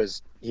mean, he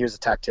was a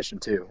tactician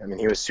too. I mean,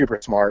 he was super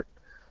smart,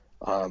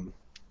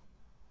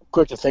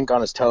 quick to think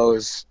on his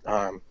toes.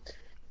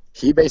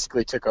 He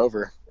basically took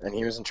over, and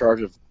he was in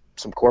charge of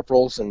some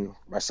corporals and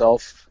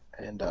myself.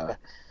 And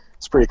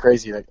it's pretty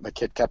crazy that the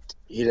kid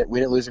we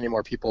didn't lose any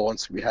more people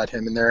once we had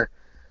him in there.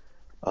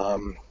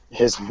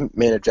 His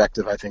main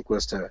objective, I think,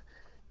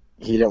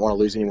 he didn't want to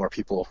lose any more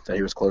people that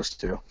he was close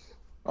to.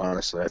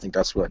 Honestly, I think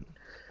that's what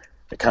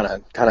it kind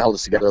of held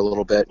us together a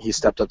little bit. He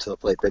stepped up to the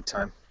plate big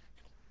time.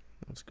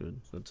 That's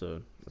good. That's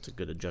a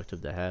good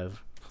objective to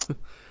have.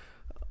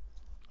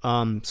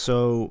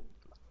 So,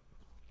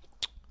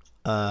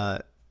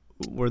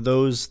 were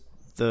those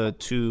the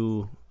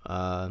two,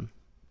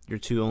 your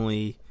two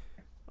only,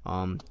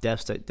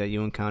 deaths that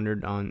you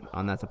encountered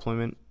on that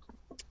deployment?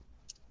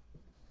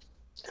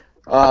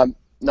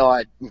 No,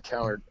 I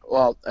encountered.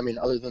 Well, I mean,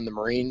 other than the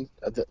Marine,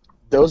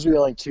 those were the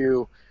only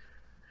two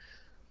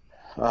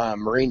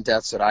Marine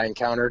deaths that I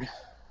encountered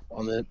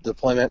on the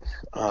deployment.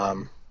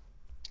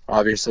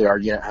 Obviously, our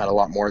unit had a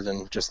lot more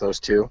than just those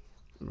two.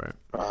 Right.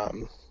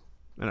 Um,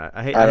 And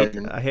I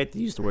hate to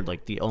use the word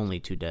like the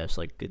only two deaths,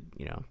 like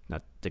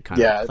not to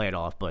kind of play it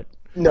off, but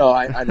no,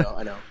 I know,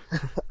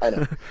 I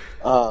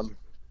know.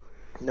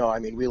 No, I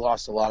mean we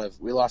lost a lot of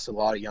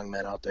young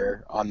men out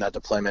there on that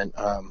deployment.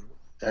 I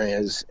mean,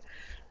 it was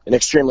an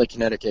extremely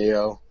kinetic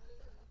AO,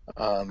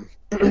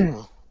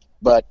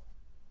 but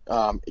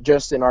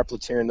just in our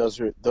platoon, those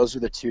are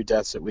the two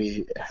deaths that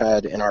we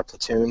had in our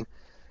platoon.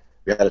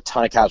 We had a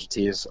ton of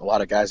casualties, a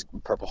lot of guys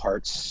with Purple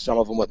Hearts, some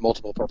of them with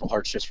multiple Purple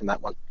Hearts just from that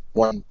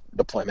one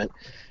deployment.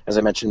 As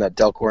I mentioned, that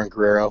Delcor and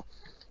Guerrero.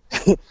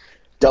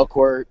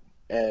 Delcor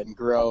and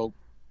Guerrero,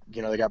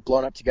 they got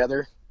blown up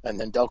together, and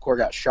then Delcor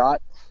got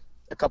shot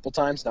a couple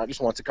times, not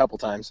just once, a couple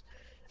times.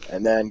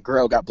 And then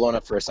Guerrero got blown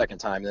up for a second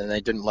time, and then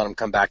they didn't let him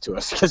come back to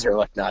us because they were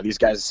like, nah, these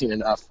guys have seen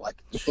enough.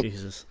 Like,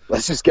 Jesus.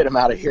 Let's just get them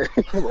out of here.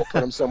 We'll put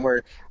them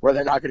somewhere where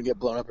they're not going to get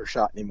blown up or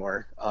shot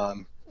anymore.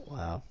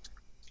 Wow.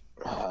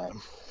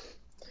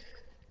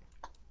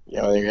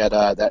 You had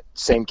that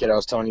same kid I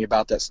was telling you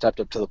about that stepped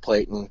up to the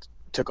plate and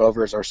took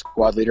over as our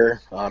squad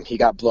leader. He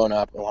got blown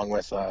up along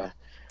with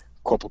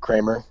Corporal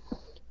Kramer.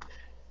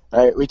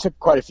 We took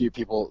quite a few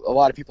people. A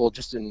lot of people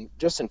just in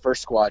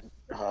first squad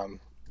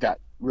got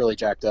really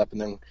jacked up,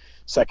 and then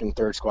second,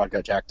 third squad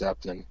got jacked up,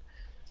 and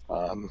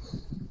then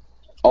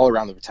all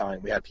around the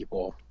battalion we had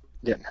people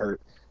getting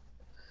hurt.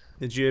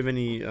 Did you have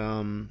any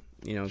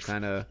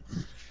kind of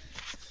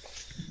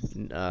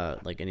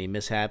like any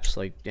mishaps,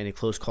 like any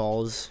close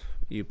calls?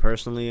 You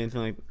personally,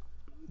 anything like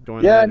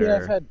during that? Yeah, I mean,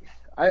 I've had.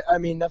 I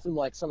mean, nothing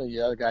like some of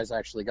the other guys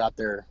actually got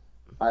there.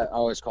 I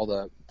always call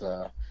the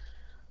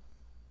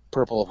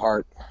Purple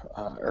Heart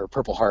or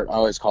Purple Heart. I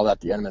always call that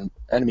the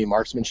enemy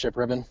marksmanship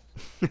ribbon.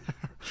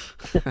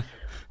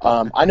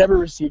 I never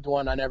received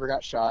one. I never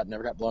got shot.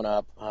 Never got blown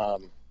up. One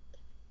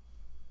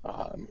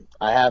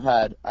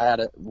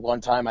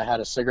time I had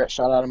a cigarette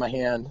shot out of my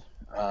hand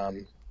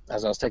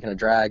as I was taking a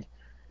drag.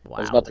 Wow.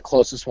 It was about the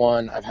closest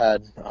one I've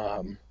had.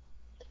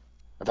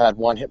 I've had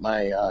one hit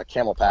my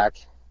camel pack,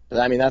 but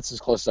I mean that's as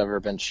close as I've ever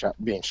been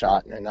being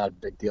shot, and not a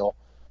big deal.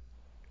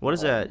 What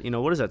does that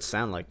what does that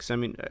sound like? 'Cause, I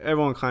mean,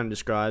 everyone kind of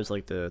describes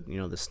like the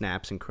the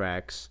snaps and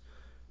cracks,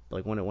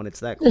 like when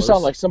it's that close. It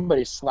sounded like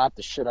somebody slapped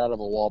the shit out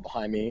of a wall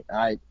behind me.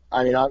 I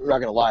mean, I'm not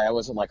gonna lie, I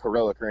wasn't like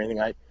heroic or anything.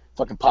 I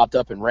fucking popped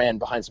up and ran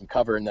behind some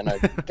cover, and then I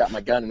got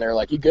my gun, and they're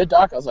like, "You good,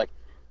 Doc?" I was like,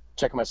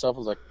 checking myself. I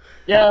was like,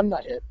 "Yeah, I'm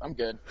not hit. I'm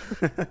good."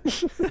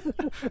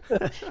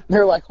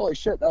 They're like, "Holy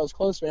shit, that was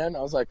close, man." I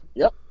was like,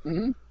 "Yep."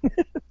 Mm-hmm.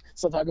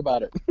 So talk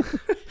about it.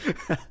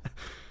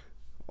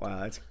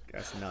 Wow,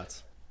 that's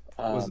nuts.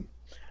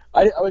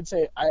 I would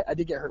say I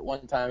did get hurt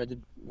one time. I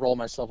did roll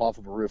myself off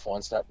of a roof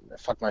once. That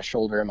fucked my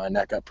shoulder and my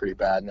neck up pretty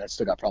bad, and I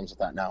still got problems with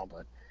that now.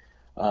 But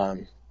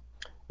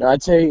no,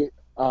 I'd say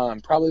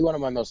probably one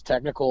of my most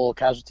technical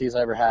casualties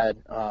I ever had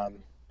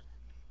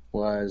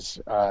was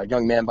a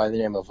young man by the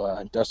name of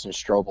Dustin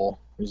Strobel.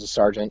 He's a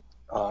sergeant.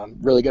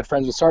 Really good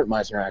friends with Sergeant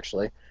Meisner,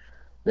 actually.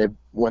 They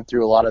went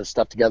through a lot of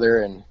stuff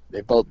together, and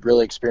they both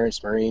really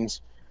experienced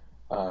Marines.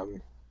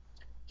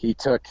 He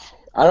took,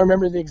 I don't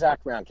remember the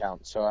exact round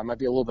count, so I might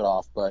be a little bit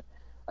off, but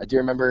I do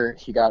remember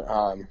he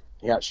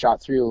he got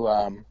shot through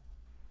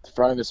the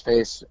front of his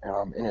face,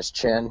 in his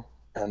chin,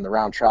 and the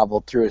round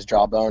traveled through his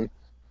jawbone.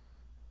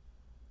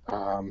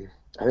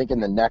 I think in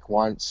the neck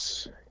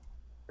once,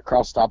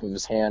 across the top of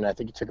his hand. I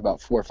think he took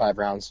about 4 or 5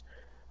 rounds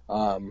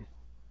um,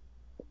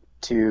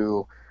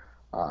 to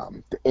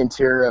the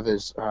interior of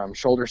his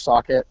shoulder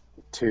socket,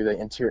 to the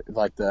interior,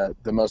 like the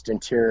most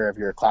interior of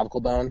your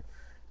clavicle bone,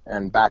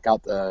 and back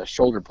out the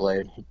shoulder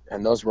blade.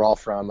 And those were all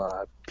from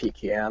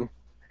PKM.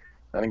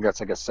 I think that's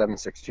like a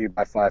 7.62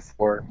 by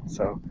 5.4,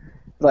 so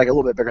like a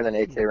little bit bigger than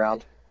an AK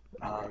round.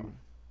 Um,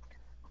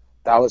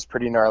 that was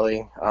pretty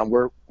gnarly.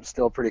 We're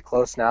still pretty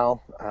close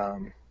now.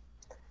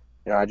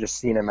 I just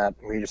seen him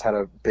we just had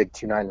a big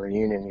 2-9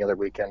 reunion the other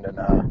weekend in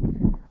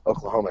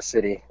Oklahoma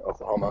City,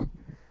 Oklahoma,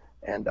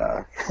 and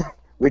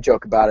we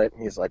joke about it.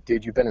 And he's like,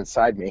 "Dude, you've been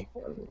inside me,"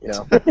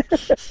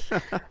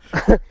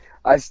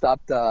 I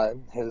stopped he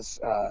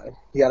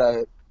had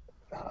a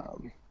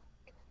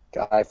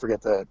I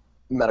forget the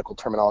medical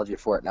terminology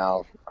for it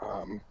now.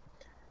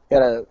 He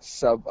had a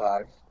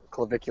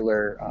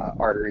subclavicular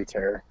artery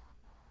tear.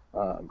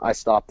 I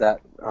stopped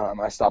that.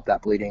 I stopped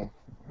that bleeding.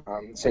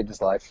 Saved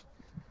his life.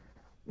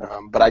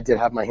 But I did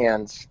have my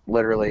hands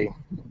literally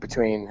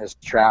between his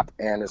trap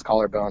and his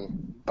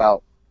collarbone,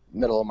 about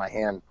middle of my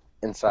hand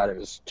inside of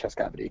his chest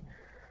cavity.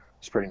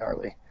 It's pretty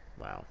gnarly.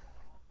 Wow.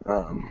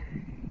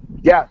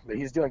 Yeah, but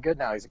he's doing good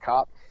now. He's a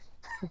cop,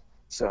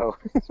 so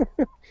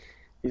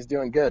he's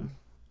doing good.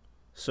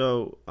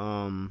 So,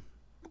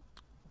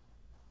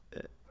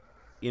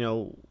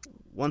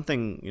 one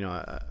thing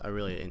I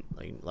really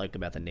like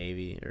about the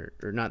Navy,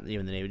 or not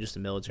even the Navy, just the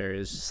military,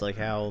 is just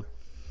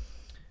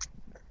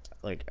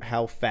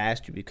how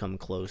fast you become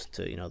close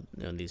to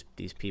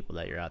these people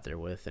that you're out there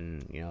with,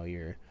 and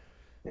you're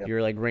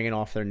like ringing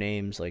off their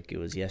names like it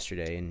was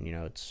yesterday, and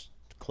it's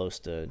close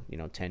to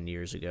 10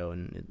 years ago,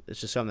 and it's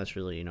just something that's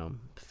really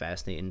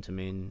fascinating to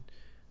me, and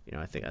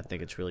I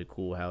think it's really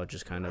cool how it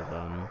just kind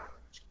of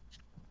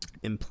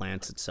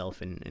implants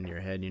itself in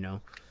your head,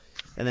 and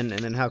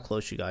then how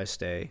close you guys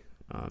stay.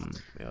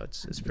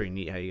 It's pretty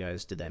neat how you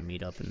guys did that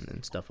meetup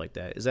and stuff like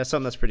that. Is that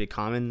something that's pretty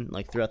common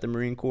like throughout the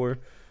Marine Corps?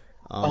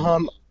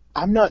 I'm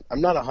not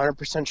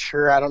 100%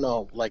 sure. I don't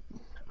know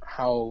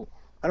how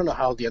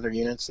the other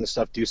units and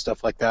stuff do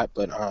stuff like that,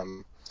 but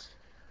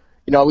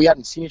we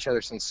hadn't seen each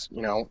other since,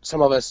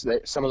 some of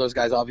those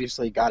guys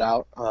obviously got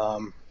out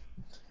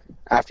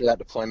after that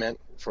deployment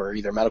for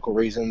either medical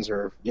reasons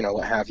or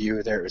what have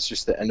you. There, it's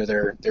just the end of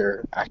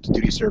their active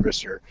duty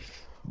service or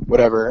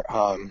whatever.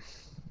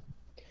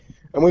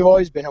 And we've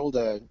always been able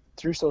to,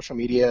 through social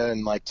media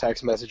and like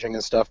text messaging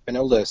and stuff, been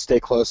able to stay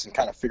close and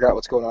kind of figure out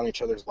what's going on in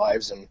each other's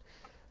lives, and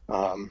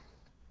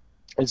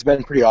it's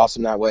been pretty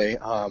awesome that way.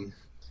 I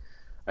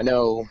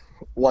know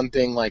one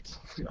thing, like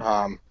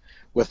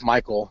with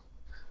Michael,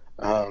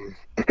 I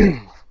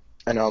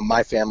know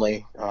my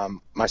family,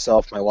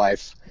 myself, my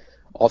wife,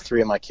 all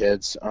three of my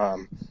kids,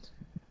 when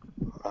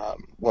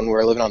we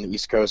were living on the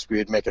East Coast, we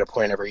would make it a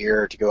point every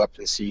year to go up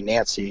and see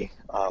Nancy,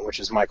 which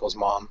is Michael's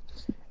mom,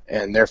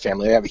 and their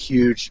family. They have a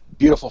huge,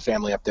 beautiful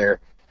family up there,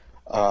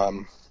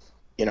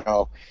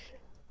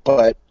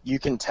 but you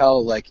can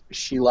tell, like,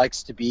 she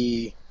likes to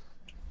see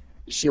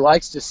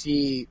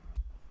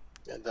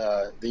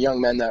the young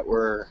men that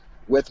were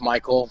with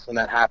Michael when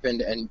that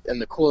happened. And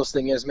the coolest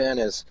thing is, man,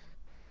 is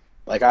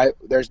like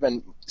there's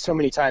been so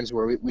many times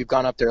where we've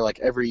gone up there like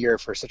every year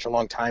for such a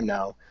long time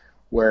now,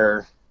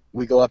 where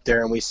we go up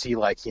there and we see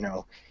like,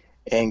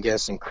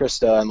 Angus and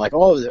Krista and like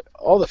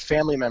all the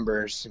family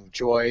members and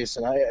Joyce.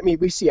 And I mean,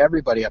 we see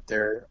everybody up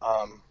there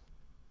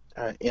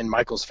in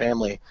Michael's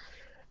family.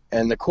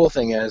 And the cool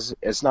thing is,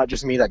 it's not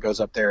just me that goes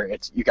up there.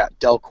 You got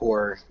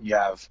Delcor, you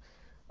have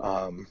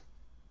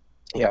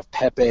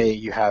Pepe,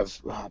 you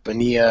have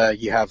Bonilla,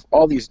 you have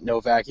all these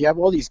Novak, you have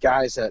all these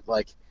guys that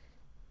like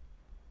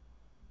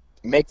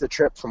make the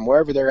trip from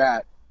wherever they're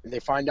at. And they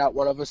find out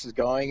one of us is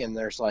going, and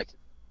there's like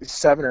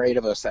 7 or 8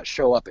 of us that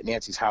show up at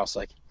Nancy's house,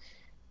 like,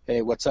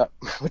 "Hey, what's up?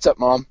 What's up,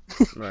 Mom?"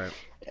 Right.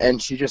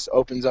 And she just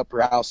opens up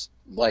her house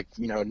like,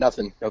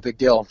 nothing, no big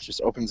deal. She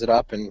just opens it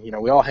up, and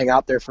we all hang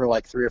out there for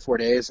like 3 or 4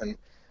 days, and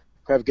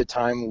we have a good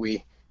time.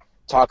 We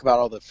talk about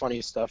all the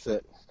funny stuff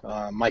that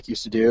Mike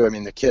used to do. I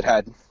mean, the kid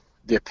had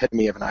the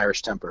epitome of an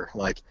Irish temper.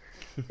 Like,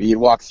 you'd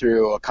walk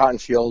through a cotton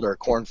field or a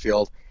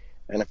cornfield,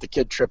 and if the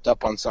kid tripped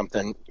up on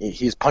something,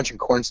 he's punching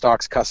corn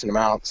stalks, cussing them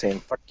out, saying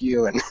 "fuck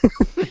you," and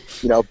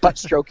butt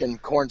stroking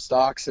corn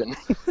stalks, and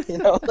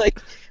like,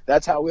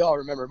 that's how we all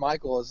remember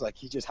Michael, is like,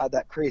 he just had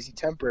that crazy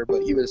temper,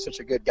 but he was such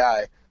a good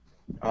guy.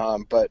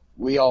 But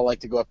we all like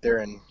to go up there,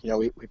 and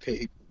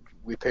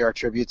we pay our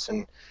tributes,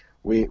 and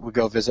we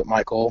go visit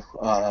Michael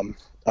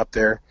up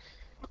there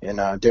in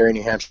Derry,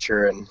 New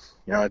Hampshire, and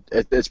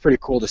it's pretty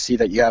cool to see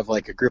that you have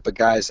like a group of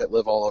guys that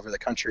live all over the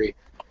country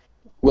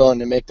willing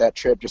to make that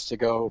trip just to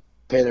go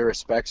pay their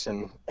respects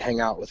and hang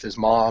out with his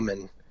mom.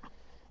 And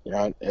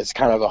it's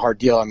kind of a hard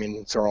deal. I mean,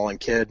 it's our only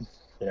kid,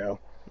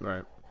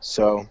 Right.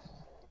 So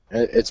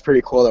it's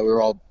pretty cool that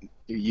we're all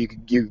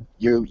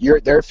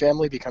their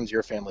family becomes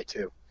your family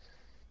too.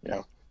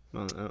 Well,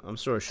 I'm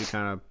sure she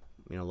kind of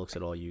looks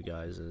at all you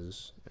guys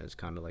as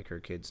kind of like her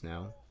kids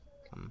now.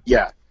 Um,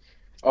 Yeah.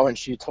 Oh, and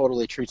she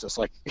totally treats us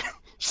like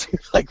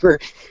like we're.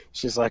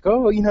 She's like,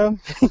 oh,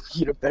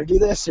 you better do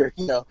this, or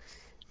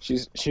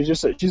she's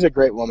a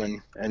great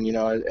woman, and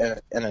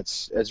and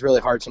it's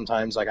really hard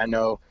sometimes. Like I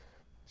know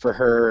for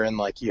her, and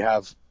like you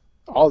have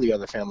all the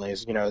other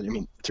families. I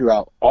mean,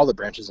 throughout all the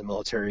branches of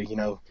military,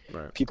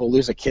 right. people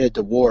lose a kid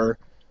to war.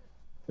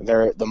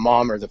 They're the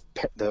mom or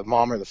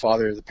the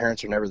father, the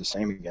parents are never the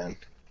same again.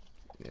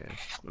 Yeah.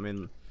 I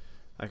mean,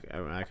 I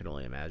could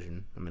only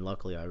imagine. I mean,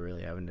 luckily I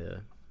really haven't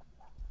to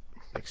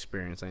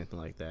experience anything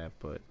like that,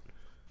 but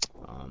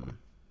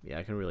yeah,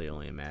 I can really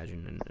only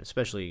imagine, and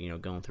especially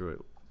going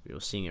through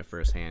it, seeing it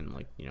firsthand,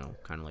 like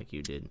kind of like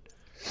you did.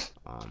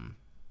 Um,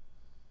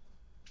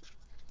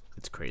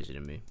 it's crazy to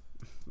me.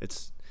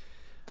 It's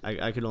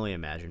I could only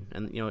imagine,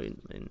 and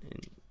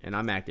and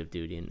I'm active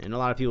duty, and a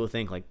lot of people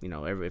think like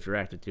if you're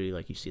active duty,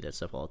 like you see that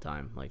stuff all the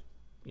time, like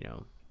you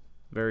know,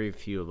 very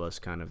few of us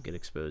kind of get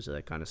exposed to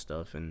that kind of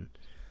stuff, and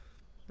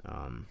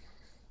um,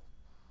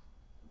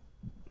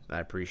 I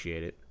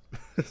appreciate it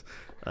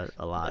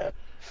a lot. Yeah.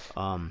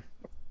 Um,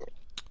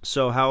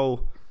 so how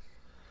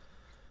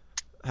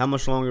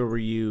much longer were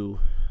you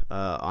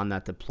on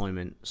that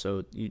deployment?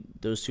 So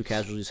those two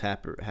casualties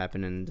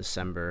happened in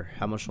December.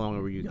 How much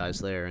longer were you guys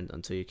there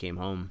until you came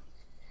home?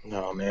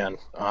 Oh man.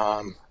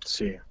 Let's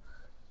see.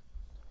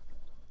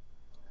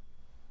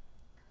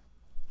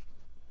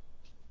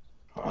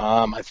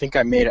 I think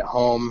I made it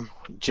home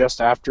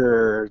just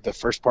after the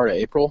first part of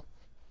April.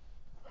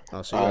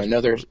 Oh, so you guys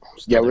Another, were yeah,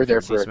 still we there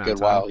were for there a for a decent amount of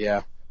good time. while.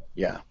 Yeah,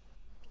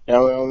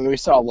 yeah. We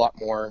saw a lot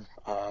more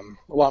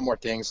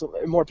things.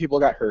 More people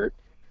got hurt.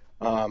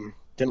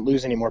 Didn't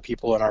lose any more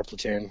people in our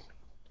platoon,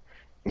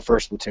 in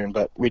first platoon,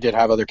 but we did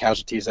have other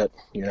casualties that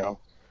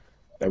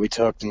that we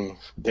took, and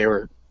they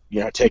were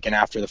taken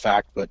after the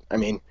fact. But I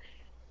mean,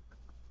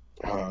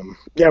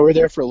 yeah, we were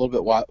there for a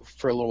little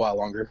while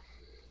longer.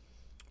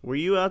 Were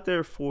you out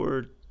there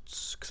for?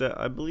 Because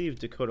I believe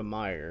Dakota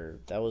Meyer.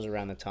 That was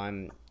around the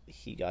time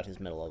he got his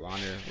Medal of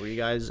Honor. Were you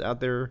guys out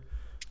there?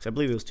 Because I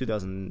believe it was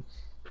 2000.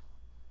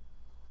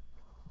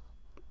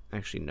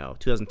 Actually, no.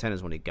 2010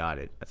 is when he got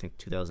it. I think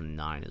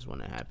 2009 is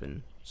when it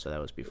happened. So that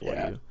was before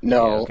Yeah. you. Yeah.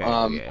 No. Okay.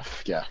 Okay.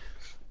 Yeah.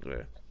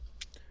 Okay.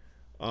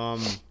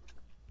 Um.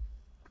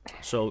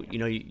 So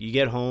you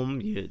get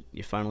home. You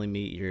finally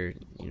meet your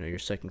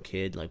second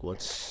kid. Like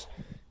is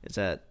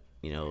that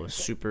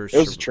super It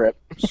was a trip.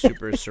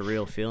 super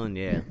surreal feeling?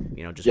 Yeah.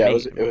 Just Yeah.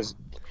 me.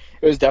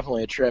 It was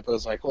definitely a trip. It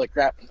was like, holy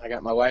crap! I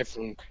got my wife,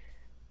 and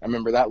I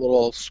remember that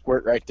little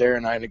squirt right there,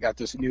 and I got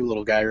this new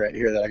little guy right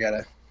here that I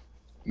gotta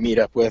meet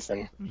up with,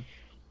 and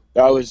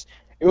that was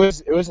it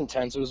was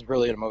intense. It was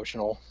really an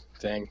emotional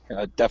thing.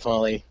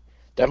 Definitely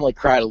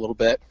cried a little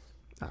bit.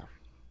 Oh,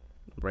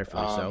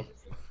 rightfully Um,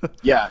 so.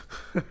 yeah,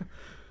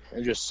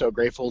 I'm just so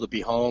grateful to be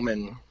home,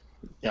 and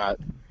yeah,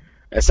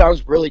 it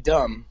sounds really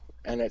dumb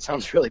and it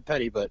sounds really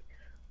petty, but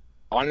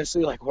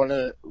honestly, like one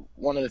of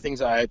the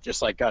things I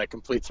just like got a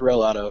complete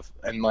thrill out of,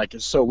 and like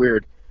it's so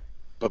weird,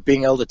 but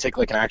being able to take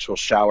like an actual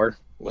shower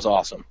was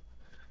awesome,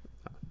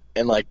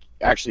 and like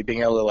actually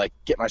being able to like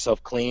get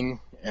myself clean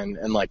and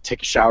like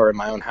take a shower in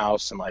my own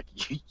house and like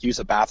use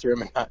a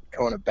bathroom and not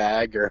go in a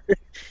bag or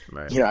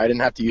Right. I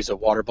didn't have to use a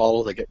water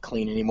bottle to get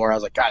clean anymore. I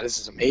was like, God, this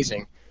is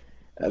amazing.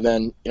 And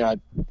then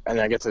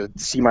I get to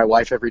see my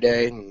wife every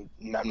day, and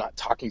I'm not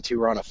talking to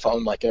her on a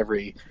phone like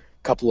every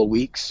couple of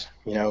weeks.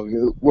 Where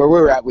we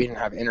were at, we didn't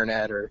have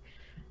internet or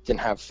didn't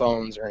have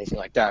phones or anything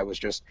like that. It was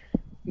just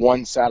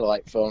one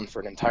satellite phone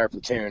for an entire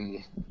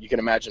platoon. You can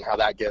imagine how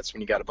that gets when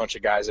you got a bunch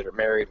of guys that are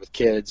married with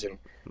kids, and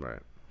Right.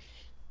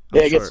 I'm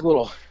yeah, it gets sure.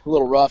 a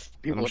little rough.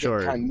 And I'm People get sure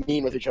it kind of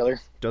mean with each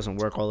other. doesn't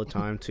work all the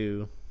time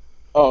too.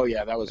 Oh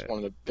yeah, that was Yeah. one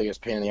of the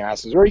biggest pain in the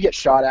asses. Or you get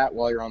shot at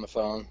while you're on the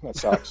phone. That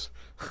sucks.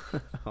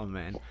 Oh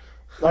man.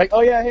 Like,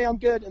 oh yeah, hey, I'm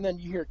good, and then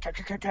you hear, "Cut,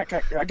 cut, cut, cut,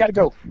 cut, I gotta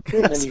go,"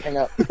 and then you hang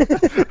up.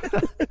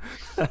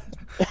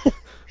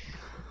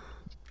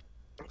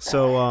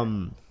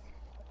 So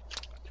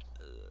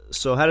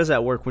so how does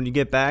that work when you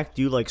get back?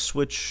 Do you like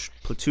switch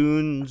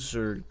platoons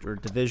or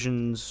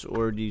divisions,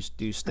 or do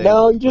you stay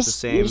No, with the you just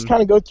same?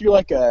 kind of go through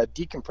like a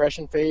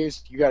decompression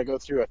phase. You got to go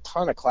through a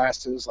ton of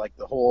classes, like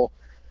the whole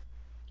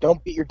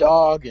don't beat your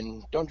dog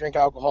and don't drink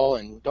alcohol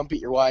and don't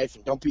beat your wife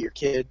and don't beat your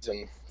kids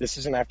and this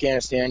isn't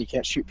Afghanistan. You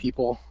can't shoot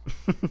people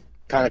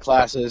kind of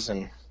classes.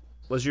 And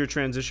Was your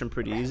transition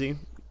pretty easy?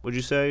 Would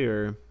you say,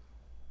 or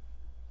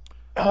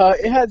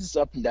it had its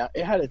up and down.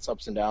 It had its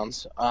ups and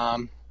downs.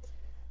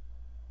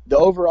 The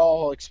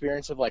overall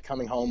experience of like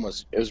coming home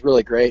it was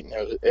really great.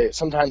 And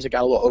sometimes it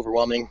got a little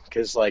overwhelming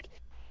because like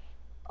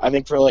I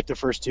think for like the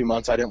first 2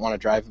 months I didn't want to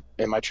drive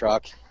in my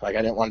truck. Like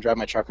I didn't want to drive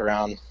my truck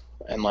around,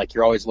 and like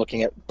you're always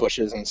looking at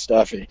bushes and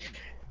stuff.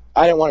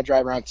 I didn't want to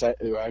drive around because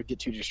I would get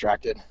too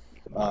distracted.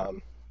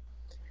 Um,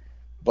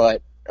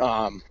 but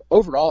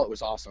overall, it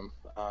was awesome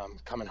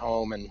coming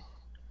home and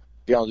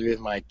being able to be with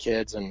my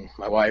kids and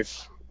my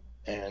wife,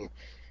 and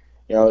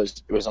it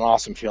was an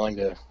awesome feeling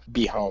to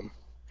be home.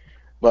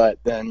 But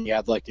then you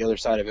had like the other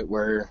side of it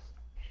where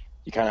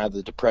you kind of have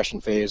the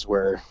depression phase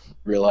where you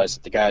realize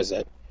that the guys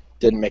that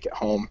didn't make it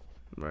home,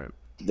 Right.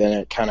 then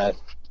it kind of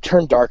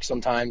turned dark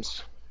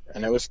sometimes,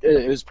 and it was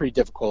pretty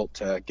difficult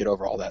to get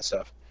over all that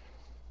stuff.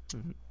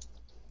 Mhm.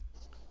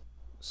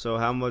 So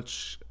how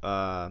much?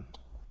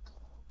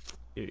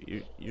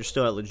 You're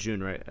still at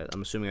Lejeune, right?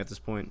 I'm assuming at this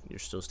point you're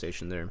still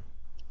stationed there.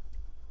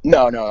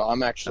 No, no,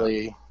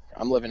 Oh,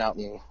 I'm living out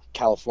in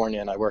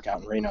California and I work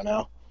out in Reno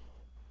now.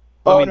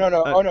 well, I Oh mean, no,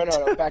 no, oh no, no,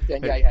 no. Back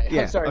then, yeah, yeah, yeah.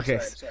 I'm yeah. sorry, Okay.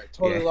 sorry.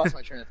 Totally Yeah. lost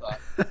my train of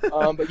thought.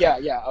 But yeah,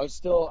 yeah. I was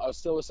still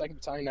with Second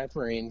Battalion, Ninth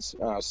Marines.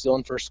 Still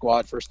in First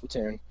Squad, First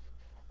Platoon.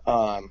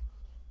 Um,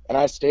 and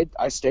I stayed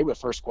with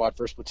First Squad,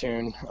 First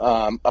Platoon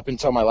up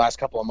until my last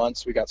couple of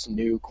months. We got some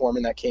new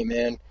corpsmen that came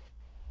in,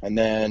 and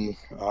then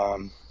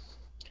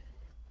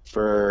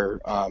for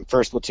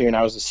First Platoon,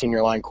 I was a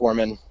senior line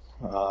corpsman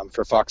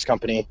for Fox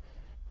Company,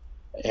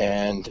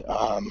 and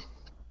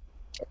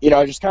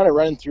just kind of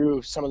running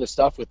through some of the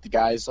stuff with the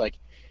guys, like,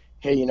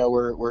 hey,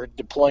 we're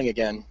deploying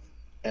again,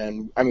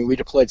 and I mean, we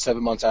deployed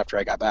 7 months after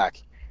I got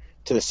back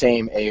to the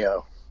same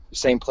AO, the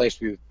same place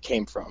we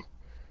came from,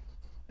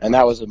 and Wow.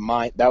 that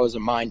was a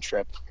mind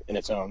trip in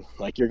its own.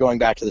 Like, you're going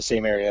back to the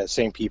same area,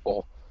 same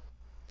people,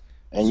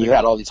 and So you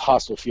had all these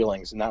hostile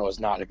feelings, and that was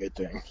not a good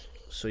thing.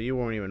 so you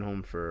weren't even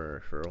home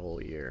for a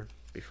whole year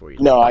before you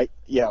No, deployed.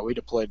 we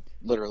deployed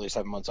literally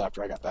 7 months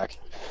after I got back.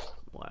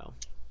 Wow.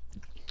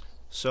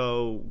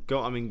 So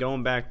I mean,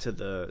 going back to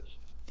the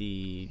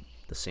the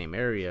same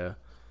area,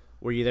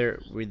 were you there?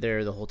 Were you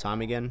there the whole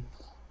time again?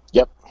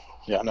 Yep,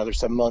 yeah, another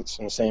 7 months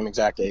in the same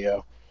exact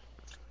AO.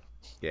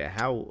 Yeah.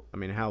 How? I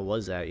mean, how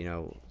was that?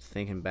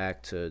 Thinking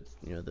back to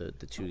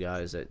the two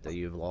guys that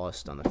you've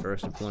lost on the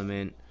first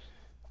deployment,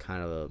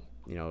 kind of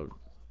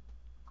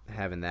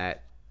having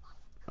that.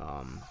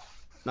 Um,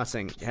 Not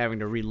saying having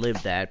to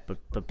relive that,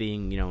 but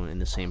being in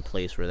the same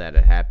place where that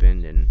had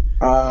happened, and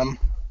Um,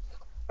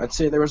 I'd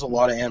say there was a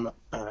lot of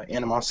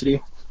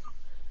animosity,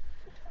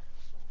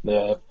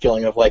 the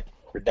feeling of like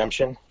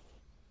redemption.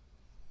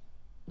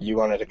 You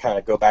wanted to kind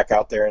of go back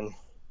out there and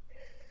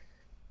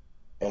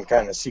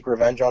kind of seek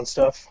revenge on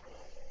stuff.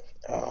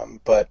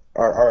 But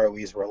our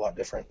ROEs were a lot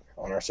different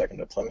on our second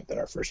deployment than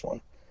our first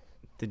one.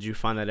 did you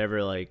find that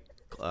ever like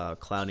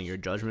clouding your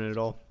judgment at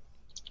all?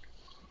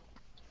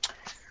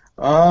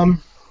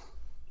 Um,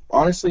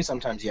 Honestly,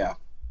 sometimes yeah.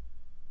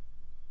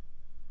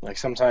 Like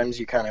sometimes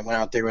you kind of went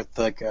out there with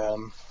like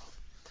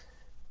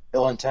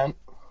ill intent.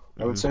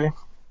 I would Mm-hmm. say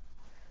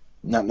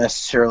not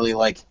necessarily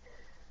like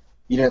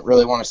you didn't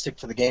really want to stick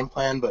to the game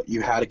plan, but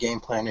you had a game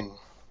plan, and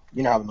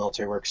you know how the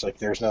military works.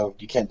 Like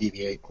you can't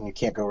deviate, and you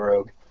can't go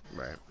rogue.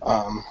 Right.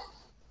 Um,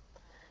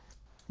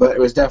 but it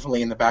was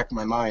definitely in the back of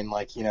my mind,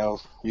 like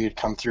you'd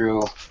come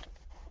through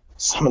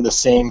some of the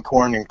same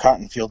corn and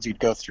cotton fields you'd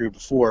go through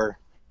before,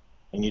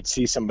 and you'd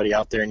see somebody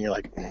out there, and you're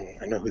like,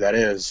 I know who that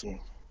is, and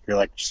you're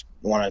like, just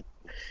want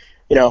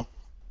to,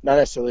 not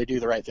necessarily do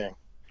the right thing.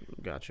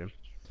 Gotcha.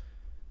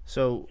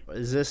 So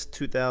is this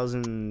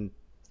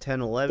 2010,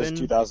 This 11?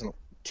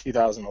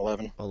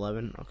 2011.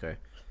 11? Okay.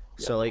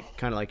 Yeah, So like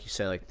kind of like you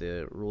said, like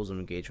the rules of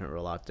engagement were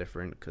a lot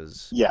different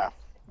because yeah,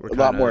 we're a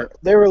lot kind of more.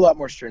 They were a lot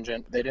more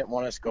stringent. They didn't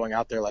want us going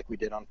out there like we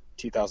did on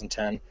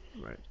 2010.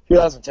 right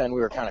 2010, we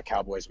were kind of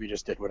cowboys. We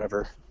just did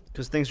whatever.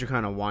 because things are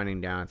kind of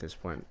winding down at this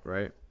point,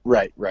 right?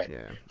 Right, right.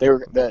 Yeah. They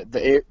were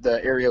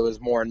the area was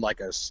more in like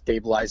a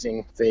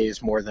stabilizing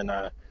phase more than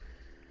a.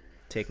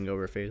 Taking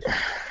over phase.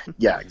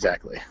 Yeah,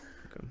 exactly.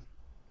 Okay.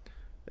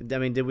 I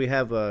mean, did we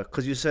have a?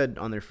 Because you said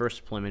on their first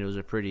deployment it was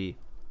a pretty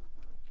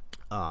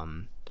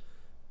um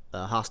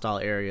hostile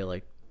area,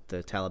 like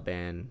the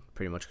Taliban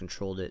pretty much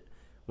controlled it.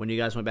 When you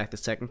guys went back the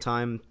second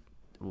time,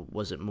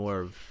 was it more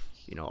of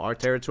our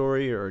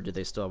territory, or did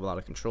they still have a lot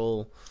of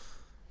control?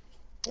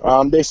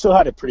 They still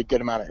had a pretty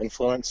good amount of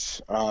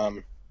influence.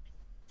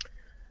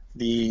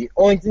 The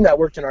only thing that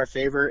worked in our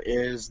favor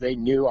is they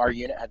knew our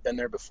unit had been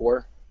there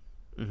before.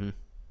 Mm-hmm.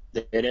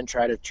 They didn't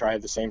try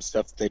the same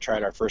stuff that they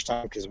tried our first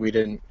time because we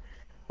didn't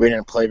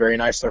play very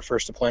nice our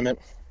first deployment.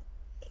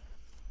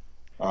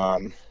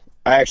 Um,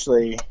 I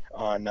actually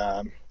on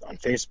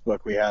Facebook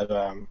we had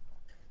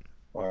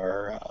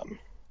our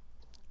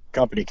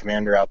company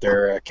commander out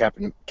there,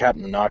 Captain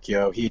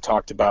Anacchio. He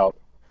talked about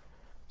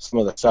some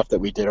of the stuff that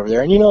we did over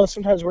there, and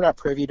sometimes we're not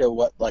privy to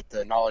what like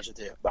the knowledge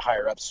that the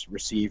higher ups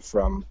receive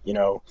from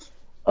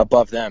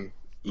above them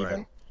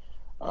Right.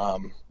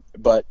 even.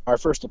 But our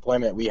first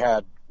deployment, we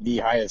had the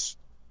highest.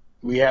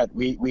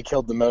 We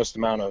killed the most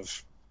amount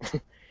of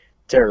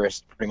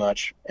terrorists pretty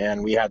much,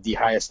 and we had the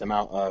highest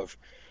amount of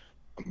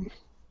um,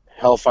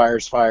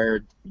 hellfires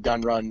fired,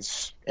 gun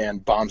runs,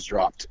 and bombs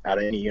dropped out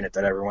of any unit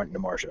that ever went into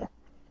Marcia.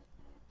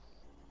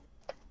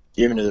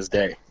 Even to this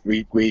day,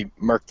 we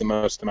murked the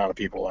most amount of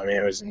people. I mean,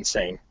 it was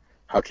insane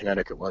how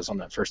kinetic it was on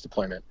that first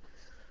deployment.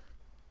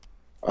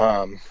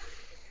 Um,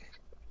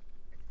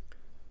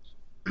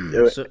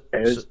 it, so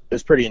it so was it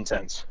was pretty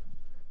intense.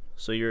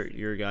 so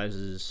your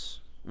guys's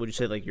would you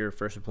say like your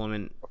first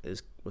deployment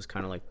was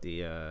kind of like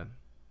the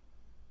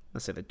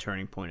let's say the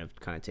turning point of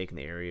kind of taking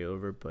the area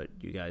over, but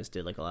you guys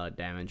did like a lot of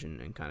damage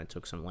and kind of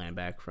took some land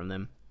back from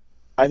them.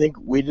 I think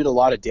we did a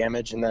lot of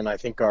damage, and then I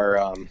think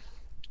our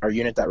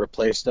unit that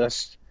replaced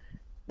us,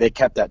 they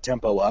kept that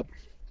tempo up,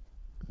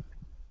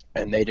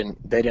 and they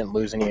didn't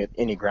lose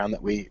any ground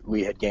that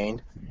we had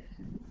gained,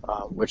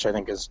 which I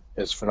think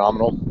is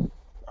phenomenal.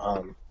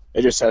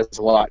 It just says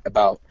a lot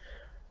about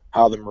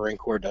how the Marine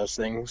Corps does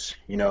things.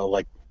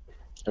 Like,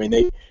 I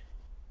mean,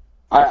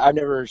 I've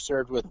never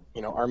served with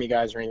Army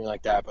guys or anything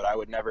like that, but I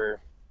would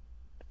never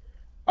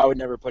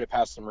put it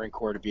past the Marine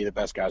Corps to be the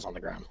best guys on the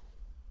ground.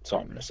 That's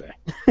all I'm gonna say.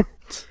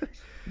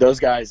 Those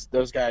guys,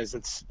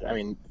 I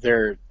mean,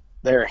 they're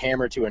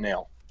hammered to a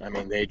nail. I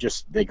mean,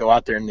 they go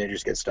out there and they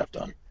just get stuff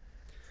done.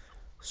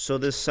 So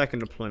this second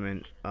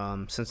deployment,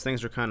 since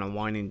things are kind of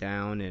winding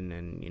down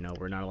and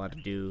we're not allowed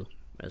to do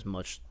as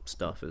much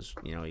stuff as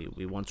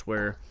we once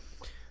were,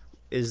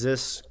 is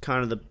this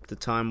kind of the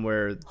time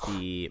where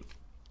the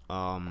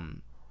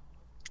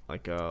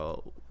like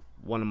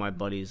one of my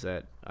buddies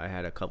that I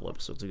had a couple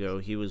episodes ago,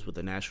 he was with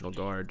the National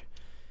Guard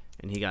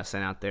and he got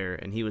sent out there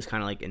and he was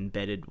kind of like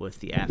embedded with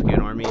the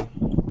Afghan army,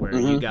 where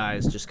you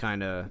guys just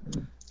kind of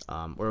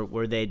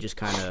were they just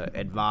kind of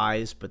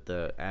advised, but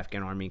the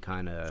Afghan army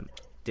kind of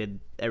did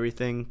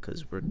everything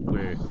because we're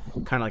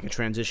kind of like a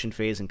transition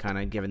phase and kind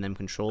of giving them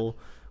control.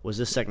 Was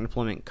this second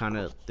deployment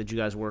did you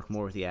guys work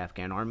more with the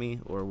Afghan army,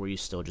 or were you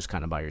still just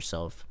kind of by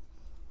yourself?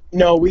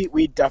 No,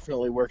 we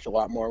definitely worked a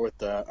lot more with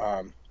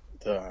the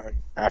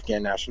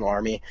Afghan National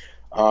Army.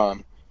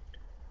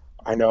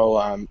 I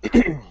know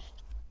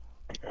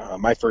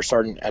my first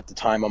sergeant at the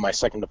time on my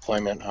second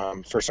deployment,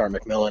 First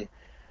Sergeant McMillan,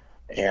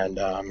 and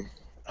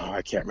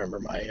I can't remember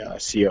my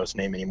CO's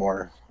name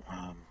anymore.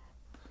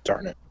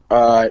 Darn it.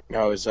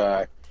 No,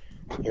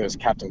 it was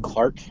Captain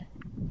Clark.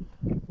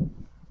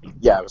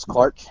 Yeah, it was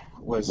Clark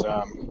was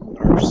our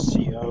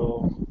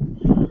CO.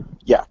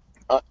 Yeah.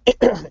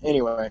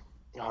 Anyway,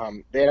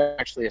 they had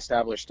actually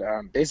established.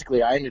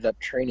 Basically, I ended up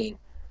training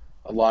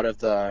a lot of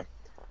the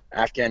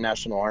Afghan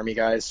National Army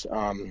guys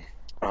in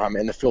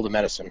the field of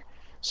medicine.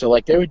 So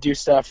like they would do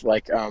stuff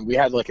like we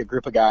had like a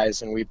group of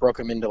guys and we broke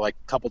them into like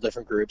a couple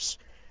different groups,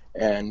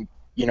 and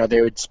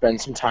they would spend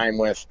some time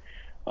with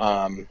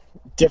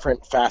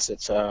different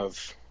facets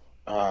of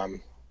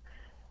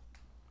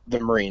the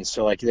Marines.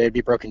 So like they'd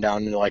be broken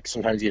down into like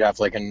sometimes you'd have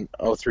like an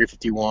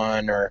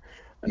 0351 or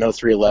an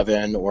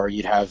 0311, or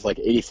you'd have like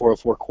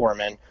 8404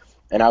 corpsmen,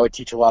 and I would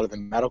teach a lot of the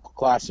medical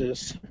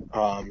classes.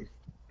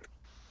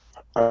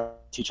 I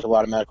teach a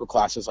lot of medical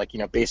classes like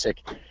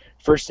basic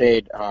first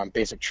aid,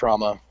 basic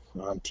trauma,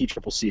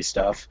 TCCC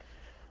stuff.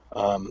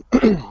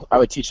 I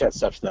would teach that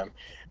stuff to them.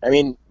 I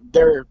mean,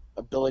 their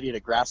ability to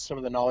grasp some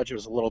of the knowledge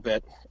was a little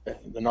bit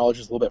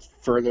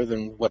further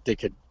than what they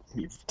could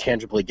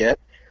tangibly get.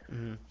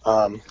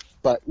 Mm-hmm.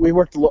 But we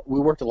worked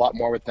a lot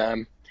more with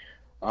them.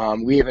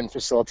 We even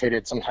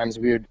facilitated. Sometimes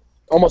we would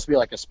almost be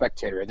like a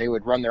spectator. They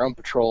would run their own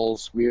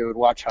patrols. We would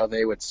watch how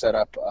they would set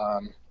up.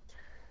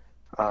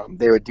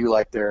 They would do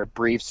like their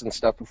briefs and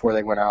stuff before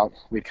they went out.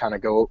 We'd kind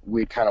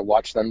of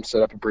watch them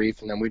set up a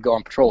brief, and then we'd go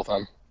on patrol with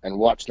them and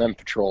watch them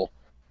patrol.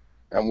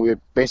 And we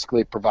would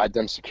basically provide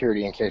them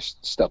security in case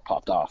stuff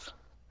popped off.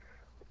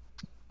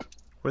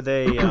 Were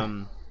they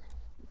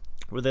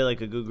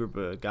like a good group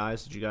of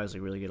guys? Did you guys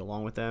like really get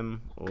along with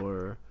them,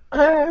 or?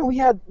 We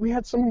had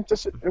some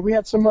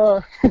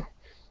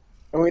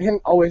and we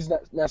didn't always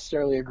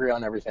necessarily agree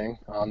on everything.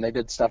 They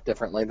did stuff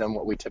differently than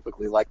what we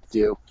typically like to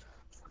do.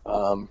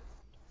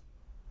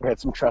 We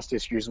had some trust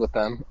issues with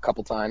them a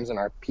couple times in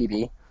our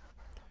PB.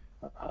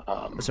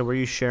 So were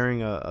you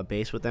sharing a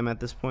base with them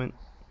at this point?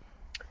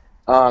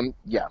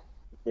 Yeah,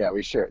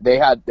 we shared. They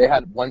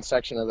had one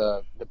section of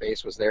the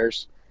base was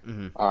theirs.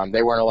 Mm-hmm.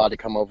 They weren't allowed to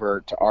come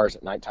over to ours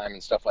at nighttime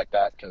and stuff like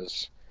that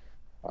because,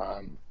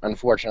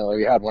 unfortunately,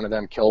 we had one of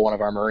them kill one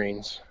of our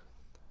Marines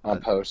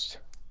on post.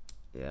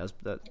 Yeah,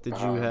 did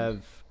you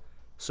have?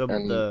 So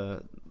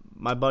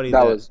my buddy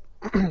that was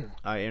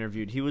I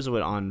interviewed, he was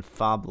on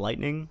Fob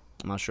Lightning.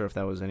 I'm not sure if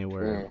that was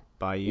anywhere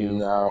by you.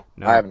 No,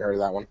 I haven't heard of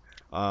that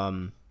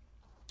one.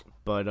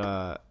 But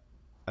I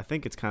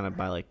think it's kind of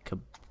by like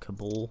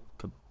Kabul.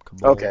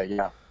 Okay,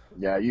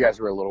 yeah. You guys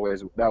were a little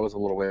ways. That was a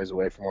little ways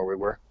away from where we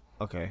were.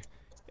 Okay,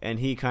 and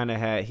he kind of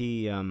had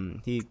he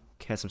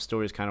had some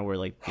stories kind of where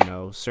like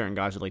certain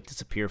guys would like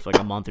disappear for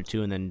like a month or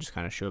two and then just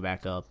kind of show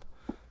back up,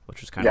 which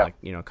was kind of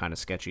like kind of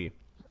sketchy.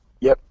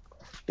 Yep.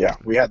 Yeah,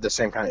 we had the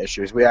same kind of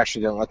issues. We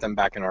actually didn't let them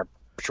back in our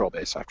patrol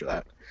base after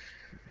that.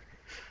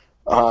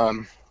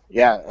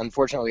 Yeah,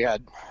 unfortunately, we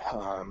had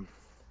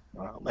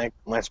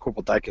Lance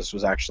Corporal Dykus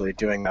was actually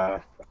doing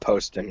a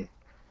post, and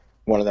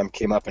one of them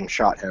came up and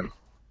shot him.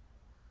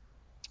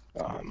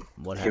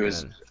 What happened? He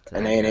was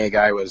an A&A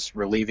guy was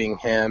relieving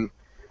him.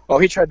 Oh,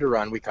 he tried to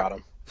run. We caught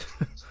him.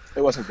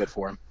 It wasn't good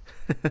for him.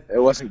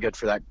 It wasn't good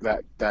for that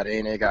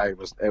A&A guy.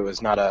 It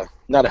was not a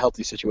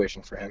healthy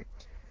situation for him.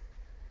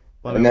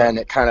 Well, and then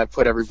it kind of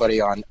put everybody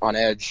on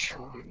edge.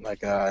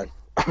 Like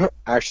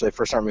actually,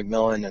 First Sergeant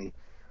McMillan and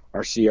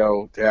our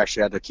CO, they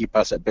actually had to keep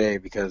us at bay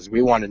because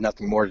we wanted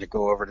nothing more to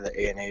go over to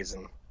the A&As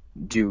and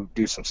do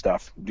some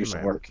stuff, do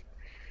some work.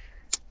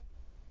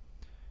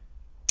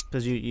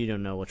 Because you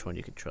don't know which one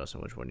you could trust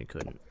and which one you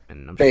couldn't,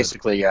 and I'm sure.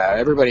 Basically, yeah, Yeah.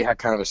 everybody had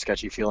kind of a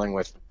sketchy feeling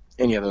with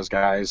any of those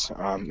guys,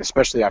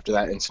 especially after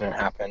that incident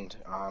happened.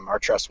 Our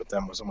trust with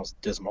them was almost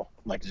dismal,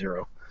 like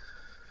zero.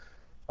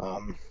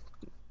 Um,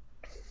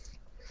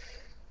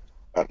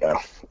 I don't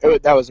know.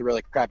 That was a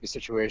really crappy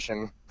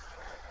situation.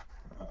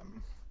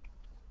 Um,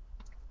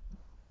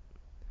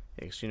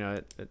 Yeah,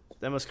 'cause,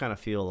 that must kind of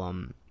feel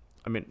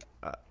I mean,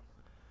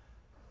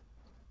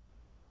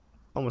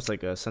 almost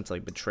like a sense of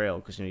like betrayal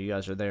because you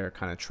guys are there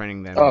kind of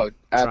training them, oh,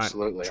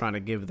 absolutely, trying to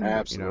give them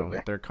absolutely,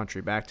 their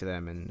country back to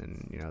them,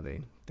 and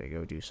they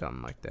go do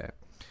something like that.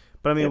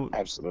 But I yep, mean,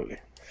 absolutely.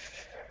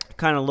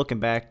 kind of looking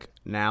back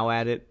now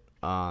at it,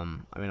 I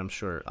mean, I'm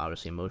sure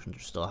obviously emotions are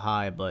still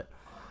high, but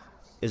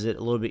is it a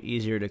little bit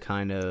easier to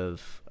kind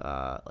of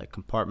like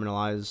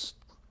compartmentalize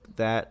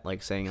that,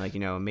 like saying like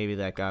maybe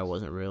that guy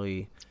wasn't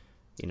really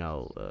you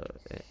know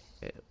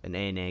an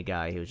A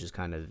guy, he was just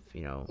kind of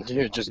He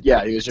was just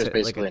like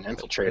basically an a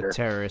infiltrator.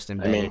 terrorist I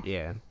mean, embedded,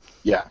 yeah.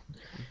 yeah,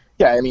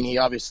 yeah. I mean, he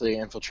obviously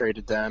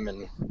infiltrated them,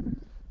 and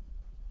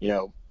you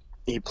know,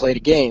 he played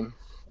a game,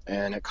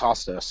 and it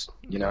cost us.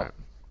 Right.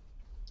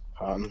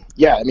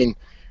 Yeah. I mean,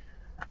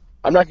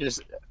 I'm not gonna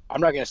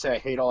I'm not gonna say I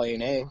hate all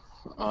A&A.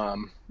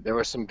 There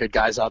were some good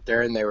guys out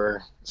there, and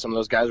some of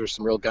those guys were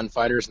some real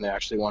gunfighters, and they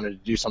actually wanted to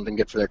do something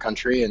good for their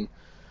country. And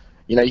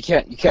you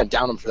can't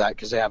down them for that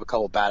because they have a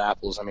couple bad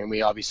apples. I mean,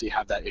 we obviously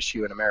have that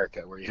issue in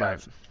America where you Right.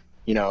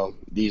 have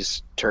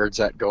these turds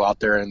that go out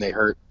there and they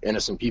hurt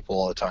innocent people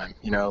all the time.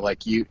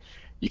 Like you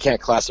can't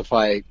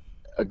classify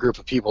a group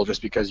of people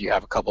just because you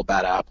have a couple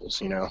bad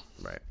apples.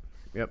 Right.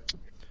 Yep.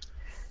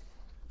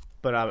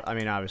 But I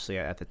mean, obviously,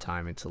 at the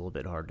time, it's a little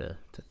bit hard to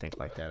think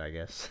like that, I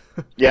guess.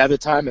 Yeah, at the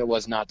time it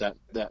was not that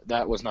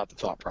was not the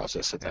thought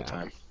process at that Yeah.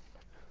 time.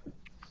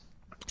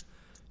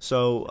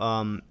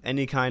 So,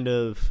 any kind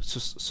of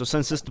so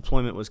since this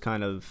deployment was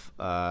kind of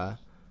obviously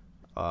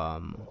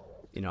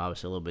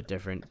a little bit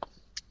different,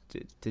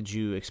 did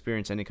you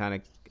experience any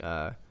kind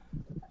of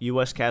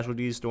U.S.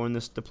 casualties during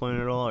this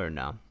deployment at all, or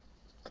no?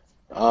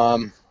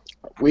 Um,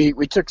 we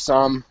took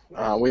some.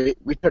 We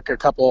took a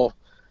couple.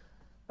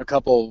 We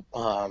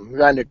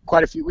got into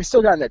quite a few. We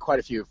still got into quite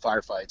a few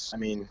firefights. I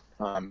mean,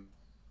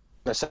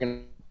 the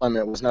second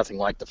deployment was nothing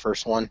like the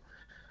first one.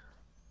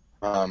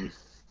 Um,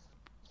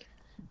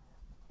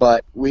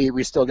 but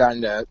we still got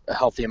into a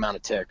healthy amount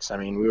of ticks. I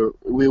mean,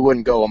 we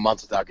wouldn't go a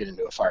month without getting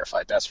into a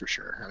firefight. That's for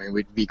sure. I mean,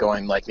 we'd be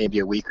going like maybe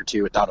a week or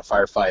two without a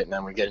firefight, and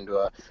then we get into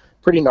a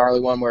pretty gnarly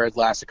one where it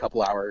lasts a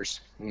couple hours.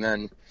 And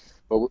then,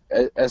 but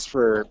as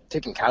for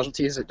taking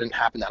casualties, it didn't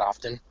happen that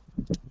often.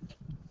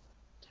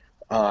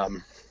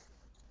 Um,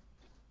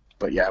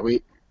 but yeah,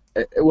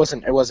 it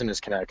wasn't as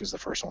kinetic as the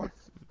first one.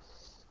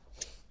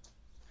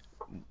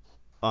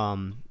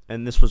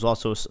 And this was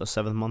also a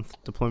 7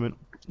 month deployment.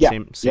 Yeah.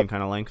 Same Yep.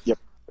 kind of length. Yep.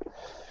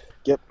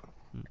 Yep.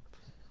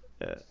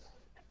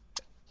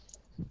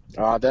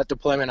 That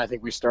deployment, I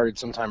think we started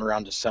sometime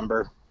around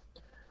December.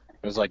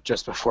 It was like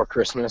just before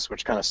Christmas,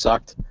 which kind of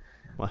sucked.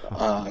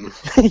 Wow.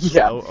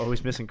 Yeah.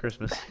 Always missing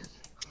Christmas.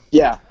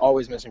 Yeah.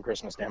 Always missing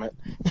Christmas. Damn it.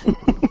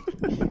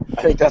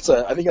 I think that's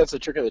a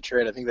trick of the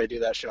trade. I think they do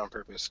that shit on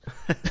purpose.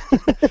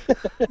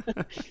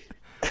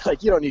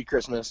 Like, you don't need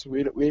Christmas.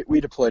 We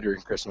deploy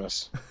during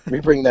Christmas. We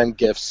bring them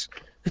gifts.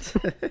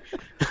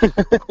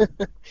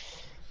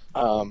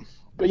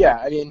 But yeah,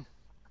 I mean,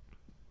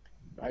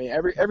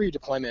 every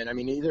deployment. I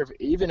mean,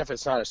 even if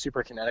it's not a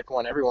super kinetic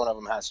one, every one of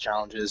them has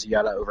challenges you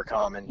got to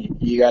overcome, and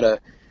you got to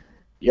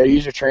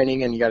use your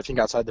training, and you got to think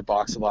outside the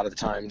box a lot of the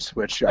times,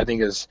 which I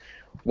think is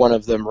one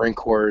of the Marine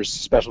Corps'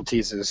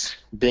 specialties, is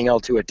being able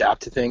to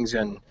adapt to things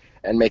and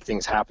make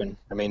things happen.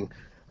 I mean,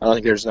 I don't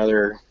think there's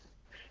another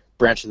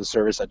branch of the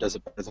service that does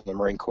it better than the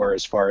Marine Corps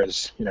as far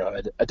as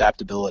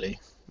adaptability.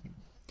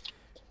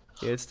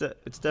 Yeah, it's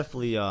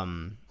definitely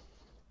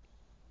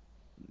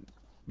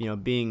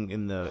being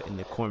in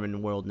the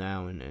corpsman world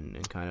now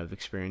and kind of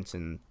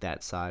experiencing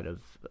that side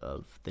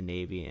of the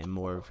Navy and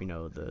more of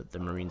the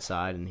Marine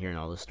side and hearing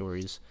all the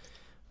stories.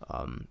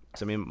 So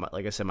I mean,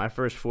 like I said, my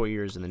first 4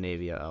 years in the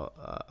Navy, I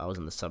was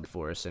in the sub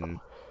force, and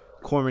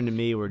corpsmen to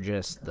me were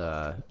just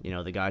the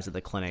guys at the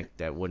clinic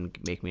that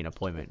wouldn't make me an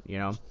appointment,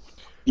 Yeah.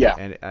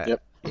 And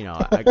Yep.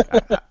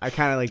 I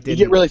kind of like You didn't.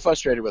 get really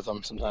frustrated with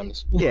them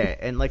sometimes. Yeah,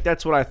 and like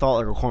that's what I thought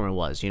like a corpsman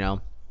was,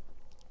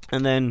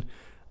 and then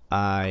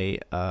I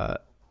I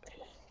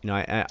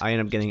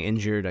end up getting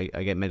injured.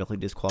 I get medically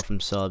disqualified from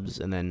subs,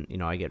 and then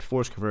I get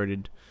force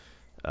converted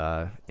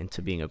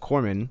into being a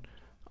corpsman.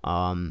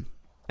 And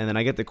then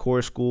I get to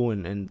Corps school,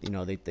 and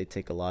they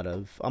take a lot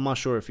of. I'm not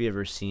sure if you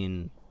ever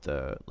seen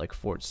the like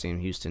Fort Sam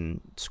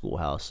Houston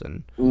schoolhouse,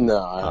 and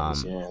No, I haven't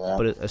seen any of that.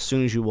 but as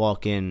soon as you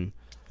walk in,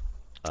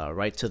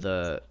 right to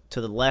the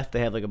left,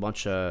 they have like a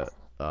bunch of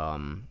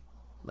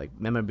like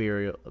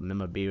memorabilia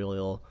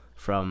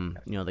from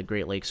the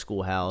Great Lakes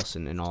Schoolhouse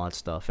and all that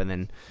stuff, and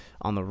then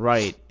on the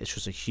right it's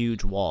just a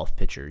huge wall of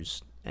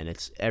pictures, and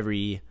it's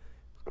every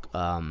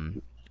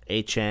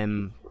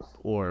HM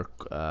or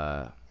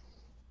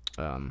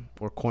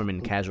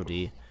corpsman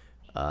casualty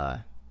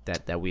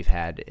that we've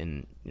had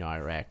in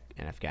Iraq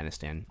in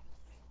Afghanistan.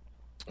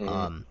 Mm-hmm.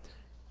 Um,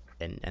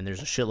 and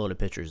there's a shitload of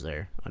pictures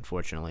there,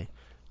 unfortunately.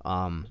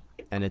 Um,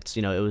 and it's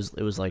it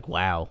was like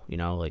wow,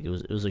 like it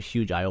was a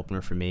huge eye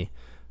opener for me.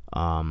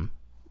 Um,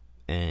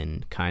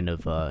 and kind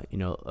of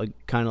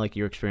kind of like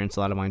your experience. A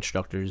lot of my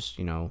instructors,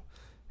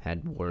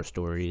 had war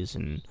stories,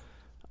 and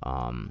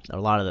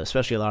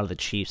especially a lot of the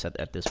chiefs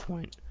at this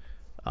point.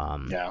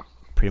 Um, Yeah.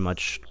 Pretty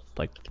much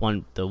like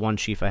the one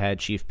chief I had,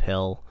 Chief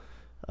Pill.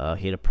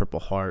 He had a Purple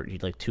Heart. He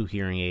had like two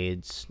hearing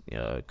aids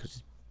because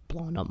he's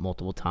blown up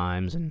multiple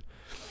times, and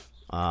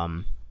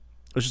um,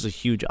 it was just a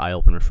huge eye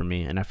opener for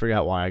me. And I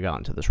forgot why I got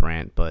into this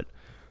rant, but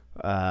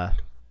uh,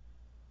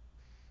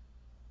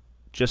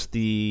 just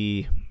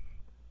the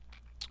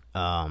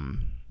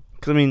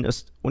because I mean,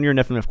 when you're an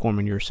FMF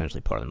corpsman, you're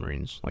essentially part of the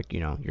Marines. Like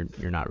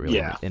you're not really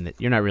Yeah.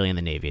 you're not really in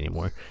the Navy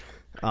anymore.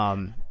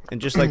 And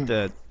just like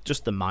the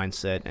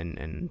mindset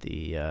and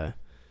the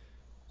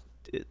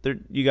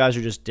you guys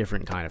are just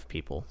different kind of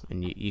people,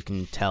 and you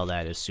can tell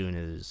that as soon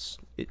as,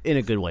 in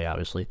a good way,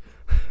 obviously,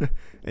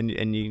 and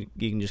you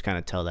can just kind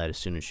of tell that as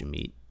soon as you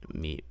meet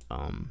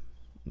one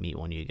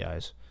of you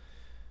guys.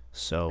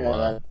 So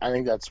Yeah, I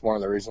think that's one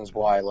of the reasons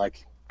why,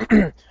 like,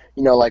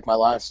 like my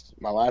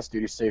last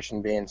duty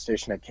station being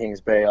stationed at Kings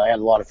Bay, I had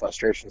a lot of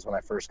frustrations when I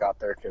first got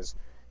there because,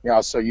 I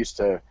was so used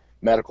to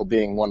medical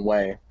being one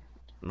way.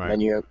 And right, then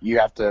you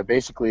have to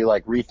basically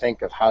like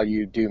rethink of how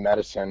you do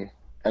medicine,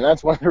 and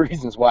that's one of the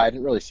reasons why I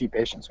didn't really see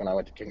patients when I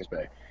went to Kings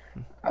Bay.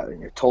 I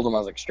told them, I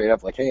was like straight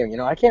up like, hey,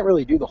 I can't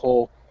really do the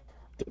whole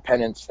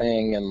dependence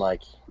thing, and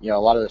like a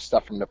lot of the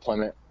stuff from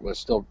deployment was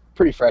still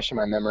pretty fresh in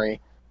my memory.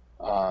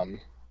 Um,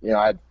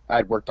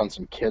 I'd worked on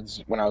some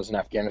kids when I was in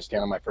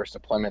Afghanistan on my first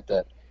deployment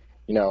that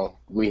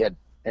we had.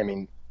 I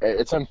mean,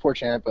 it's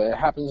unfortunate, but it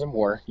happens in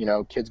war.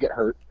 Kids get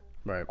hurt,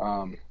 right,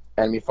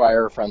 enemy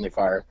fire or friendly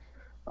fire.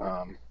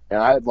 And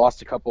I had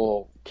lost a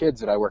couple kids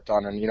that I worked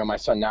on, and my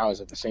son now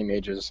is at the same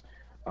age as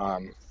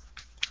um,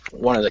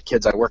 one of the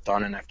kids I worked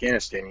on in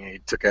Afghanistan. He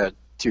took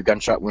two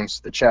gunshot wounds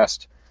to the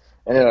chest.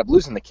 I ended up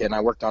losing the kid, and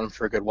I worked on him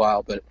for a good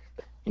while. But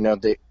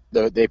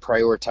they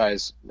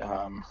prioritize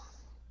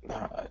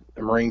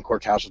the Marine Corps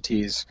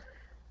casualties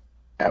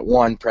at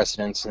one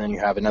precedence, and then you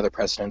have another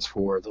precedence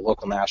for the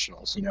local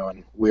nationals.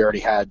 And we already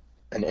had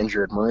an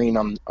injured Marine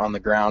on the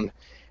ground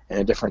in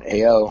a different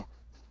AO,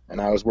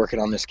 and I was working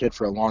on this kid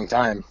for a long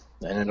time.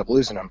 I ended up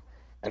losing him,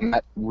 and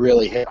that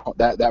really hit.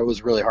 That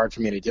was really hard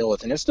for me to deal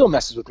with, and it still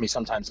messes with me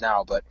sometimes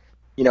now. But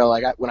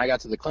like when I got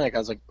to the clinic, I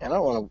was like, I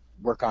don't want to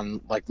work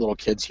on like little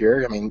kids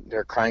here. I mean,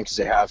 they're crying because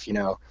they have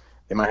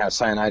they might have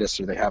cyanitis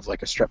or they have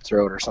like a strep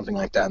throat or something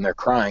like that, and they're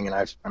crying. And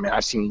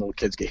I've seen little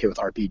kids get hit with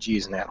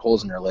RPGs and they had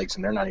holes in their legs,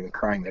 and they're not even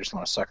crying; they just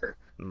want to sucker.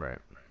 right,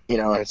 And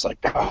it's like,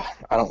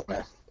 I don't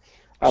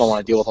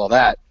want to deal with all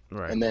that.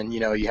 right, And then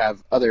you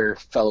have other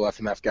fellow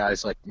FMF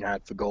guys like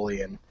had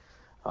Fagoli and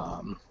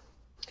um,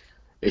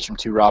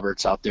 HM2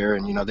 Roberts out there,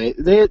 and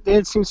they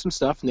had seen some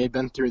stuff and they'd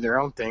been through their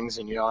own things,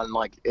 and and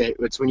like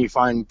it's when you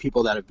find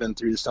people that have been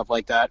through stuff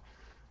like that,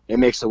 it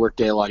makes the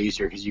workday a lot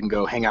easier because you can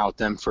go hang out with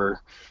them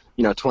for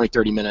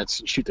 20-30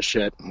 minutes, shoot the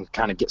shit, and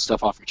kind of get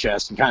stuff off your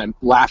chest and kind of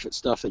laugh at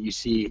stuff that you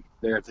see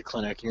there at the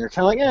clinic, and you're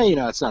kind of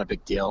like, it's not a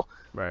big deal.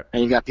 right.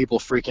 And you got people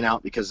freaking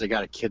out because they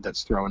got a kid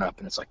that's throwing up,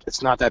 and it's like,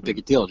 it's not that big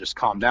a deal. Just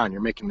calm down. You're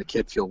making the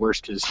kid feel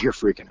worse because you're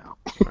freaking out.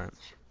 Right.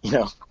 you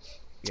know.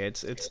 Yeah,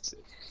 it's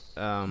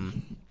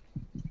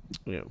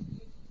you know,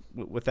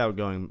 without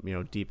going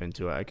deep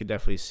into it, I could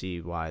definitely see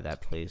why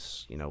that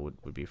place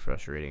would be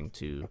frustrating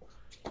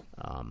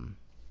um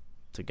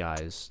to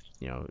guys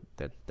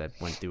that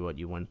went through what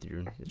you went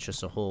through. It's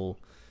just a whole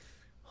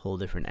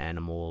different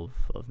animal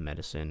of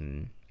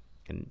medicine,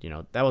 and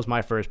that was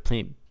my first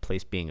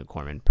place being a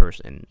corpsman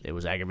person. It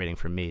was aggravating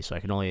for me, so I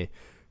can only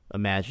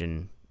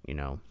imagine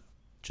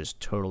just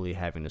totally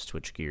having to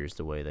switch gears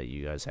the way that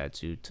you guys had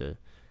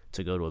to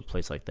go to a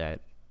place like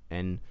that.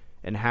 And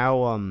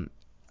how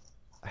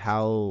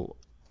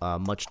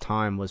much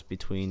time was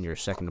between your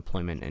second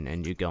deployment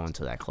and you going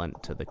to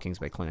to the Kings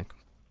Bay clinic?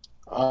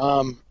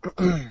 Um,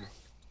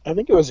 I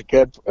think it was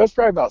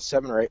probably about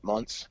 7 or 8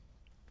 months.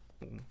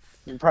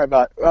 Probably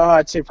about,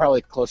 I'd say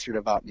probably closer to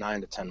about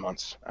 9 to 10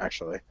 months,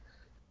 actually.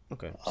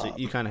 Okay, so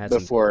you kind of had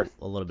Before,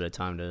 a little bit of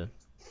time to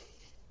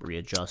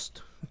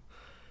readjust.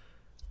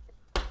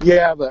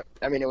 yeah, but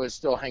I mean, it was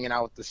still hanging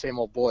out with the same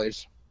old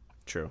boys,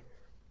 True.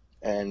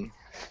 and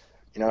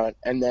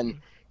and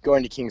then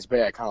going to Kings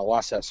Bay, I kind of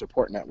lost that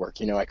support network.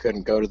 I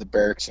couldn't go to the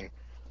barracks and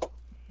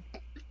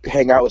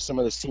hang out with some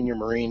of the senior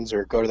Marines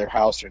or go to their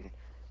house, and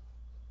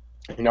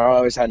I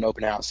always had an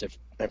open house if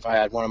I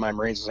had one of my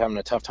Marines was having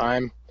a tough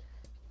time,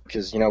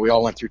 because we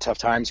all went through tough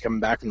times coming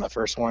back from the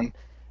first one.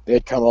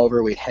 They'd come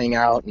over, we'd hang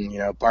out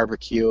and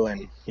barbecue,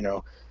 and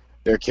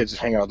their kids would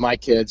hang out with my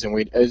kids, and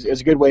it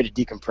was a good way to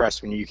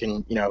decompress when you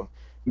can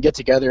get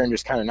together and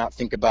just kind of not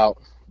think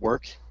about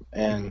work,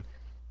 and Mm-hmm.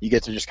 you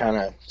get to just kind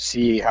of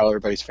see how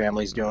everybody's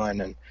family's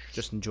doing, and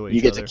Just enjoy you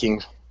each get other.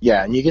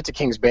 and you get to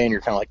Kings Bay and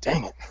you're kind of like,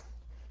 dang it,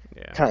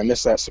 Yeah. kind of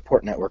miss that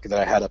support network that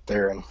I had up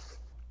there. And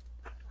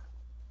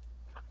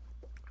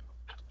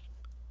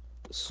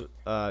So,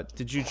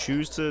 did you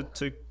choose to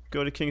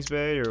go to Kings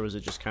Bay, or was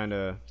it just kind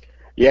of?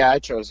 Yeah, I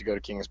chose to go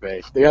to Kings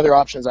Bay. The other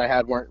options I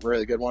had weren't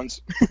really good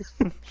ones,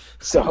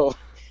 so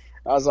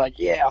I was like,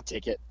 yeah, I'll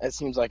take it. It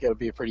seems like it would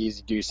be a pretty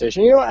easy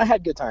decision. You know what? I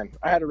had a good time.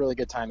 I had a really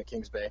good time at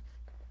Kings Bay.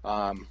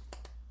 Um,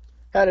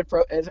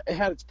 it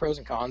had its pros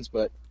and cons,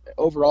 but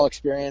overall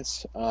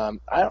experience, I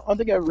don't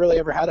think I really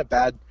ever had a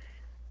bad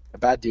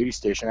duty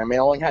station. I mean,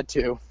 I only had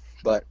two,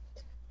 but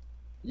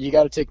you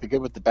got to take the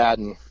good with the bad,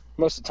 and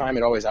most of the time,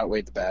 it always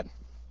outweighed the bad.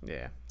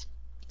 Yeah.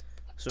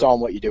 It's So, all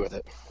in what you do with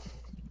it.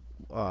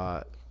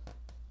 uh,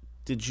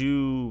 did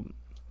you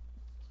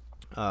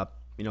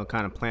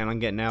kind of plan on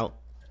getting out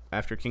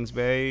after Kings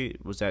Bay?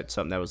 Was that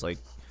something that was like,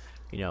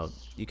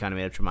 you kind of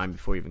made up your mind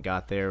before you even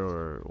got there,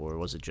 or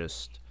was it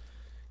just?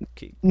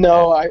 Uh,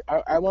 No,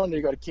 I wanted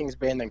to go to Kings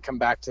Bay and then come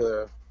back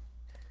to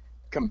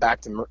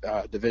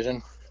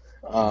Division.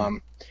 mhm.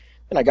 Um,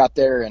 and I got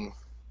there, and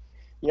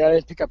I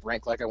didn't pick up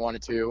rank like I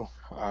wanted to.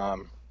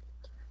 Um,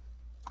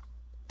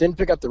 didn't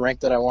pick up the rank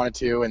that I wanted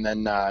to, and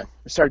then I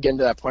started getting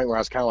to that point where I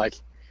was kind of like,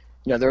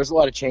 there was a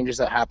lot of changes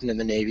that happened in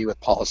the Navy with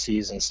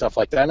policies and stuff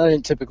like that, and I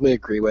didn't typically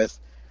agree with.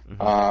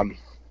 Mhm. Um,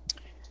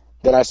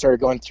 then I started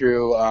going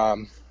through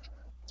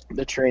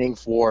the training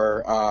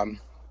for.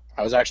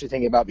 I was actually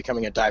thinking about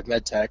becoming a dive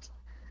med tech.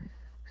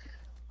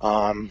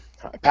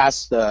 I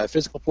passed the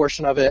physical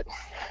portion of it,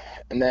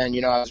 and then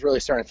I was really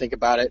starting to think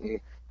about it, and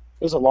it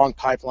was a long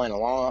pipeline, a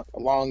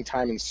long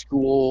time in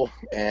school,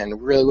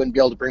 and really wouldn't be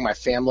able to bring my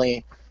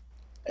family.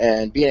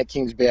 And being at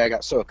Kings Bay, I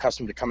got so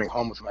accustomed to coming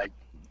home to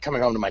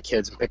my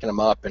kids and picking them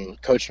up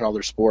and coaching all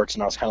their sports,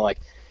 and I was kind of like,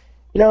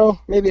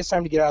 maybe it's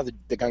time to get out of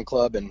the gun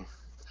club and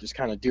just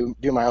kind of do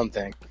my own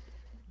thing.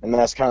 And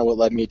that's kind of what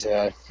led me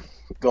to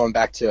going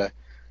back to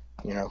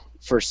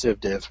first Civ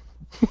Div.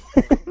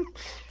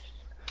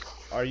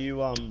 Are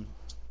you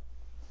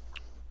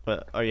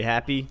but are you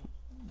happy,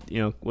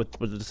 with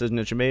the decision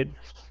that you made?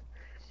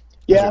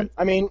 Was Yeah, there?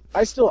 I mean,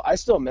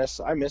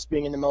 I miss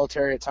being in the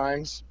military at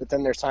times, but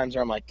then there's times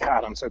where I'm like,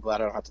 God, I'm so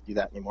glad I don't have to do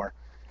that anymore.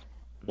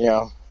 You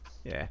know,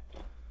 Yeah.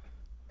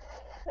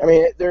 I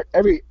mean,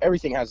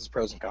 everything has its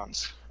pros and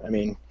cons. I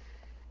mean,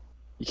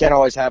 you can't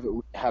always have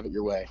it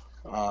your way.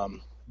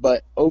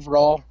 But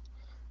overall,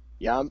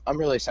 yeah, I'm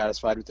really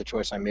satisfied with the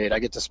choice I made. I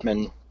get to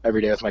spend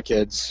every day with my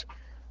kids.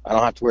 I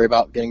don't have to worry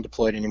about getting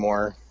deployed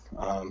anymore.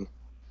 Um,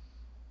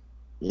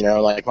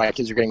 like my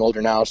kids are getting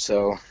older now,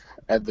 so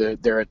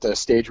they're at the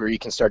stage where you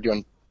can start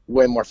doing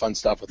way more fun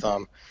stuff with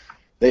them.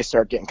 They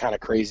start getting kind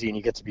of crazy, and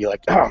you get to be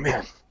like, oh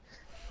man,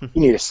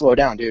 you need to slow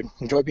down, dude.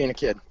 Enjoy being a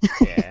kid. you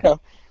Yeah.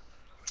 know?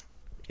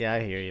 Yeah,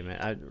 I hear you,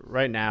 man.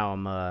 Right now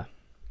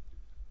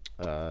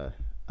uh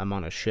I'm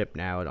on a ship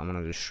now. I'm on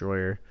a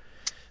destroyer,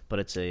 but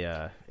it's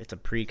a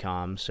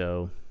pre-com,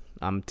 so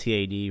I'm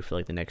TAD for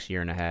like the next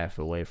year and a half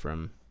away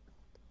from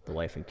the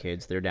wife and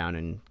kids. They're down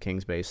in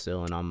Kings Bay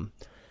still, and I'm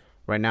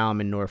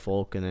in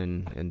Norfolk, and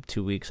then in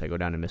 2 weeks I go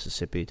down to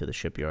Mississippi to the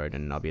shipyard,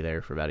 and I'll be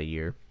there for about a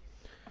year.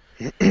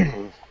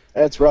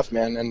 It's rough,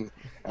 man, and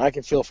I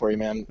can feel for you,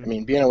 man. I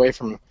mean, being away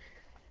from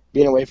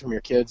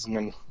your kids, and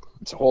then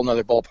it's a whole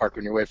nother ballpark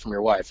when you're away from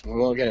your wife. And we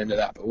won't get into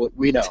that, but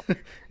we know.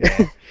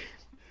 Yeah.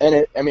 And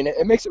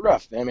it makes it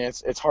rough. I mean,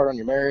 it's hard on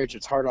your marriage.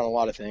 It's hard on a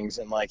lot of things,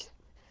 and like,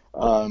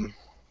 um,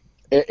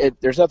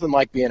 there's nothing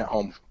like being at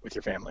home with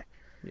your family,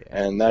 Yeah.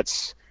 and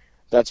that's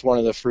one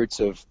of the fruits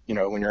of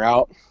when you're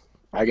out.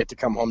 I get to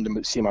come home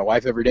to see my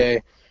wife every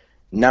day.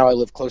 Now I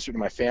live closer to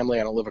my family.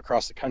 I don't live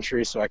across the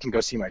country, so I can go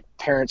see my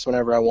parents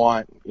whenever I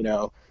want.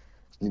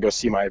 And go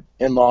see my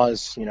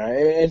in-laws.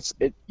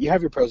 You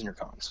have your pros and your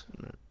cons.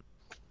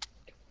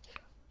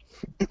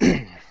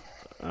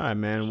 All right,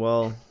 man.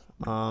 Well,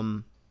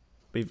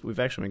 we've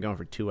actually been going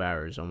for 2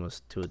 hours,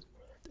 almost two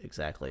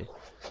exactly.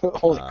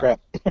 Holy Uh, crap!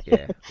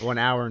 yeah, 1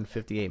 hour and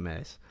 58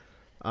 minutes.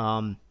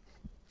 Um,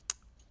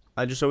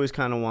 I just always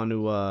kind of want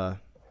to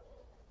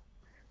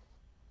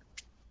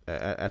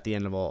at the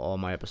end of all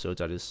my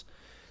episodes, I just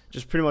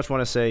pretty much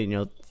want to say,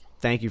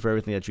 thank you for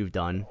everything that you've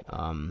done.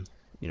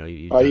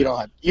 You've Oh,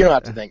 done it. you don't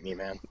have to thank me,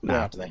 man. You don't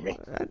Nah, have to thank me.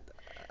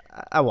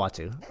 I want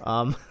to.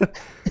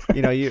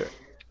 You know,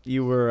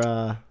 you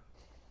were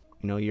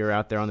you were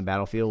out there on the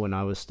battlefield when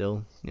I was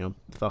still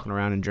fucking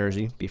around in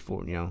Jersey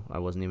before I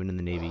wasn't even in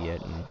the Navy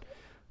yet,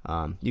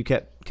 and you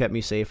kept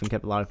me safe and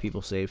kept a lot of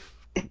people safe.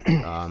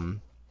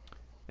 Um,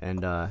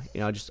 and I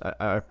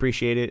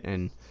appreciate it,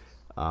 and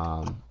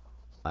um,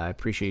 I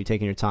appreciate you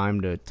taking your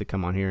time to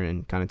come on here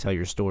and kind of tell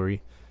your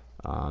story.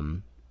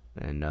 Um,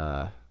 and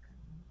I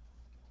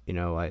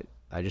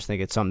just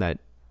think it's something that,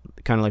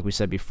 kind of like we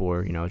said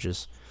before,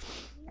 just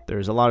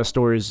there's a lot of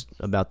stories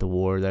about the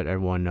war that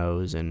everyone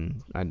knows,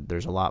 and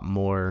there's a lot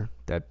more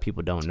that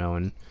people don't know,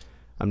 and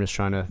that's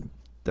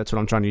what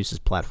I'm trying to use this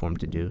platform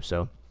to do.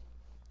 So,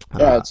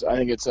 Yeah, uh, I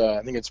think it's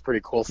a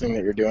pretty cool thing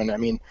that you're doing. I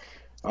mean,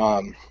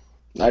 um,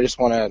 I just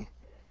want to,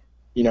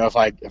 if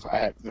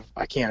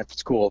I can, if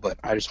it's cool, but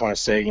I just want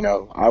to say,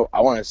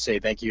 I want to say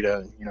thank you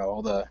to,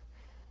 all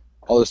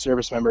the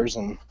service members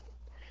and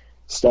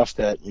stuff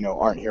that,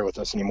 aren't here with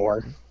us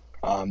anymore.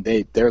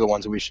 They're the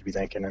ones that we should be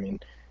thanking. I mean,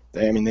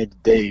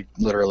 They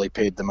literally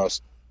paid the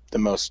most, they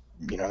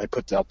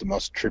put out the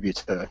most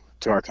tribute to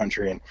our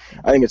country. And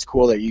I think it's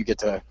cool that you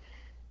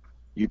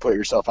put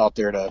yourself out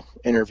there to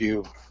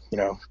interview,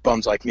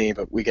 bums like me,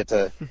 but we get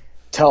to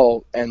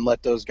tell and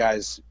let those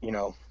guys,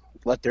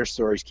 let their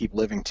stories keep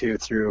living too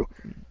through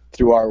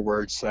our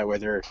words. So that way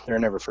they're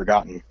never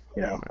forgotten.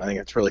 I think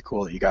it's really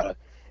cool that you got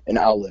an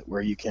outlet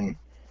where you can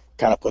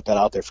kind of put that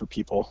out there for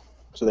people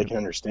so they can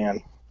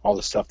understand all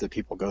the stuff that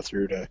people go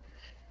through to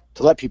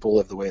let people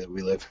live the way that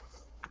we live.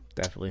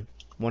 Definitely.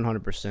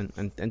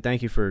 100%. And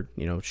thank you for,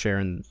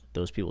 sharing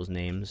those people's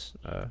names.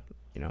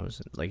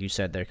 Like you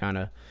said, they're kind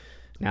of,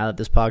 now that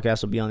this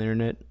podcast will be on the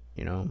internet,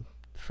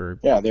 for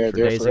they're there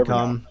days to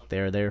come,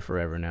 they're there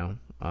forever now.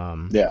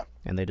 Yeah.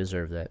 And they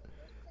deserve that.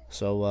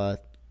 So,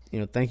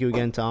 thank you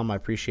again, Tom. I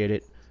appreciate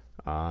it.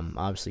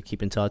 Obviously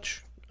keep in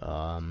touch.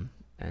 Thank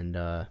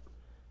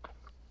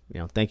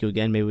you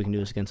again. Maybe we can do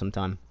this again some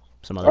other time.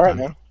 All right,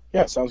 man.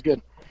 Yeah, sounds good.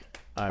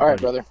 All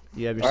right, brother.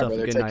 You have yourself a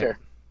good Take night. Care.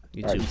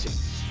 You All too. Right, you too.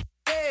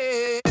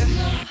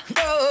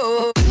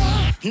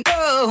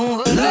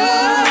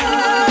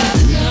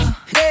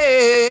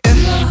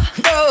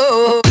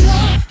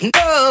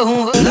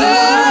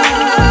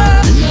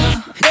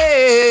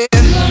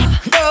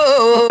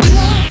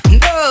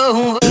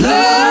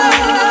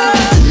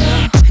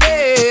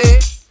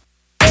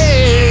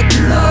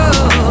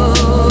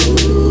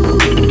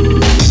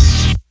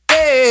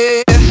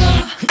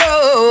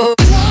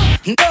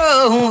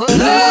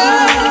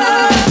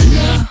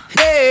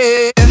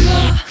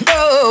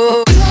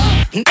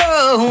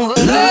 No.